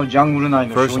物はこのジャングル内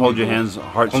の鍾乳洞、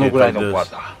このぐらいのバ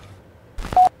ルだ。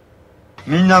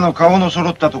みんなの顔の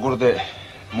揃ったところで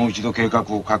もう一度計画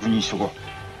を確認しとこう。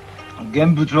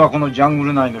現物はこのジャング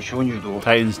ル内の鍾乳洞、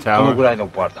このぐらいの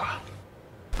バルだ。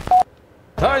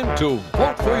Time to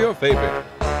vote for your favorite.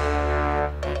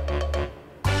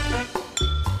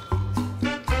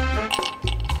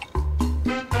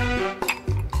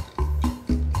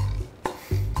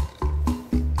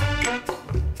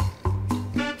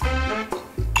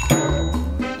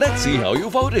 Let's see how you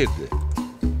voted.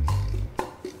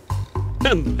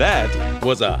 And that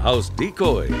was a house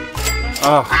decoy.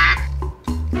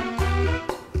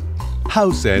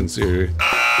 House answer.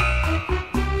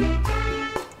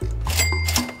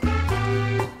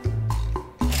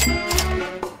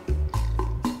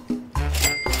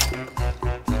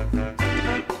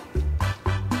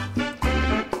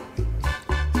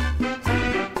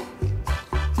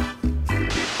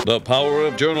 The power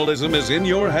of journalism is in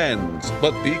your hands,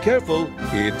 but be careful,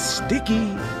 it's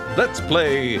sticky. Let's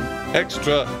play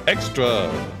Extra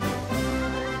Extra.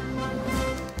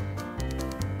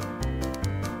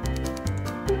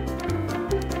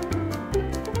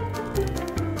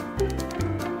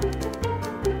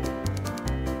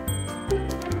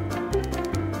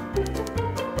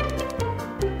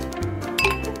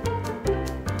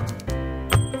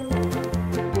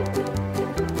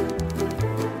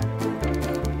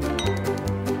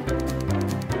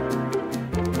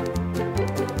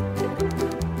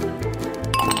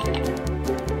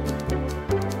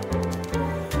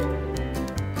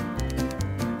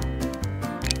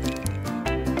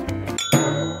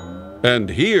 And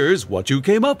here's what you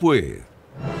came up with.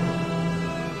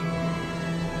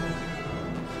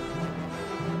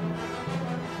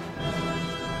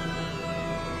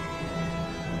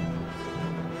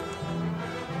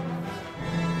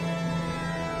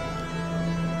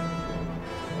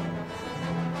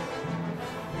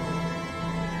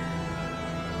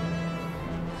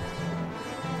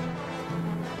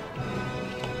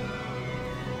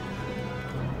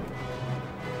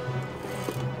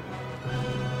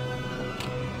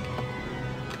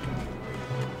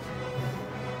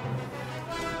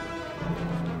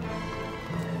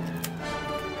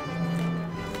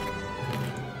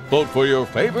 Vote for your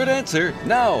favorite answer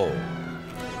now.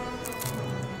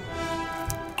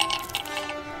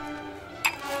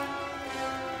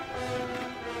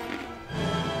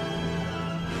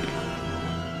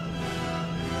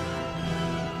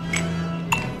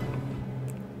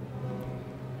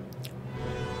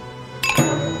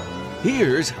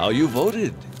 Here's how you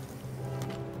voted.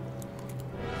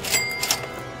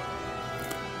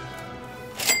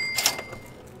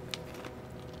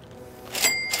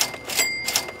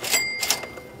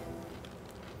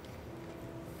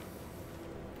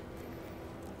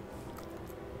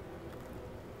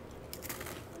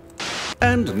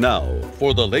 And now,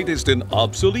 for the latest in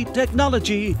obsolete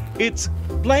technology, it's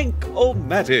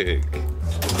Blank-O-Matic.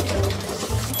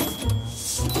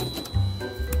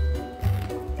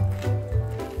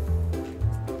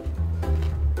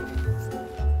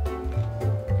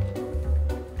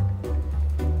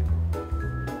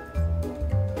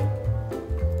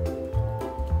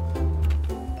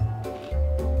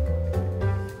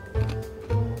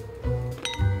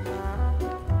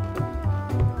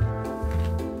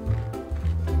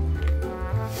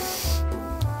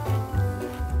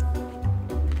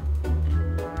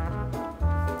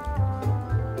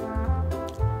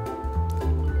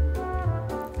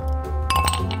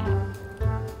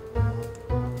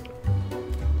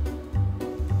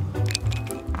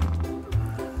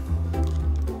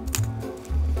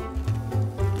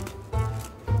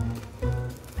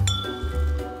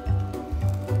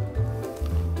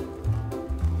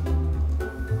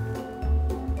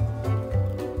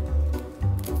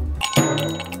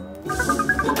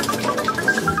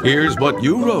 Here's what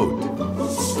you wrote.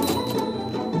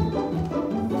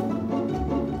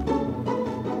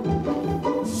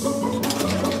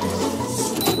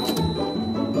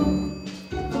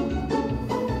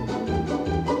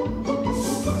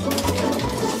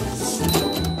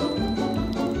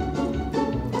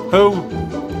 Who?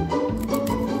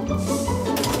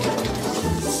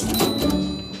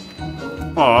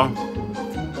 Aw.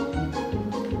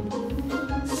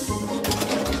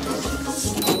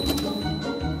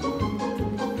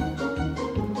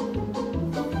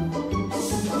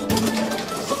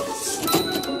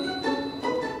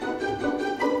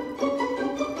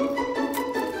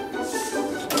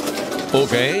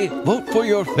 Okay, vote for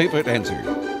your favorite answer.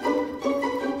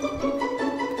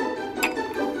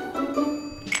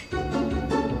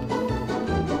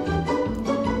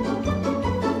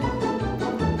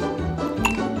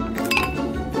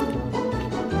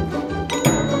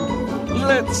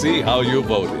 Let's see how you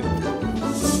voted.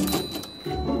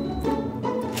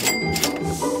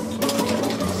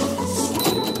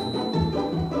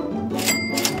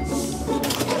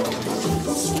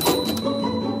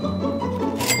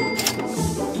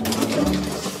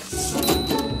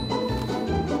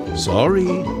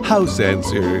 Sorry, house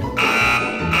answer.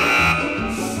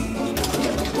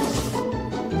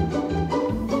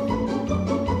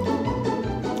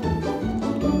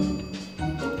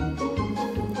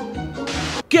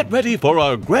 Get ready for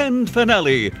our grand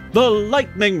finale, the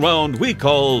lightning round we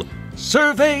call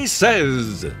Survey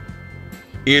Says.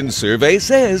 In Survey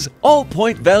Says, all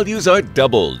point values are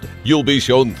doubled. You'll be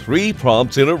shown 3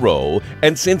 prompts in a row,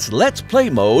 and since Let's Play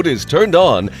mode is turned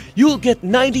on, you'll get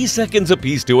 90 seconds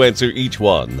apiece to answer each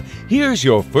one. Here's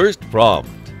your first prompt.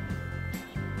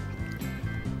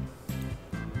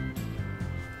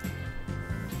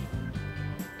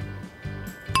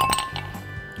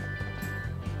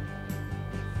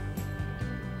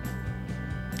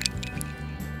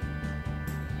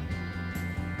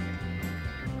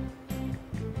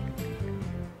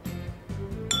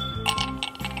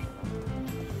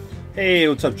 Hey,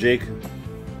 what's up, Jake?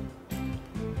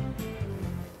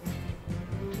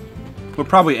 We're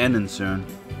probably ending soon.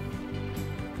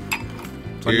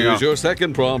 Here's your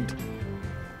second prompt.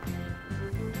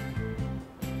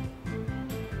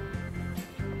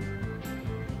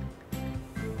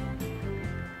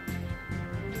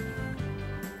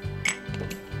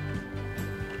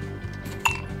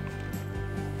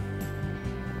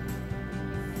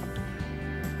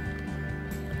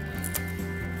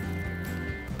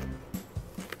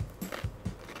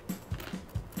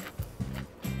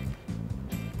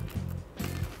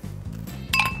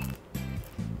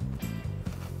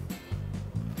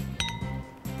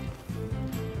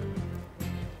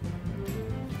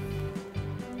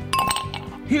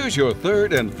 Here's your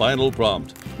third and final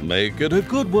prompt. Make it a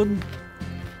good one.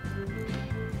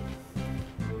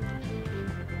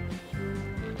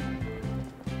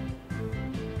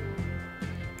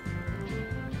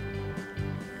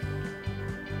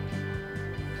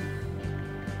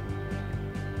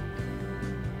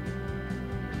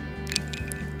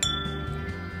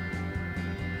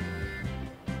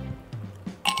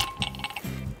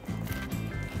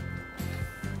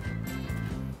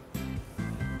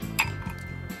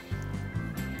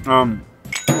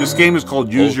 This game is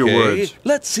called Use Your Words.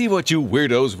 Let's see what you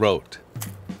weirdos wrote.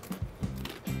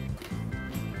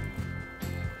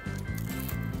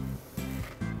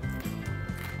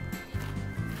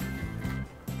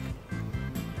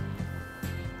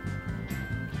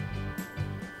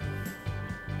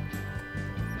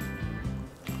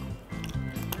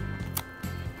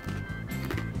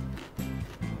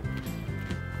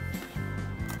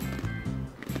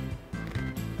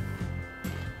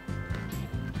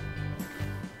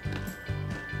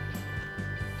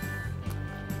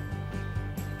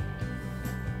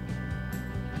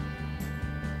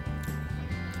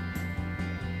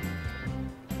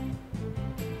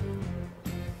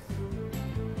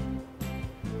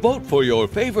 Vote for your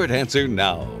favorite answer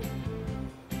now.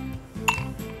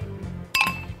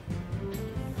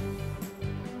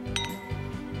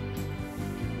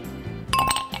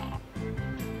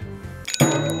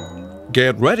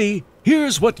 Get ready.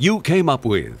 Here's what you came up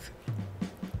with.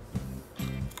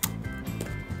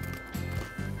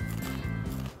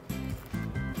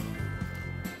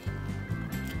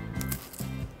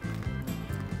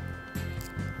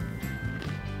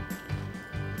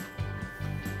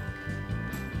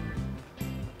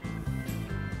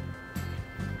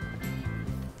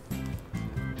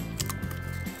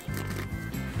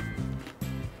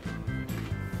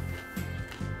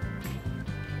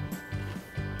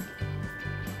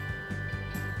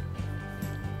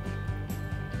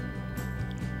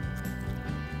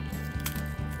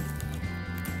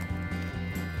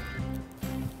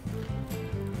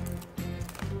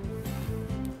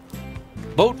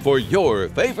 Vote for your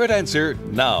favorite answer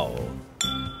now.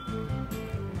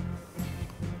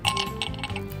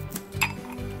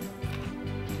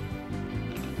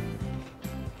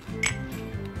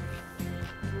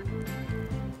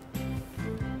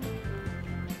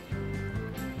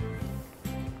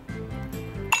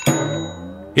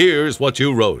 Here's what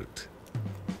you wrote.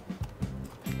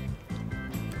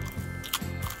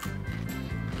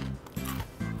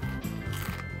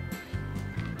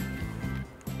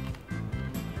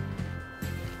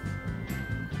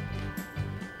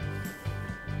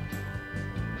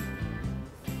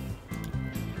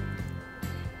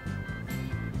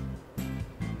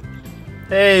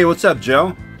 Hey, what's up,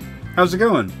 Joe? How's it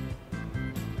going?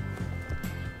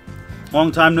 Long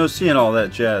time no see and all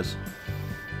that jazz.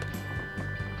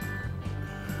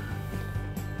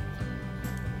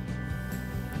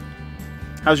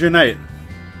 How's your night?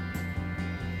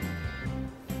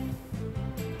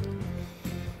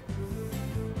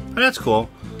 Oh, that's cool.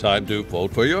 Time to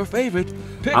vote for your favorite.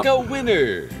 Pick a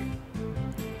winner.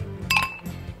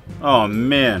 Oh,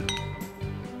 man.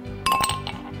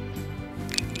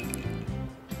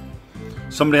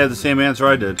 Somebody had the same answer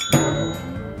I did.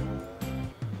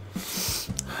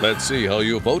 Let's see how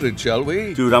you voted, shall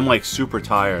we? Dude, I'm like super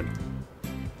tired.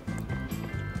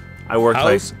 I worked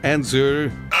House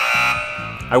answer.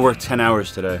 I worked 10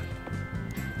 hours today.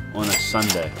 On a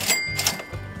Sunday.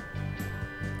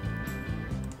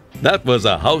 That was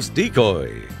a house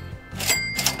decoy.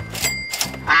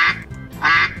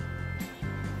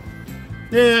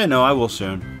 Yeah, I know, I will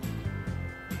soon.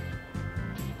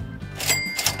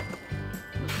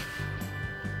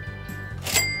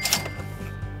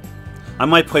 I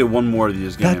might play one more of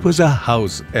these games. That was a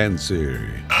house answer.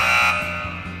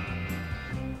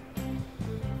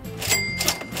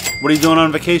 What are you doing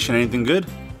on vacation? Anything good?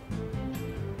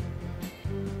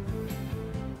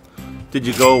 Did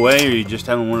you go away, or are you just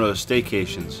having one of those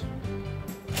staycations?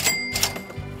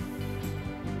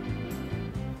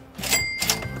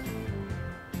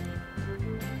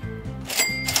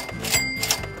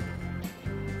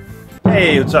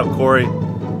 Hey, what's up, Corey?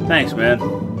 Thanks, man.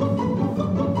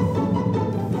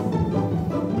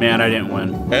 Man, I didn't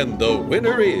win. And the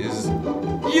winner is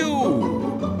you.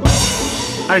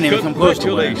 I didn't even come close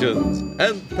to winning. Congratulations,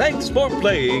 and thanks for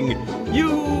playing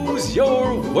Use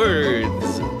Your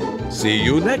Words. See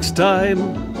you next time.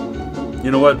 You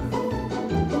know what?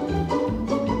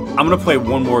 I'm gonna play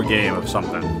one more game of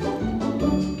something.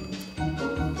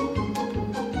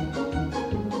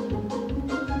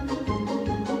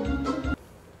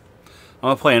 I'm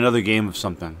gonna play another game of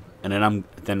something, and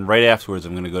then right afterwards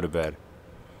I'm gonna go to bed.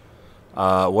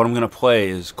 What I'm gonna play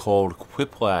is called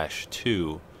Quiplash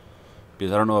 2,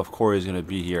 because I don't know if Corey's gonna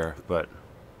be here, but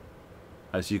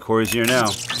I see Corey's here now.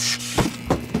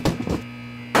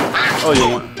 Oh,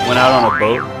 you went out on a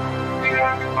boat?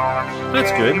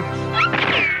 That's good.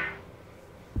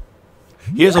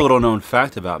 Here's a little known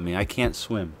fact about me: I can't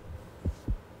swim.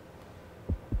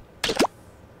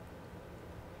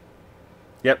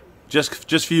 Yep,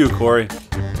 just for you, Corey.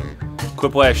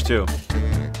 Quiplash 2.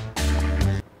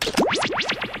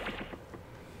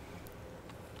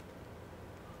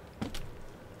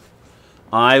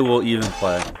 I will even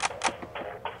play.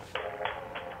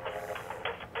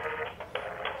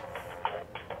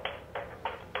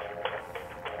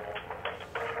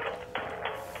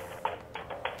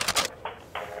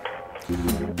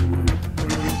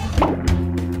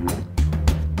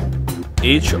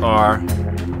 HRLY.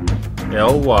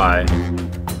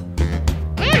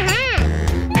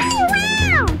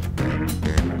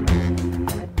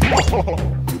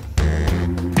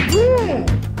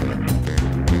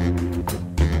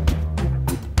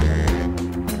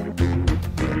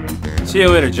 See you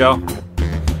later, Joe.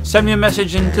 Send me a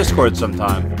message in Discord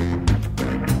sometime.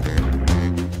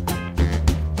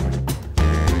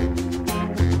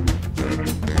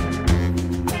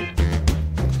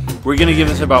 We're gonna give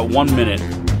this about 1 minute.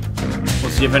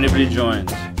 We'll see if anybody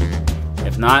joins.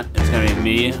 If not, it's gonna be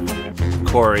me,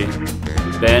 Corey,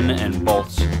 Ben, and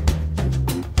Bolts.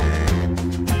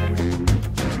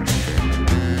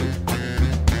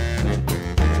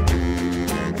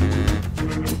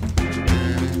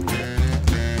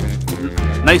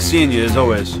 Nice seeing you, as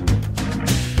always.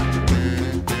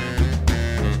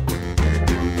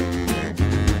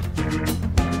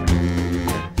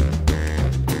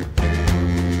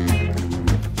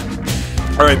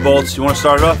 All right, Bolts, you want to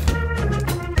start it off?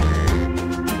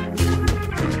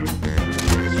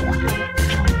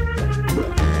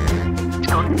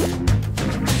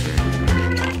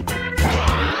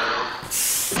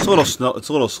 It's a little slow. It's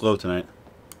a little slow tonight.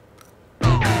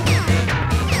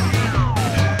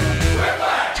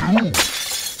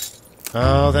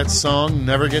 Oh, that song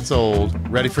never gets old.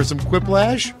 Ready for some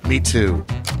quiplash? Me too.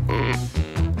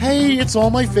 Hey, it's all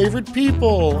my favorite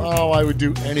people. Oh, I would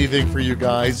do anything for you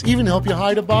guys, even help you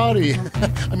hide a body.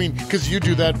 I mean, because you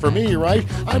do that for me, right?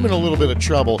 I'm in a little bit of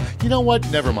trouble. You know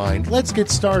what? Never mind. Let's get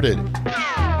started.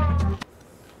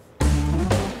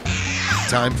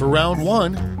 Time for round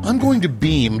one. I'm going to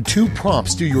beam 2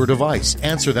 prompts to your device.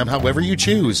 Answer them however you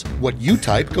choose. What you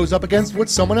type goes up against what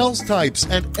someone else types,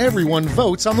 and everyone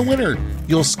votes on the winner.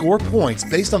 You'll score points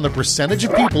based on the percentage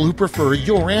of people who prefer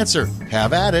your answer.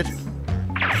 Have at it.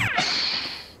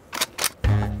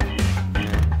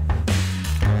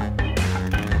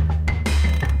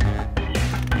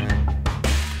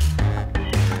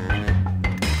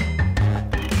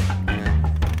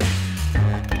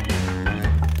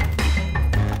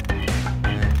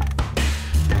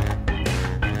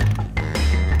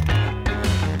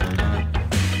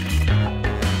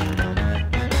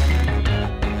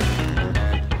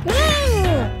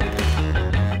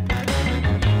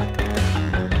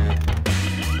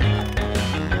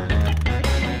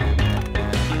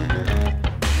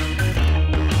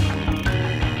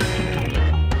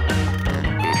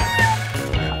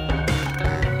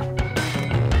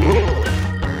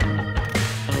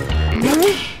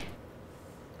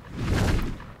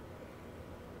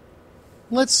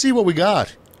 Let's see what we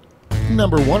got.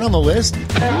 Number 1 on the list,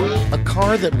 a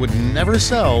car that would never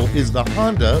sell is the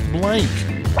Honda blank.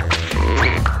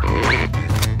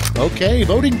 Okay,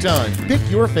 voting time. Pick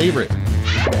your favorite.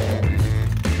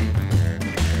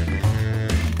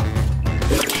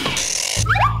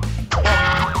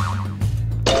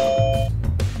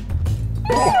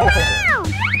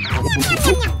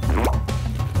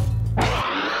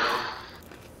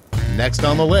 Next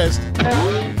on the list,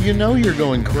 you know you're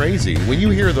going crazy when you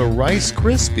hear the Rice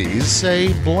Krispies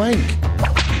say blank.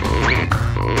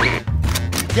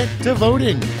 Get to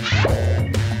voting.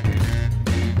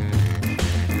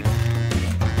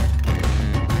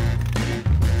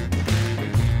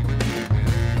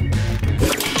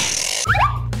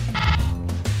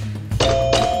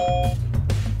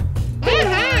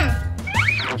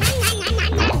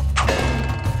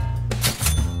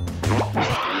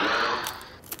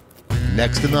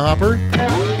 Next in the hopper,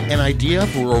 an idea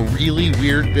for a really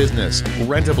weird business.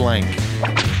 Rent a blank.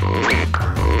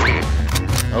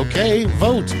 Okay,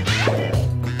 vote.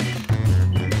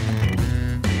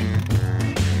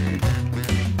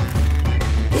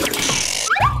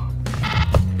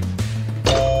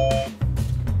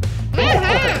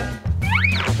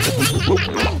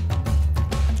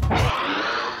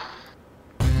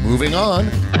 Moving on,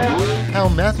 how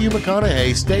Matthew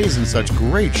McConaughey stays in such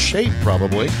great shape,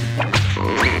 probably.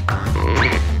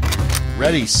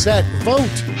 Ready, set, vote!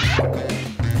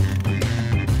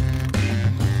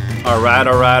 Alright,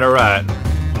 alright, alright.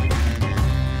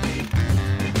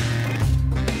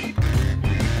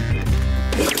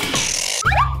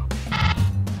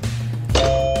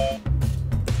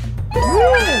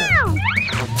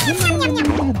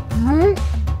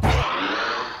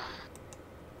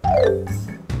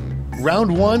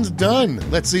 Round one's done.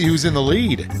 Let's see who's in the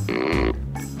lead.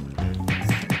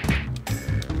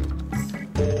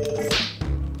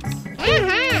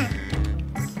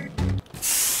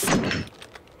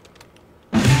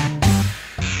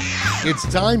 It's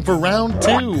time for round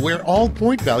 2, where all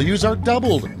point values are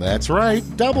doubled. That's right,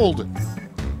 doubled.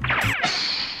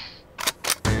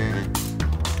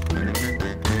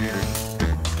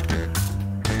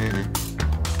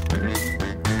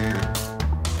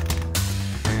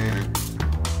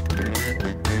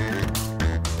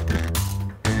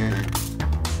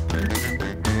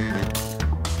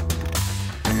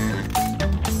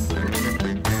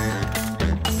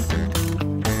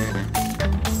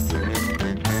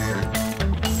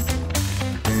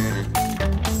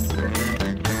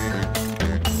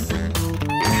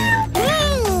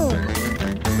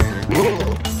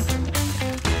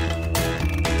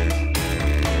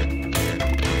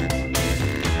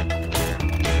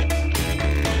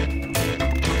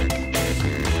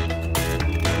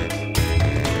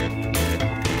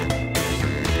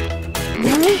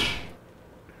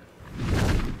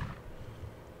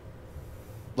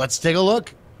 Let's take a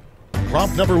look.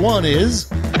 Prompt number 1 is,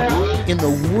 in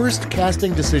the worst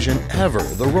casting decision ever,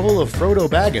 the role of Frodo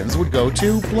Baggins would go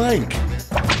to blank.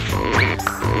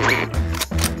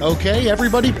 Okay,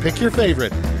 everybody pick your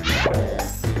favorite.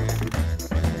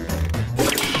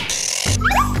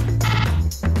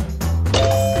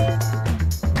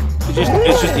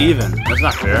 It's just even. That's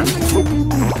not fair.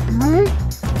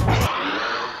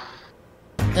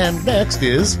 And next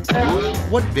is,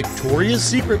 what Victoria's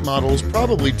Secret models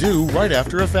probably do right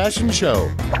after a fashion show.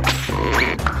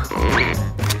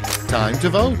 Time to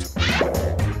vote.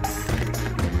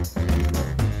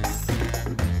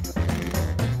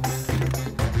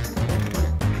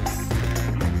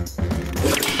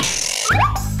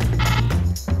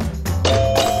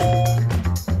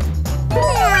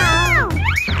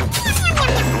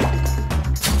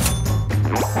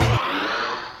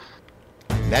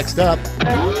 Next up,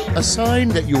 a sign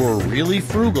that you're really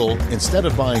frugal. Instead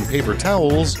of buying paper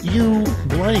towels, you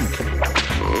blank.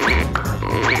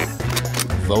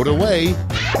 Vote away.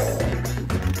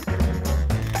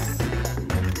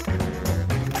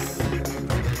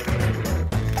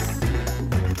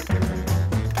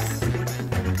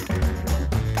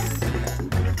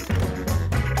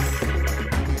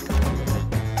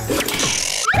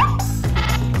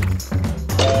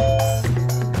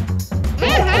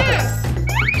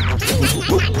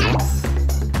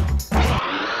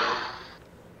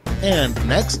 And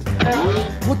next,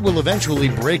 what will eventually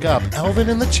break up Alvin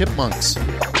and the Chipmunks?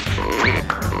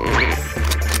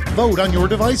 Vote on your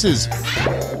devices.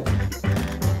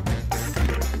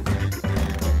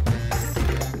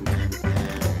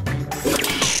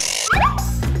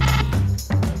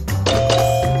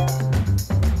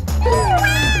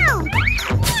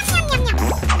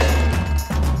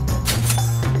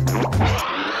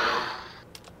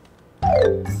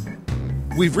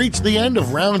 We've reached the end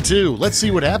of round 2. Let's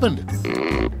see what happened.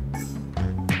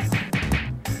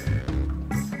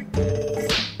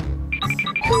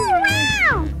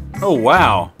 Oh,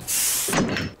 wow.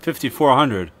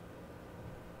 5,400.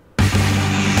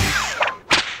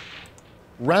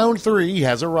 Round 3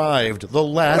 has arrived. The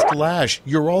last lash.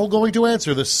 You're all going to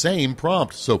answer the same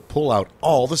prompt, so pull out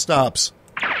all the stops.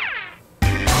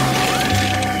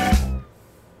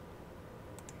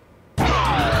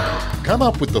 Come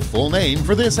up with the full name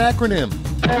for this acronym.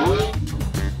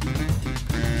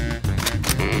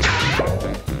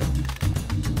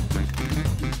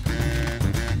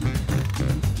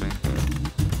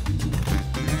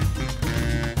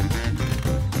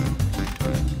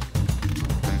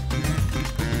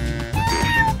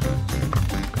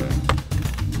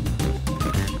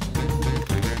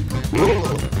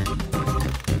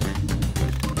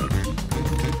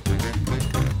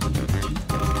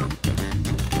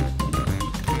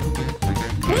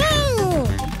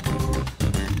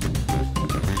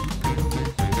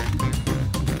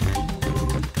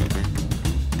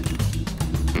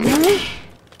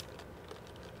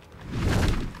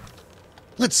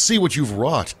 Let's see what you've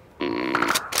wrought.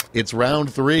 It's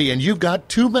round 3, and you've got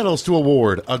 2 medals to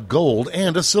award, a gold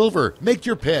and a silver. Make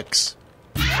your picks.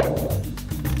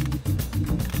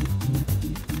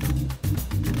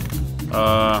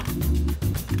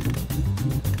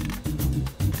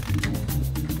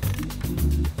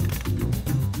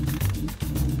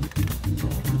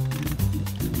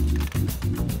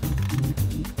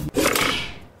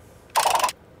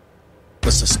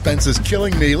 The suspense is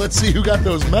killing me. Let's see who got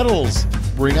those medals.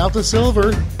 Bring out the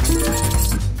silver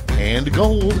and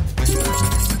gold.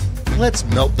 Let's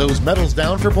melt those medals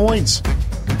down for points.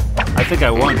 I think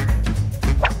I won.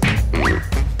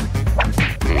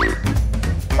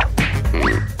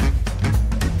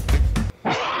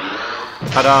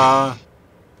 Ta-da!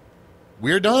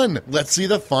 We're done. Let's see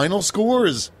the final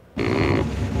scores.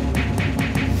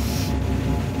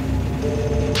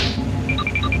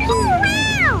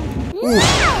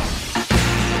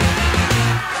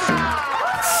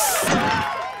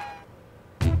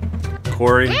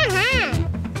 Corey,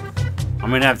 I'm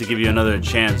gonna have to give you another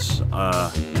chance in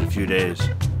a few days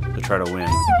to try to win.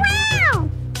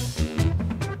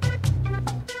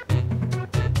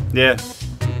 Yeah,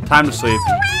 time to sleep.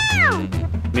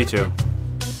 Me too.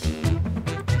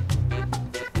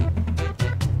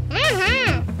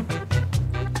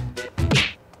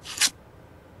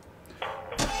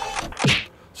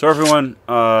 So everyone,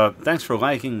 thanks for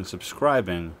liking and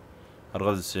subscribing. I'd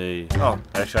love to see... Oh,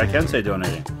 actually I can say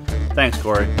donating. Thanks,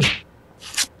 Corey.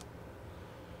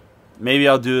 Maybe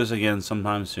I'll do this again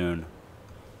sometime soon.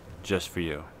 Just for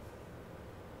you.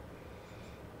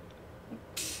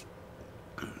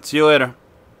 See you later.